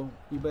hoe,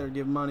 you better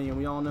give money. And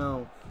we all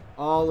know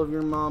all of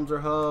your moms are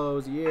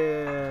hoes.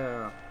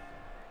 Yeah.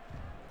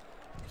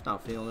 Just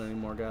not feeling it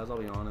anymore, guys. I'll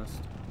be honest.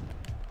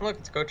 Look,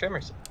 it's Coach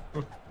Emerson.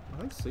 I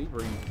think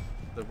Sebring,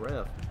 the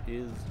ref,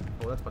 is...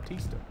 Oh, that's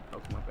Batista.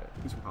 Oh, my bad.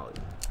 He's from Hollywood.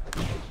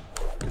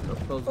 So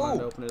clothesline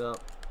to open it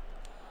up.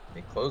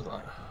 Big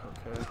clothesline.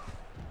 Okay.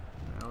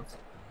 Now it's...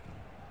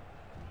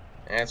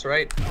 That's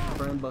right.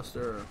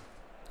 Brainbuster.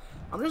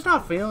 I'm just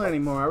not feeling it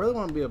anymore. I really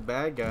want to be a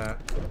bad guy.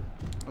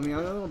 I mean, I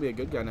really want to be a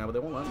good guy now, but they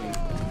won't let me.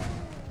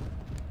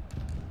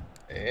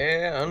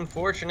 Yeah,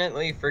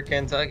 unfortunately for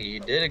Ken Tucky, he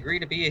did agree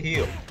to be a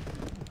heel.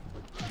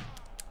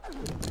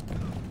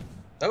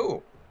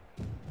 Oh.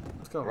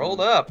 Let's go. Rolled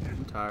home. up.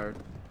 I'm tired.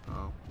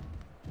 Oh.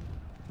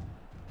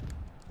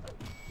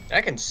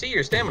 I can see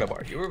your stamina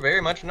bar. You were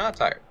very much not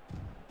tired.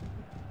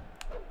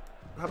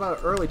 How about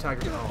an early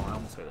tiger? Oh, I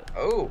almost hit it.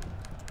 Oh.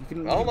 You can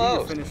do your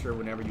Almost. finisher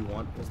whenever you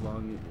want, as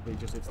long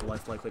as it's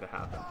less likely to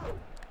happen.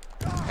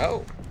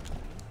 Oh.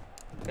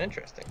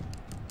 Interesting.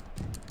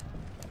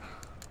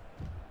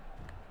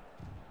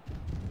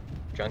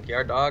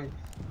 Junkyard Dog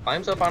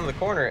climbs up onto the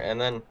corner and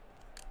then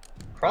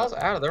crawls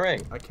out of the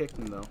ring. I kicked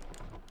him though.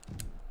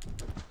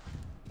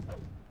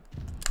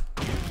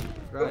 I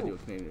forgot I do a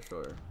Canadian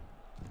Destroyer.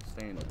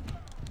 Standing.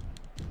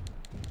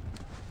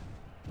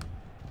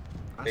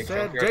 I Big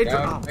said Junkyard J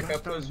Dog Drill. back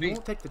up to his You feet.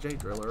 won't take the J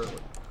Drill early.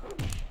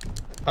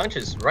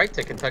 Punches right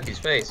to Kentucky's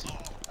face.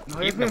 No,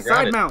 he's Keeping gonna him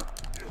side grounded. mount.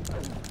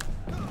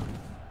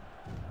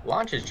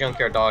 Launches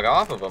Junkyard Dog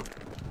off of him.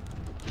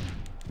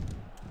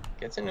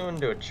 Gets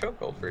into a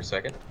chokehold for a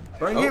second.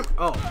 Bring Oh. him.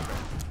 Oh.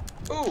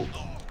 Ooh. I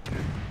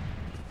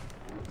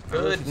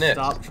really should Goodness.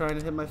 stop trying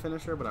to hit my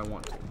finisher, but I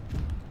want to.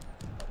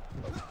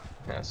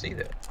 Now see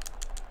that.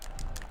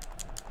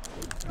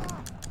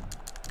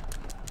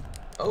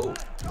 Oh.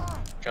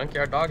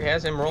 Junkyard Dog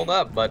has him rolled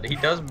up, but he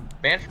does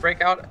manage to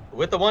break out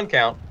with the 1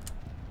 count.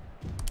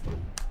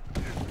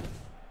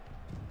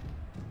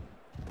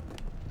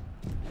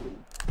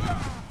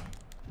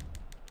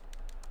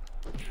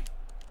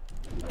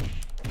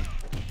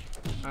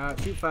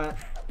 Shoot fight.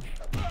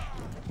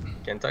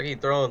 Kentucky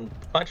throwing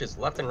punches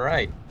left and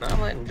right. Not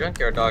letting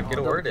Junkyard Dog get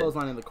a word in.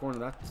 Clothesline in the corner.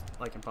 That's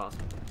like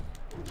impossible.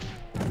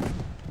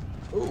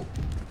 Ooh.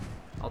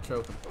 I'll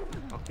choke him.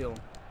 I'll kill him.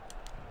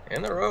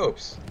 And the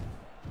ropes.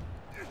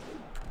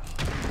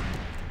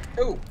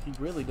 Ooh. He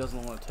really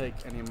doesn't want to take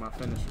any of my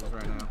finishes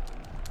right now.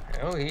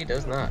 No, he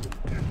does not.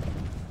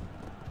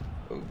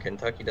 Ooh,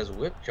 Kentucky does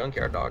whip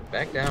Junkyard Dog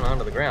back down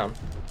onto the ground.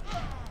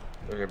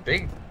 There's a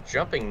big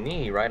jumping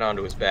knee right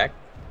onto his back.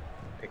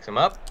 Picks him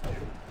up.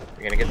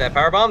 You're gonna get that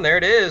powerbomb. There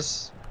it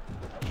is.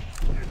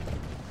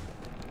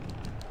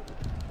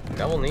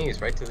 Double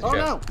knees right to the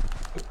chest.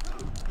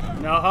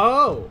 No!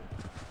 No!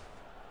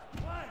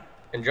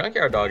 And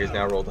Junkyard Dog is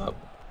now rolled up.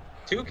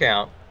 2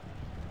 count.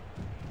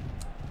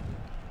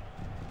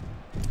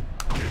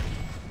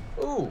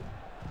 Ooh.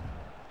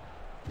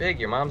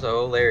 Big, your mom's a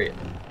whole lariat.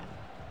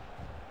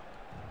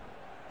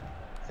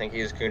 I think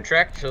he is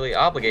contractually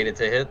obligated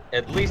to hit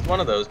at least one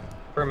of those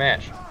per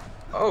match.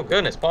 Oh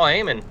goodness, Paul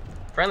Heyman.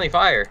 Friendly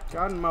fire.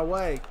 Got in my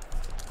way.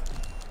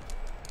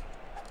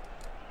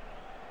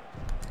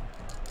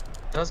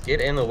 Does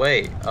get in the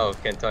way of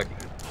Kentucky.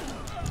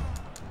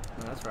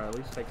 No, that's right. At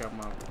least take out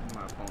my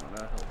opponent.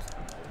 That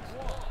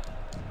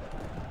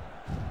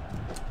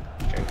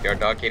helps. Junkyard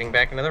Dog getting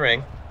back into the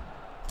ring.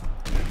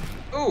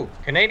 Ooh,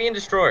 Canadian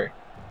Destroyer.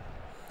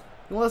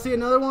 You want to see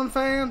another one,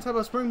 fans? How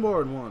about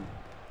springboard one?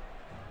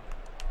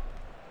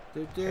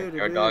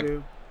 Junkyard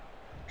Dog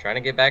trying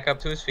to get back up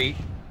to his feet.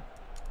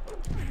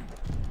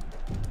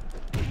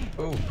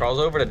 Ooh, crawls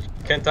over to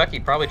Kentucky,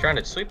 probably trying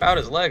to sweep out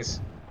his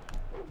legs.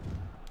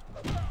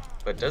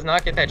 But does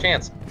not get that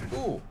chance.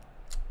 Ooh.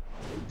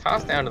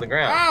 Tossed down to the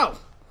ground. Ow!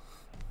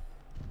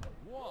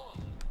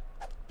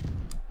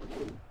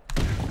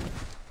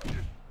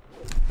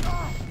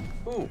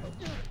 Ooh.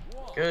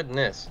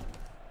 Goodness.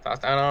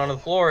 Tossed down onto the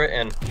floor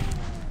and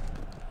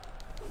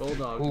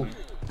Bulldog. ooh,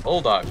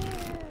 Bulldog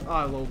Oh,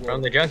 I low blow.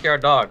 from the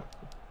Junkyard Dog.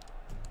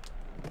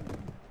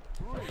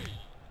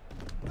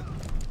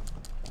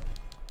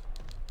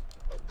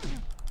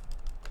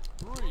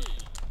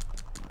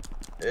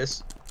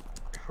 This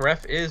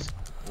ref is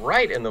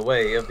right in the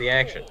way of the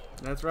action.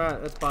 That's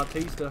right. That's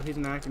Bautista. He's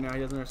an actor now. He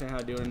doesn't understand how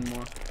to do it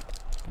anymore.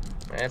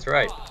 That's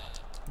right.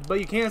 But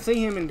you can't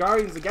see him in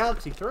Guardians of the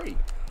Galaxy 3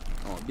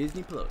 on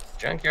Disney Plus.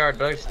 Junkyard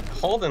Dog's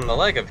holding the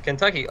leg of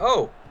Kentucky.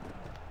 Oh!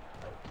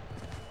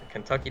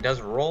 Kentucky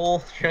does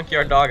roll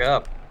Junkyard Dog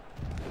up.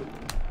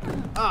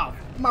 Oh,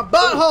 my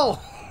butthole!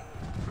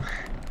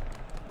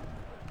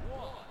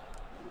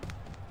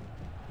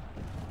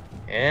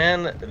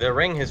 And the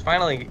ring has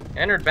finally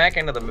entered back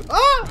into the...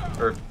 Ah!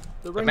 Or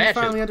The ring match has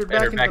finally has entered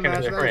back into the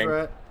match. the That's ring.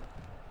 right.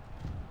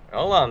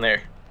 Hold on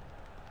there.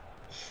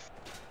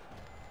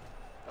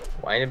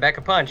 Winding back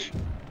a punch.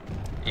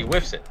 He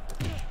whiffs it.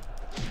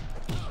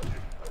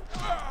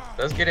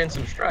 Does get in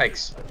some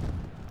strikes.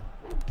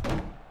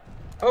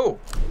 Oh,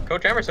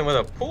 Coach Emerson with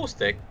a pool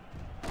stick.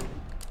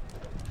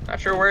 Not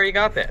sure where he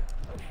got that.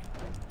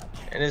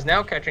 And is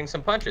now catching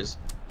some punches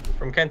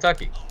from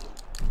Kentucky.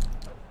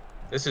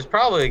 This has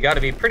probably got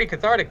to be pretty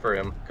cathartic for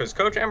him, because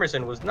Coach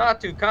Emerson was not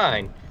too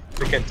kind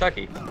to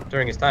Kentucky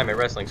during his time at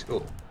wrestling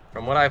school,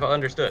 from what I've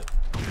understood.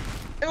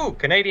 Ooh,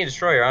 Canadian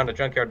Destroyer on the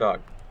Junkyard Dog.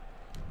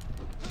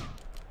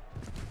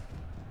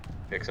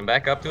 Picks him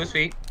back up to his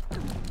feet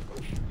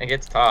and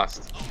gets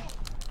tossed.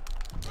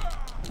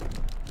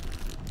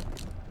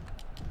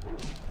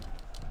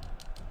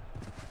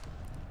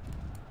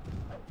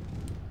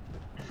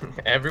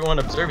 Everyone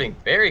observing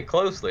very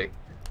closely.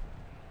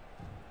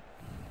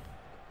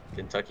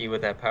 Kentucky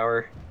with that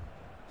power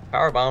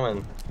bomb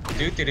and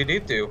do. Please,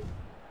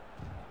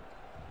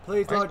 Why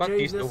is Lord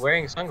Batista Jesus,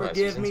 wearing sunglasses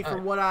forgive me inside?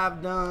 for what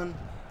I've done.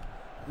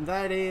 And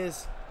that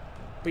is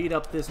beat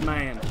up this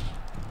man.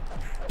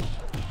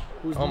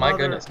 Whose Oh my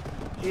mother goodness.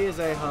 is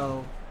a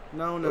hoe.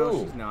 No,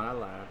 Ooh. she's not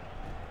allowed.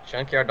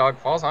 Junkyard Dog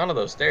falls onto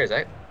those stairs.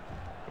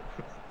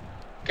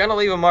 Gonna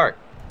leave a mark.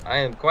 I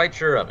am quite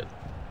sure of it.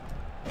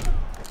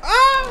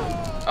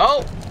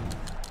 Oh!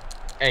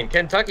 And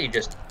Kentucky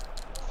just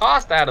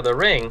tossed out of the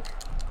ring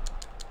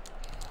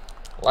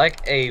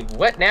like a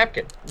wet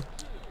napkin.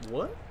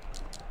 What?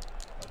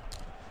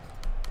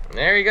 And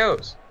there he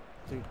goes.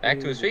 Back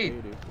to his feet.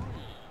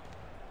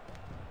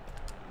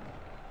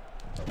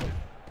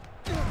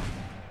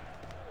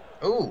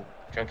 Ooh,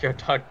 Junkyard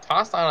Dog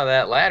tossed onto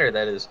that ladder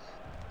that has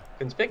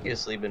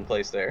conspicuously been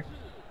placed there.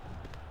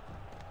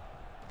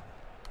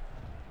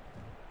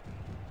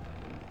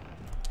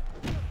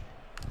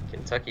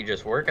 Kentucky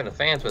just working the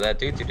fans with that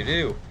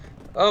do.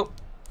 Oh.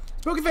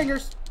 Spooky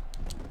fingers.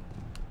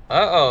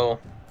 Uh-oh.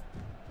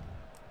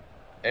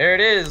 There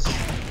it is.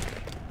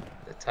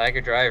 The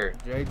Tiger Driver.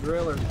 Jay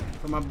Driller.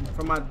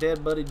 From my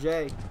dead buddy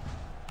Jay.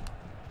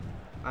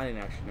 I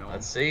didn't actually know him.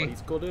 Let's see. But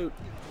he's a cool dude.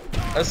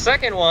 A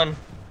second one.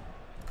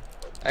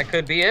 That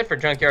could be it for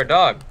Junkyard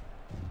Dog.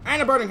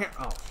 And a burning hand.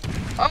 Oh.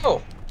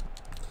 Oh.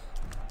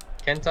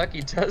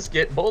 Kentucky does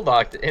get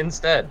bulldogged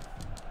instead.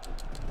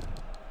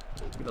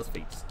 Give me those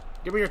feet.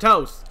 Give me your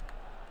toes.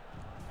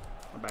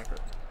 My back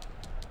hurts.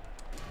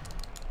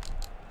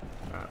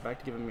 Alright, back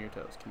to giving me your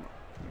toes. Come on.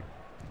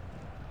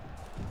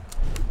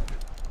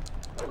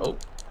 Come here.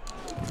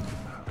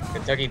 Oh.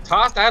 Kentucky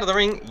tossed out of the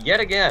ring yet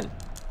again.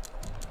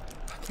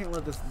 I can't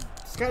let this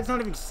guy's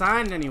not even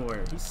signed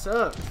anywhere. He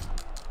sucks.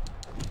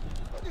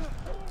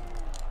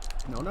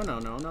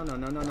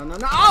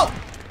 No.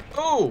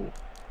 Ooh.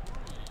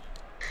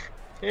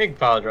 Big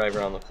pile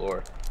driver on the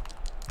floor.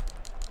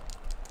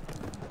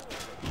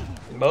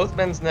 Both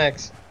men's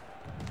necks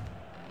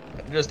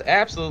just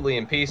absolutely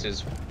in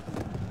pieces,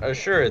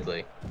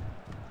 assuredly,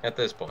 at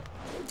this point.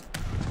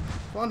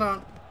 One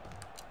on.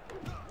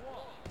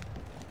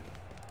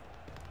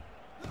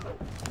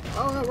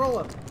 Oh no, roll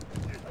up.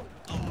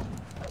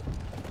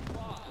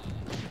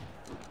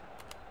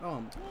 Oh,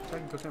 I'm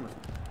checking Coach Emerson.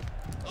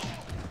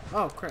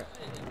 Oh crap.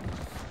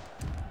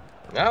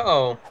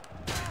 Uh-oh.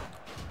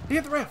 He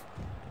hit the ref.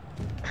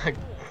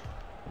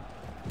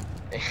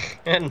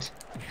 And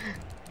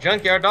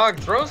Junkyard Dog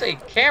throws a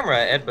camera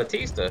at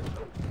Batista,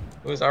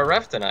 who's our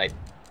ref tonight.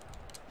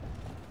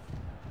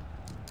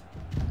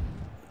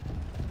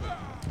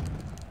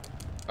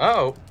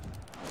 Uh-oh.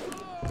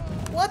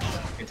 What?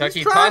 Kentucky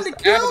He's trying tossed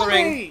to out of the kill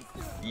ring me.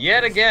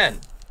 yet again.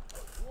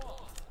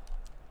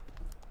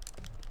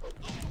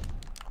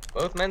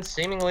 Both men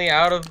seemingly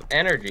out of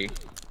energy.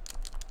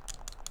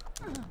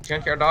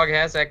 Junkyard Dog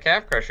has that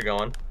calf crusher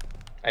going,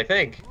 I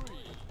think.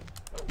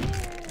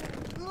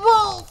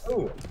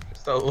 Ooh,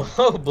 just a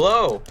low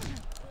blow.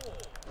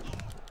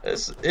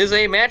 This is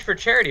a match for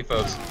charity,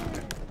 folks.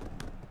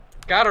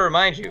 Gotta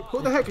remind you.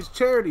 Who the heck is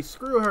Charity?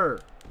 Screw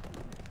her.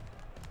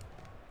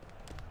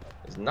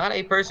 It's not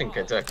a person,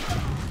 Kentucky.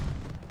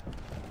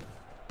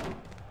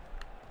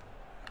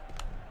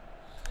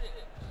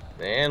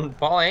 And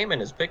Paul Heyman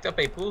has picked up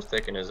a pool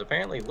stick and is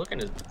apparently looking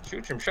to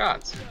shoot some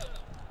shots.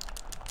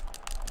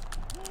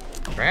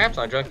 Perhaps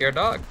on Junkyard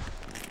Dog.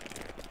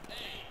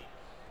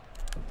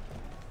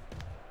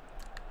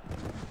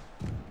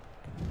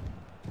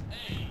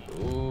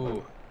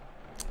 Ooh.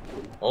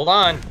 Hold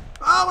on.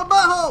 Oh, my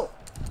butthole!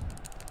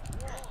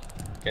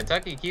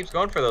 Kentucky keeps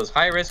going for those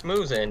high-risk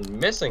moves and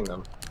missing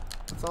them.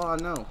 That's all I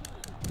know.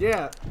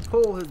 Yeah,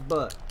 pull his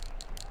butt.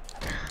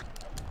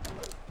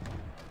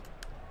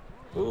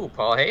 Ooh,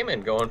 Paul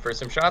Heyman going for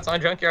some shots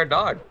on Junkyard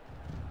Dog.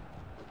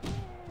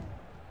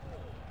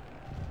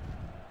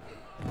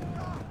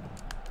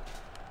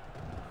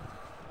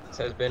 This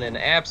has been an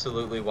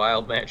absolutely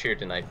wild match here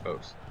tonight,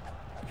 folks.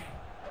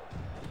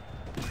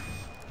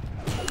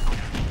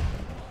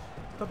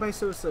 Pape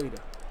Suicida.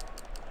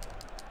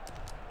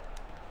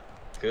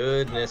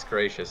 Goodness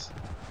gracious.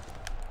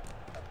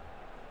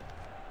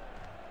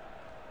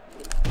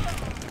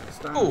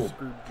 Steiner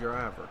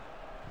screwdriver.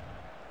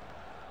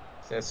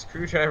 That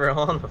screwdriver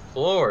on the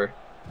floor.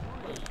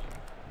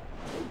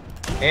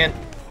 And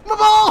My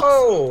balls!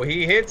 oh,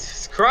 he hits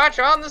his crotch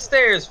on the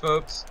stairs,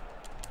 folks.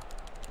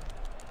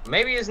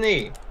 Maybe his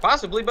knee,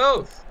 possibly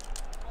both.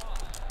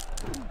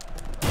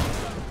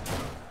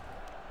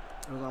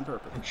 It was on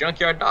purpose.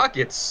 Junkyard Dog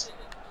gets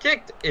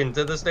kicked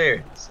into the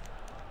stairs.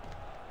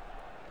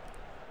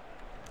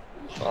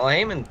 Paul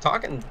Heyman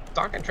talking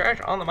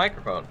trash on the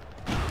microphone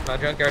about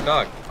Junkyard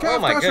Dog. Calf Oh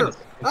my crusher. goodness!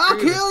 I'll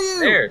Through the kill you!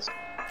 stairs.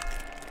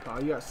 Oh,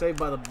 you got saved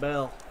by the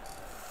bell.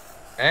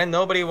 And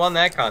nobody won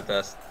that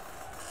contest.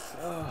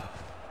 Oh,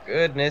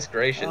 Goodness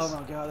gracious! oh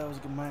my god, that was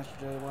a good match,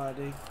 JYD.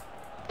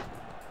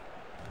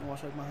 You want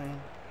to shake my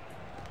hand?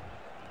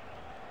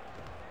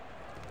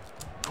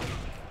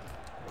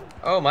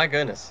 Oh my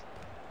goodness!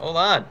 Hold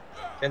on.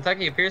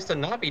 Kentucky appears to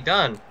not be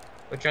done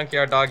with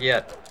Junkyard Dog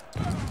yet.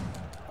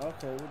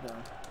 Okay, we're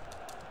done.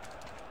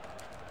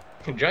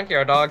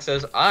 Junkyard Dog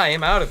says, I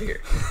am out of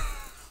here.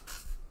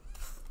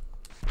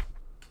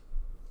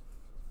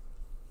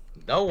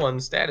 No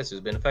one's status has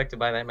been affected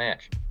by that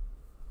match.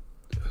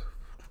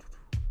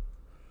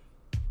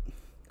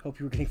 Hope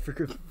you were getting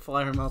freaking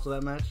flyer miles with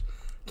that match.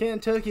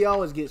 Kentucky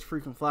always gets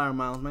freaking flyer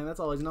miles, man.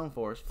 That's all he's known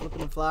for. Is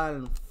flipping and flying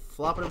and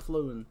flopping and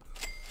fluing.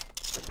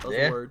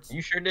 Those words.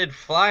 You sure did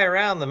fly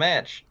around the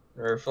match.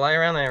 Or fly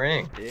around that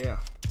ring. Yeah.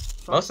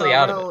 Mostly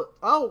out of it.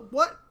 Oh,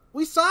 what?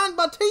 We signed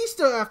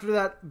Batista after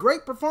that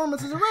great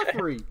performance as a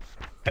referee.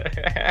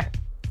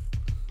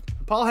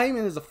 Paul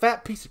Heyman is a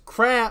fat piece of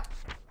crap.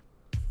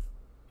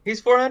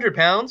 He's 400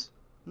 pounds.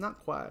 Not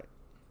quite.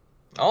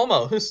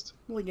 Almost.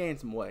 Well, he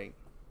gained some weight.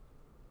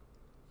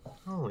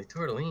 Holy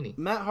tortellini.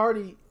 Matt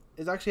Hardy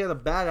actually has a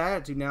bad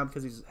attitude now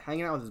because he's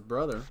hanging out with his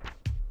brother.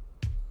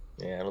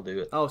 Yeah, that'll do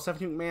it. Oh,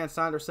 Stephanie McMahon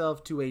signed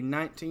herself to a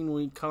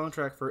 19-week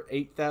contract for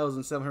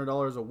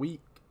 $8,700 a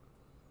week.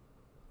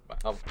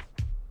 Wow.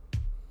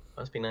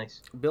 Must be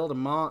nice. Bill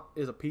DeMont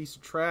is a piece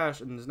of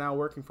trash and is now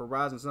working for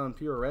Rising Sun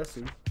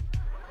Puroresu.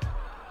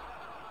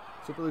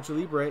 Super Lucha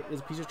Libre is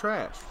a piece of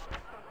trash.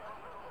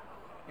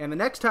 And the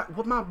next time,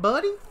 what, my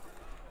buddy?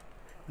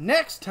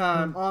 Next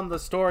time on the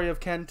story of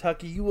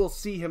Kentucky, you will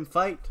see him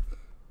fight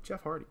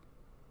Jeff Hardy.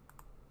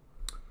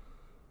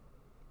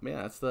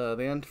 Yeah, that's the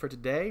end for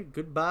today.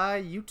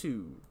 Goodbye,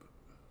 YouTube.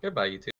 Goodbye, YouTube.